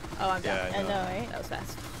person. Oh, I'm down. Yeah, I know, right? That was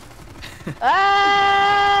fast.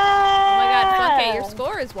 Ah! Oh my god, Funké, your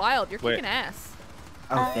score is wild. You're Wait. kicking ass.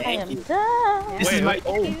 Oh, I thank am you. done. This is Wait, my-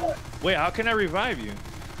 wait. Oh, wait. How can I revive you? I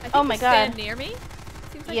think Oh my you stand god. near me.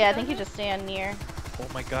 Seems like Yeah, I it think you does just stand near. Oh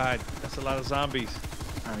my god, that's a lot of zombies.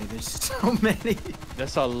 I mean, there's so many.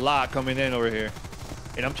 That's a lot coming in over here.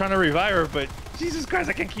 And I'm trying to revive her, but Jesus Christ,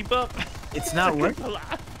 I can't keep up. It's not working. a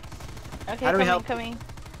lot. Okay, How do we coming, help? coming.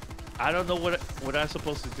 I don't know what I'm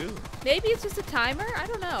supposed to do. it. Maybe it's just a timer. I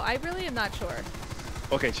don't know. I really am not sure.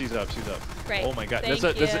 Okay, she's up. She's up. Great. Oh my god, Thank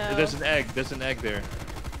there's you. an egg. There's an egg there.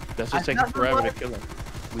 That's I just taking found the forever to one. kill him.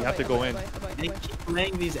 We Oh, have boy, to go oh, boy, in. oh, boy, oh, boy, They oh, boy. keep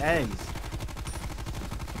laying these eggs.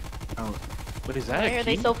 Oh, What is that? Why are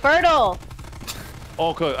they key? so fertile?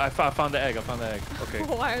 Oh, cool. I found the egg. I found the egg. Okay.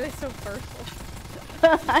 Why are they so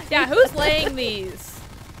fertile? Yeah, who's laying these?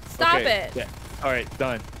 Stop Okay, it. Yeah. All right,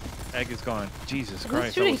 done. Egg is gone. Jesus Who's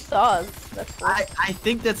Christ. shooting saws? That's cool. I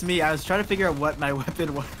think that's me. I was trying to figure out what my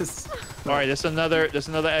weapon was. All right, there's another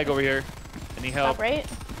egg over here. Any help? Top right?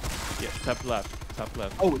 Yeah, top left. Top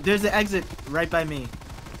left. Oh, there's an exit right by me.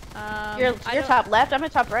 You're I you're don't top left. I'm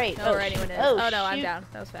at top right. know where anyone is. Oh, Oh, no, I'm shoot. down.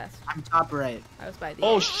 That was fast. I'm top right. I was by the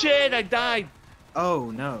Oh edge. shit! I died.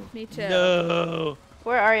 Oh no. Me too. No.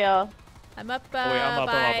 Where are y'all? I'm up wait, I'm up,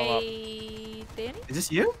 by I'm up. Danny? Is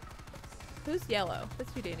this you? Who's yellow?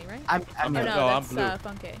 That's you, Danny, right? I'm Oh, no, no, I'm that's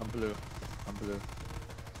blue. Funké. I'm blue. I'm blue.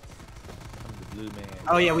 I'm the blue man.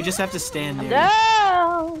 Oh yeah, we just have to stand I'm there.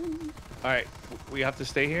 down. All right, we have to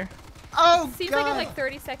stay here. Oh Seems god. like it's like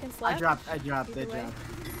 30 seconds I left. dropped. I dropped. Either way.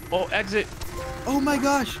 Oh, exit. Oh my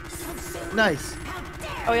gosh. Nice.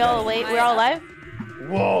 Are we all awake? We're all alive?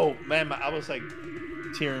 Whoa, man, I was like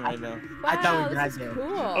tearing right now. I thought we Wow, grabbed this is it.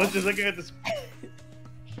 cool. I was just looking at this.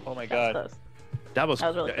 Oh my That was god, close. that was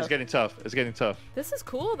really it's close. getting tough. It's getting tough. This is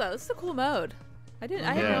cool though. This is a cool mode. I had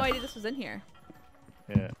Yeah. no idea this was in here.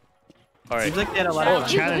 Yeah. All right. Seems like they had a lot Oh, of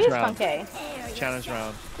fun. challenge Who's round. Funké? Challenge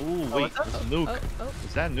round. Ooh, Oh, wait, what's up? it's nuke. Oh, oh.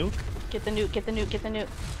 Is that nuke? Get the nuke, get the nuke, get the nuke.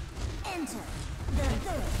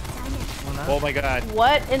 Oh my god.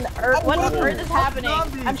 What in the earth? What on Whoa. earth is happening?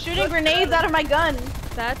 Zombies. I'm shooting grenades out of my gun.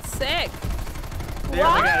 That's sick. Oh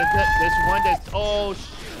my god, there's one that's. Oh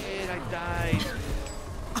shit, I died.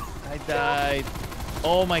 I died.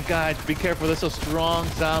 Oh my god, be careful, there's a strong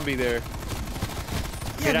zombie there.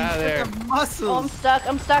 Get out of there. The Oh, I'm muscles. stuck.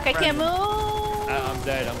 I'm stuck. I can't move. I'm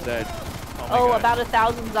dead, I'm dead. Oh, my Oh, god. about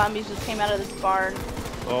 1,000 zombies just came out of this barn.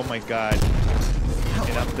 Oh my god.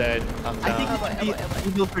 And I'm dead. I'm I think down. boy, it'd be oh boy, oh boy.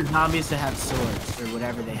 illegal for zombies to have swords or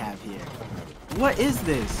whatever they have here. What is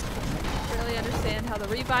this? Really understand how the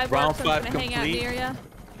revive Round works. I'm just 5 gonna hang out complete. near ya.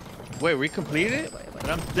 Wait, we completed it? But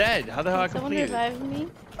I'm dead. How the hell I Can someone completed it? revive me?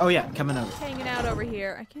 Oh yeah, coming over. Hanging out over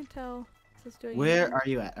here. I can't tell. Is this doing Where anything? are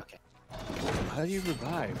you at? Okay. How do you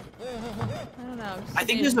revive? I don't know. I'm just I think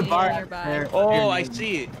seeing there's a it bar nearby. there. Oh, I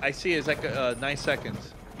see it. I see it. It's like 9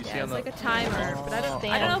 seconds. You see Yeah, on it's the... like a timer, but I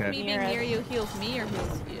don't know okay. if me being near you heals me or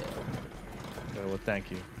heals you. Okay, well, thank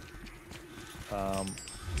you. Thank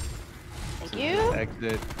so you. just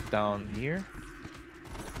exit down here.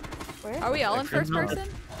 Where? Are we all in Exit. first person?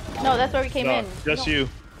 No, that's where we came No, in. just No. you.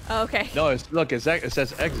 Oh, okay. No, look, it says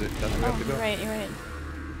exit. That's where we have to Oh, go. you're right. You're right.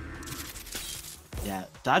 Yeah,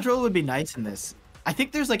 dodge roll would be nice in this. I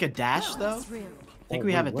think there's like a dash though. I think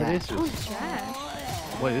we have a What dash. is this?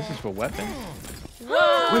 Trash. Wait, this is for weapons?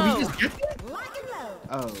 Whoa! Wait, we just get there?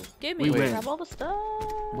 Oh, Give we me. win. Grab all the stuff.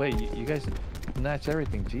 Wait, you guys snatch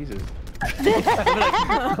everything, Jesus.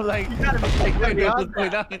 I'm like, wait, what's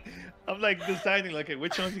going on? I'm like deciding, like, okay,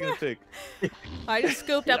 which one's he gonna pick? I just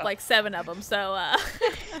scooped up like 7 of them, so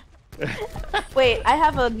Wait, I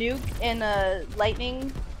have a nuke and a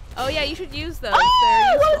lightning. Oh yeah, you should use those.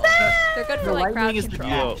 Oh, They're what was useful. that? They're good for The like crowd lightning is the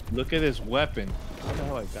control. dash. Yo, look at this weapon. How the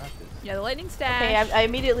hell I got this? Yeah, the lightning stash. Okay, I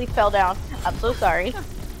immediately fell down. I'm so sorry.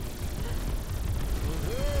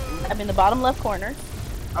 I'm in the bottom left corner.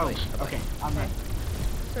 oh, okay. I'm right.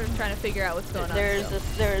 Sort of trying to figure out what's going on. There's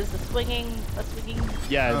still. a swinging.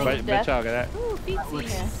 Yeah, Oh. bet Death. y'all got that. Ooh, feetsies.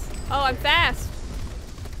 Yeah. Oh, I'm fast.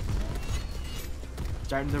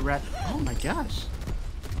 Starting the red. Oh my gosh.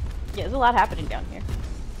 Yeah, there's a lot happening down here.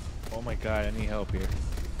 Oh my god, I need help here.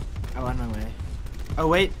 Oh, on my way. Oh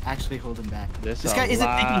wait, actually hold him back. This This guy isn't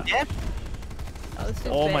taking damage. Oh, this dude's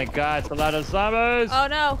Oh big. my god, it's a lot of zombies! Oh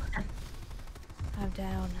no. I'm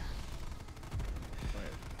down.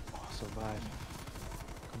 Oh, survive.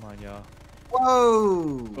 Come on, y'all.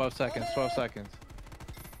 Whoa. 12 seconds, 12 seconds.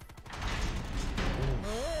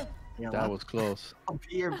 Yeah, That what? was close. I'll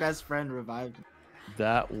be your best friend revived.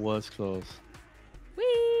 That was close. Whee!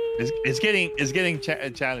 It's getting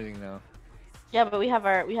challenging now. Yeah, but we have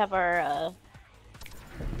our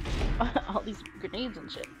all these grenades and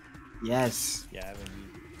shit. Yes. Yeah, I haven't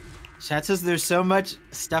used it. Chat says there's so much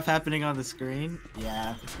stuff happening on the screen.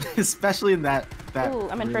 Yeah. Especially in that Ooh,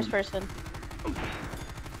 I'm in room. first person.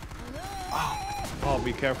 Oh,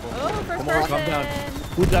 be careful. Oh, first Come on, person. come down.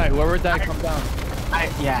 Who died? Whoever died, come down.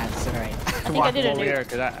 Yeah, it's alright. think I did a over nuke. here,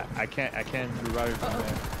 cause I can't revive you from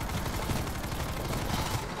there.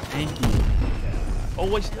 Thank you. Oh,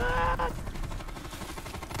 what's that?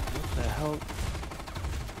 What the hell?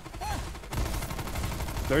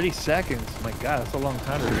 30 seconds. My god, that's a long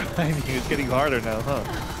time to revive you. It's getting harder now, huh?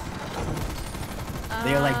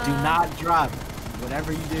 They're like, do not drop.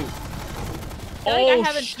 Whatever you do. I feel like I Oh,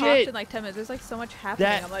 haven't talked shit. in like 10 minutes. There's like so much happening.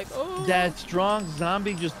 That- I'm like, oh. That strong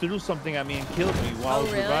zombie just threw something at me and killed me while I Oh,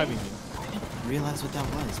 was really? reviving you. I didn't realize what that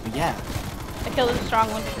was, but yeah. I killed a strong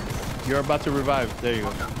one. You're about to revive. There you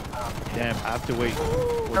go. Damn, I have to wait.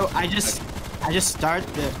 Bro, I just start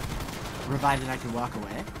the revive and I can walk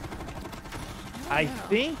away. I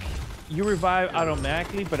think you revive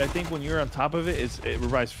automatically, but I think when you're on top of it, it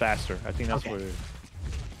revives faster. I think that's Okay. what it is.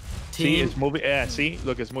 See, Team. it's moving. Yeah, see,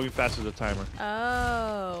 look, it's moving faster the timer.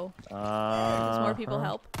 Oh. Does more people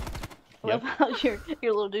help? I love how your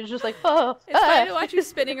little dude's just like, oh. It's funny to watch you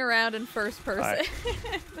spinning around in first person. Alright.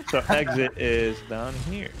 So exit is down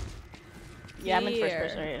here. Yeah, I'm in first Here.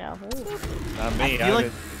 person right now. Ooh. Not me. I feel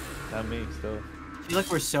like- Not me. Still. I feel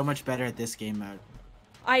like we're so much better at this game mode.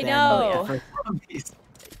 I than know. the first zombies.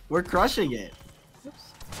 We're crushing it. This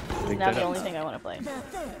is Pick now that the up. only thing I want to play.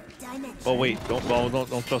 Oh wait, don't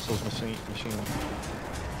trust those machines.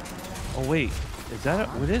 Oh wait, is that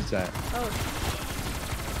what is that? Oh,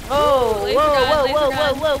 Oh, laser whoa, gun, whoa, laser whoa, gun.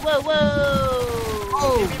 whoa, whoa, whoa, whoa!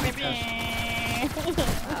 Oh,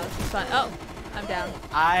 wow, this is fun. Oh, I'm down.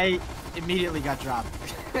 I immediately got dropped.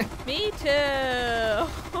 Me too.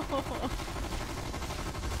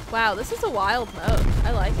 Wow, this is a wild mode.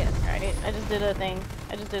 I like it. Alright, I just did a thing.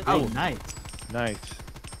 Oh, nice. Nice.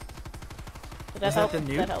 Did that Is that help? the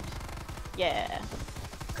nuke? That helps. Yeah.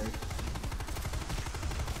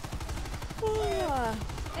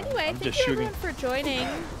 Anyway, I'm thank just you shooting. everyone for joining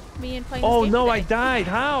me and playing Oh this game no, I today. died.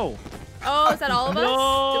 How? Oh, is that all of us?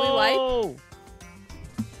 No. Did we wipe?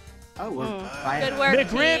 Oh, well, Good work,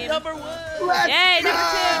 McRib team. number 1. Yay,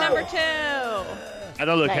 number two. I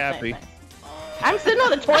don't look Nice, happy. nice, nice. I'm sitting on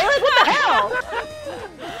the toilet? What the hell?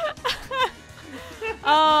 Oh,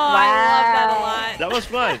 I love that a lot. That was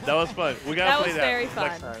fun. That was fun. We gotta That play was that very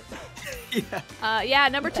next fun. time. Yeah,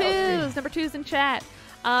 number twos in chat.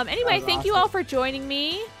 Anyway, was thank you all for joining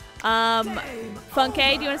me.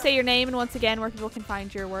 Funké, do you want to say your name and once again where people can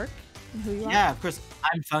find your work and who you are? Yeah, of course.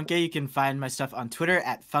 I'm Funké. You can find my stuff on Twitter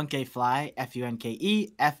at FunkéFly,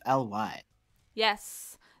 FUNKEFLY.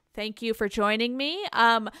 Yes. Thank you for joining me.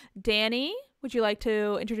 Danny, would you like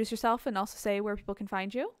to introduce yourself and also say where people can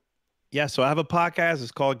find you? Yeah, so I have a podcast.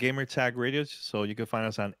 It's called Gamer Tag Radio. So you can find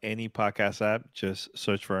us on any podcast app. Just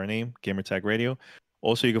search for our name, Gamer Tag Radio.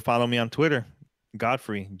 Also, you can follow me on Twitter,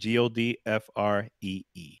 Godfrey, Godfree.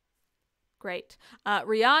 Great.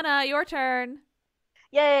 Rihanna, your turn.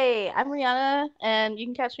 Yay! I'm Rihanna, and you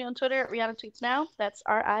can catch me on Twitter at RianaTweetsNow. That's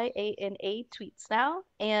RiANA TweetsNow.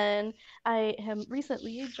 And I have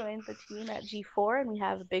recently joined the team at G4, and we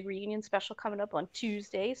have a big reunion special coming up on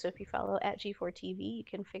Tuesday. So if you follow at G4 TV, you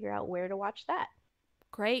can figure out where to watch that.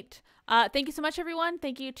 Great. Thank you so much, everyone.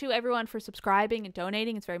 Thank you to everyone for subscribing and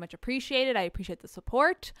donating. It's very much appreciated. I appreciate the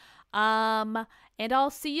support. And I'll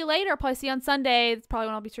see you later. I'll probably see you on Sunday. That's probably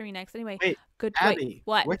when I'll be streaming next. Anyway, Wait, good. Abby, Wait,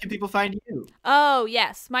 what? Where can people find you? Oh,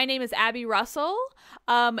 yes. My name is Abby Russell.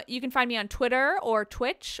 You can find me on Twitter or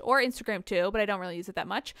Twitch or Instagram too, but I don't really use it that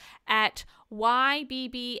much, at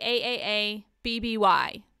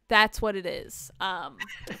YBBAAABBY. That's what it is.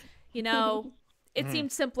 You know, it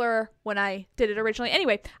seemed simpler when I did it originally.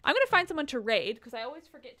 Anyway, I'm going to find someone to raid because I always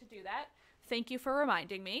forget to do that. Thank you for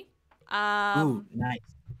reminding me. Ooh, nice.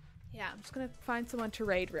 Yeah, I'm just going to find someone to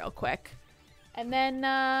raid real quick. And then, you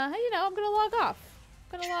know, I'm going to log off.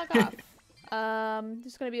 There's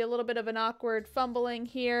going to be a little bit of an awkward fumbling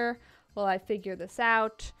here while I figure this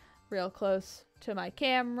out. Real close to my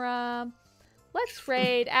camera. Let's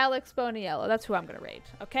raid Alex Boniello. That's who I'm going to raid,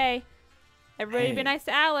 okay? Everybody be nice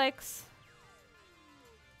to Alex.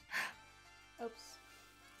 Oops.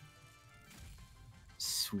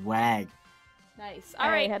 Swag. Nice. All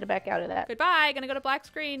All right. I had to back out of that. Goodbye. Gonna go to black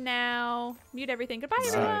screen now. Mute everything. Goodbye, Bye.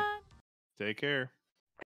 everyone. Take care.